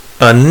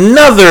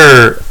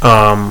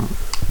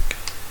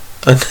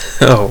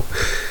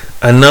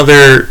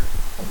another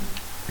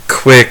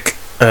quick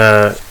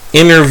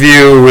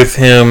interview with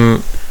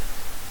him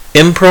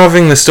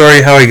improving the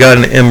story how he got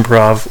an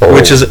improv,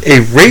 which is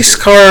a race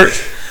car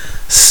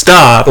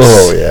stops.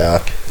 Oh,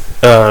 yeah.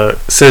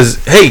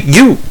 Says, hey,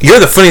 you're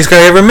the funniest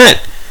guy I ever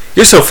met.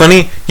 You're so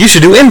funny, you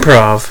should do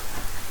improv.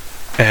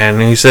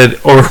 And he said,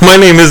 or my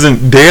name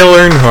isn't Dale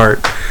Earnhardt.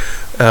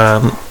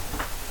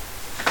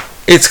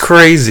 It's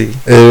crazy.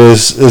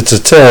 It's a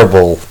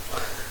terrible,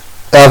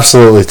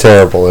 absolutely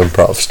terrible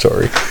improv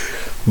story.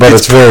 But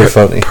it's very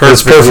funny.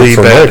 It's perfect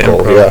for bad Michael,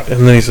 improv. yeah.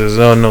 And then he says,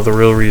 oh no, the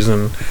real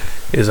reason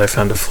is I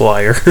found a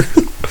flyer.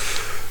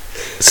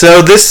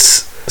 So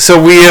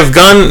we have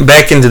gone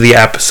back into the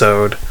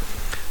episode.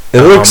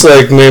 It looks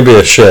like maybe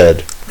a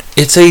shed.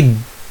 It's a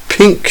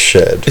pink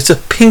shed. It's a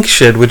pink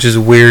shed, which is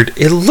weird.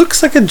 It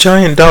looks like a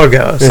giant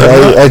doghouse.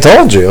 Yeah, I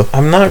told you.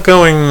 I'm not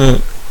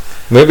going...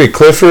 Maybe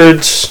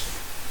Clifford's.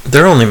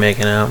 They're only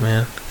making out,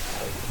 man.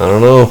 I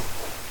don't know.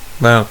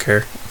 I don't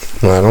care.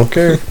 I don't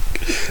care.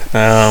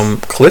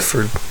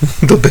 Clifford,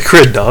 the big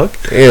red dog.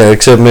 Yeah,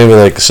 except maybe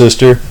like the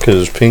sister,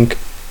 because it's pink.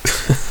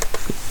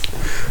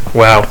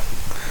 Wow.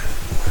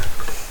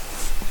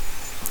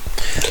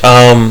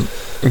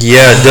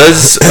 Yeah, it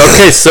does.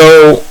 Okay,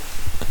 so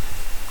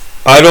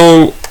I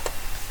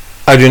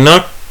do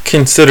not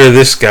consider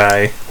this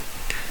guy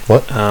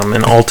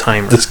an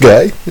all-timer. This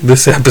guy?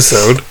 This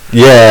episode.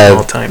 Yeah. An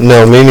all-timer.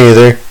 No, me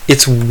neither.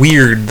 It's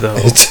weird though.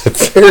 It's a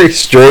very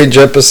strange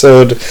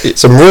episode.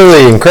 Some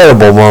really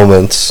incredible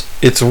moments.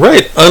 It's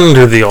right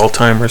under the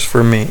all-timers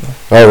for me.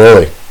 Oh,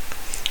 really?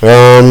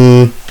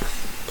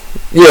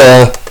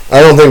 Yeah,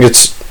 I don't think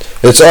it's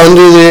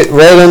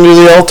right under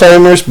the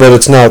all-timers, but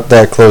it's not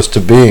that close to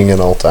being an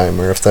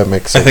all-timer, if that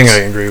makes sense. I think I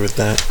agree with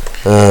that.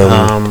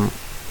 I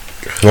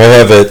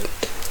have it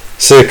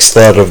 6th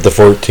out of the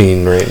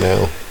 14 right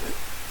now.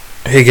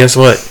 Hey, guess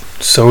what?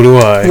 So do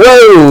I.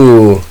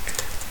 Whoa!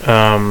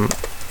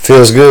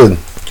 Feels good.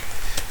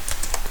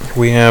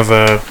 We have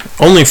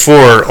only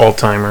 4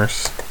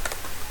 all-timers.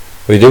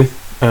 We do?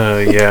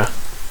 Yeah.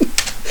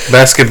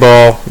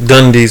 Basketball,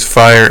 Dundee's,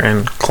 Fire,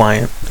 and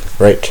Client.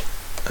 Right.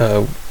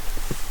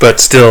 But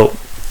still,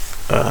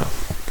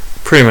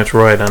 pretty much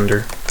right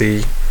under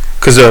the...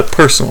 Because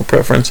personal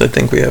preference, I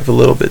think we have a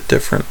little bit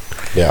different.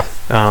 Yeah.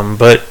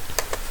 But,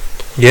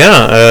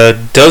 yeah,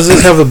 does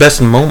this have a best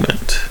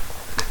moment?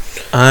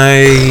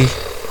 I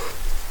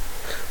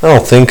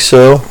don't think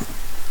so.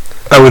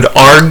 I would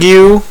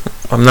argue...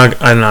 I'm not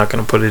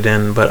going to put it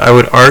in, but I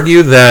would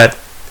argue that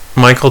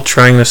Michael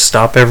trying to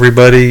stop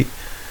everybody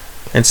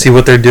and see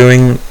what they're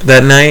doing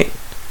that night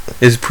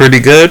is pretty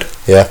good.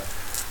 Yeah.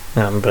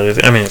 But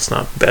it's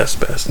not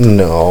best.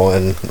 No,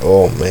 and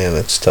oh man,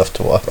 it's tough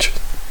to watch.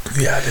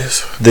 Yeah, it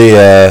is.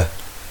 The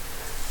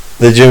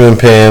Jim and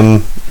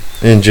Pam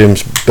in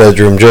Jim's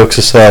bedroom, jokes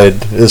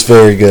aside, is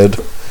very good.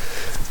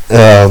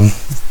 But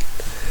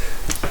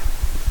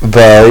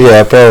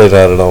yeah, probably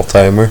not an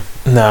all-timer.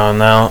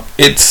 No,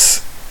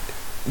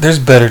 there's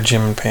better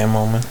Jim and Pam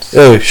moments.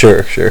 Oh,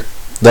 sure.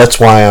 That's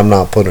why I'm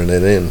not putting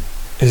it in.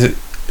 Is it?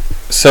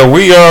 So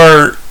we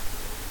are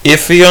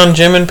iffy on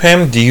Jim and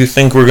Pam. Do you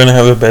think we're gonna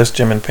have the best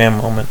Jim and Pam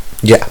moment?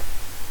 Yeah.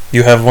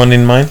 You have one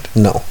in mind?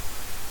 No.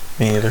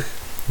 Me either.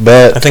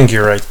 But I think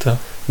you're right, though.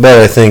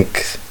 But I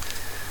think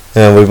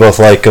we both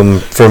like them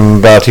from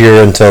about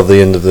here until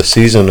the end of the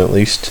season, at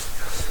least.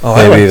 Oh,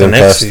 maybe I like even the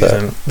next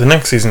season. That. The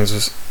next season's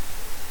just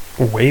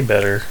way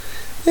better.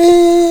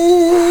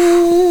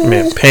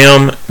 Man,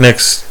 Pam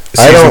next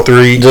season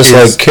 3 just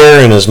like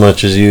Karen as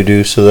much as you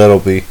do, so that'll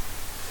be...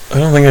 I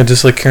don't think I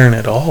dislike Karen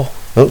at all.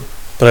 Oh.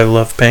 But I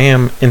love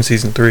Pam in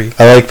season 3.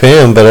 I like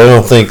Pam, but I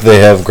don't think they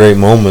have great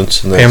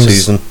moments in that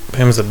season.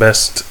 Pam's the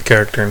best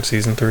character in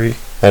season 3.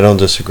 I don't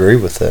disagree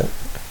with that.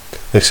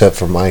 Except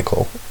for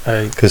Michael.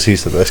 Because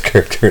he's the best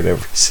character in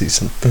every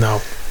season.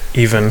 No.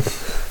 Even...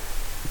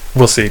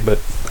 We'll see, but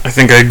I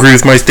think I agree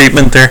with my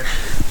statement there.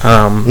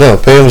 No,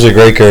 Pam's a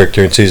great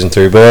character in season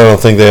 3, but I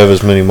don't think they have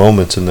as many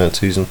moments in that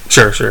season.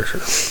 Sure.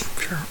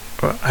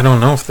 Well, I don't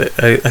know if they...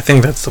 I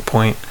think that's the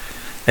point.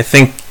 I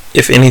think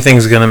if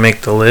anything's going to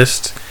make the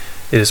list,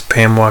 it is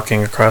Pam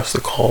walking across the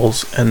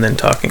calls and then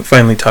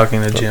finally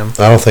talking to Jim.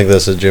 I don't think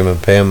that's a Jim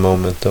and Pam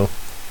moment, though.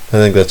 I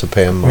think that's a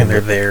Pam moment. I mean,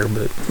 they're there,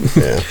 but...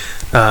 Yeah.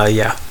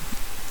 Yeah.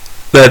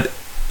 That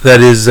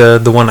is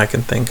the one I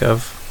can think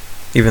of,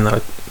 even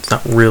though it's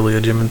not really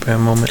a Jim and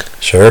Pam moment.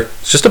 Sure.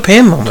 It's just a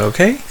Pam moment,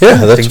 okay?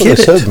 Yeah, that's what I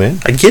said, man.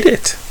 I get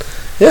it.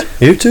 Yeah,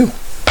 you too.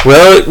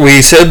 Well,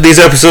 we said these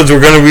episodes were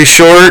going to be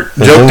short,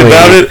 joked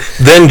about it,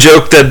 then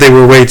joked that they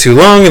were way too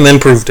long, and then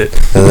proved it.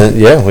 And then,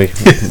 yeah, we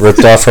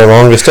ripped off our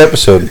longest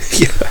episode.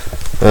 Yeah.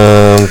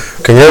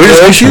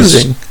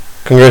 Congratulations.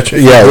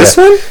 Yeah, this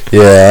one?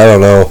 Yeah, I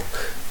don't know.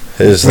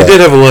 We did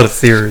have a lot of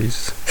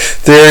theories.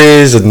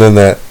 And then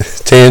that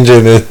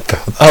tangent.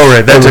 Oh,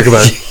 right. That took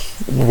about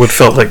what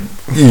felt like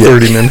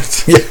 30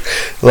 minutes. Yeah.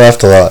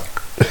 Laughed a lot.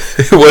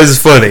 It was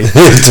funny.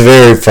 It's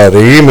very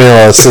funny.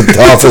 Email us at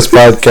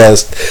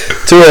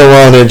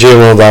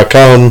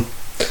officepodcast201@gmail.com.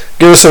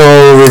 Give us an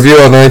old review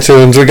on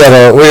iTunes. We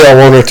got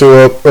one or two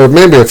up, or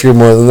maybe a few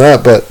more than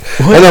that. But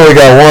I know we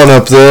got one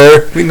up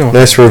there. We know.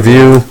 Nice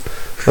review.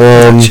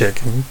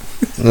 Checking.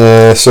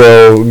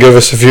 So give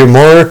us a few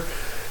more.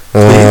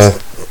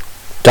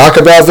 Talk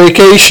about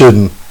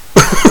vacation.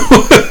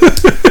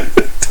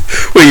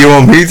 Wait, you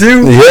want me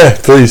to? Yeah,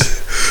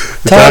 please.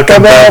 Talk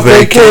about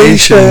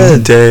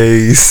vacation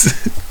days.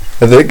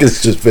 I think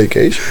it's just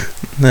vacation.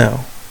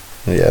 No.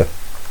 Yeah.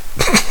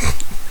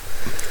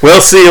 Well,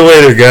 see you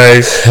later,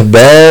 guys.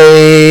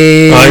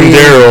 Bye. I'm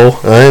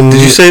Daryl. Did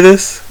you say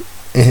this?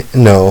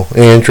 No,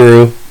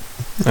 Andrew.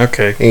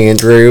 Okay.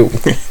 Andrew.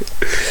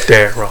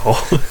 Daryl.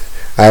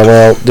 I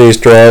will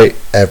destroy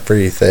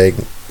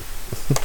everything.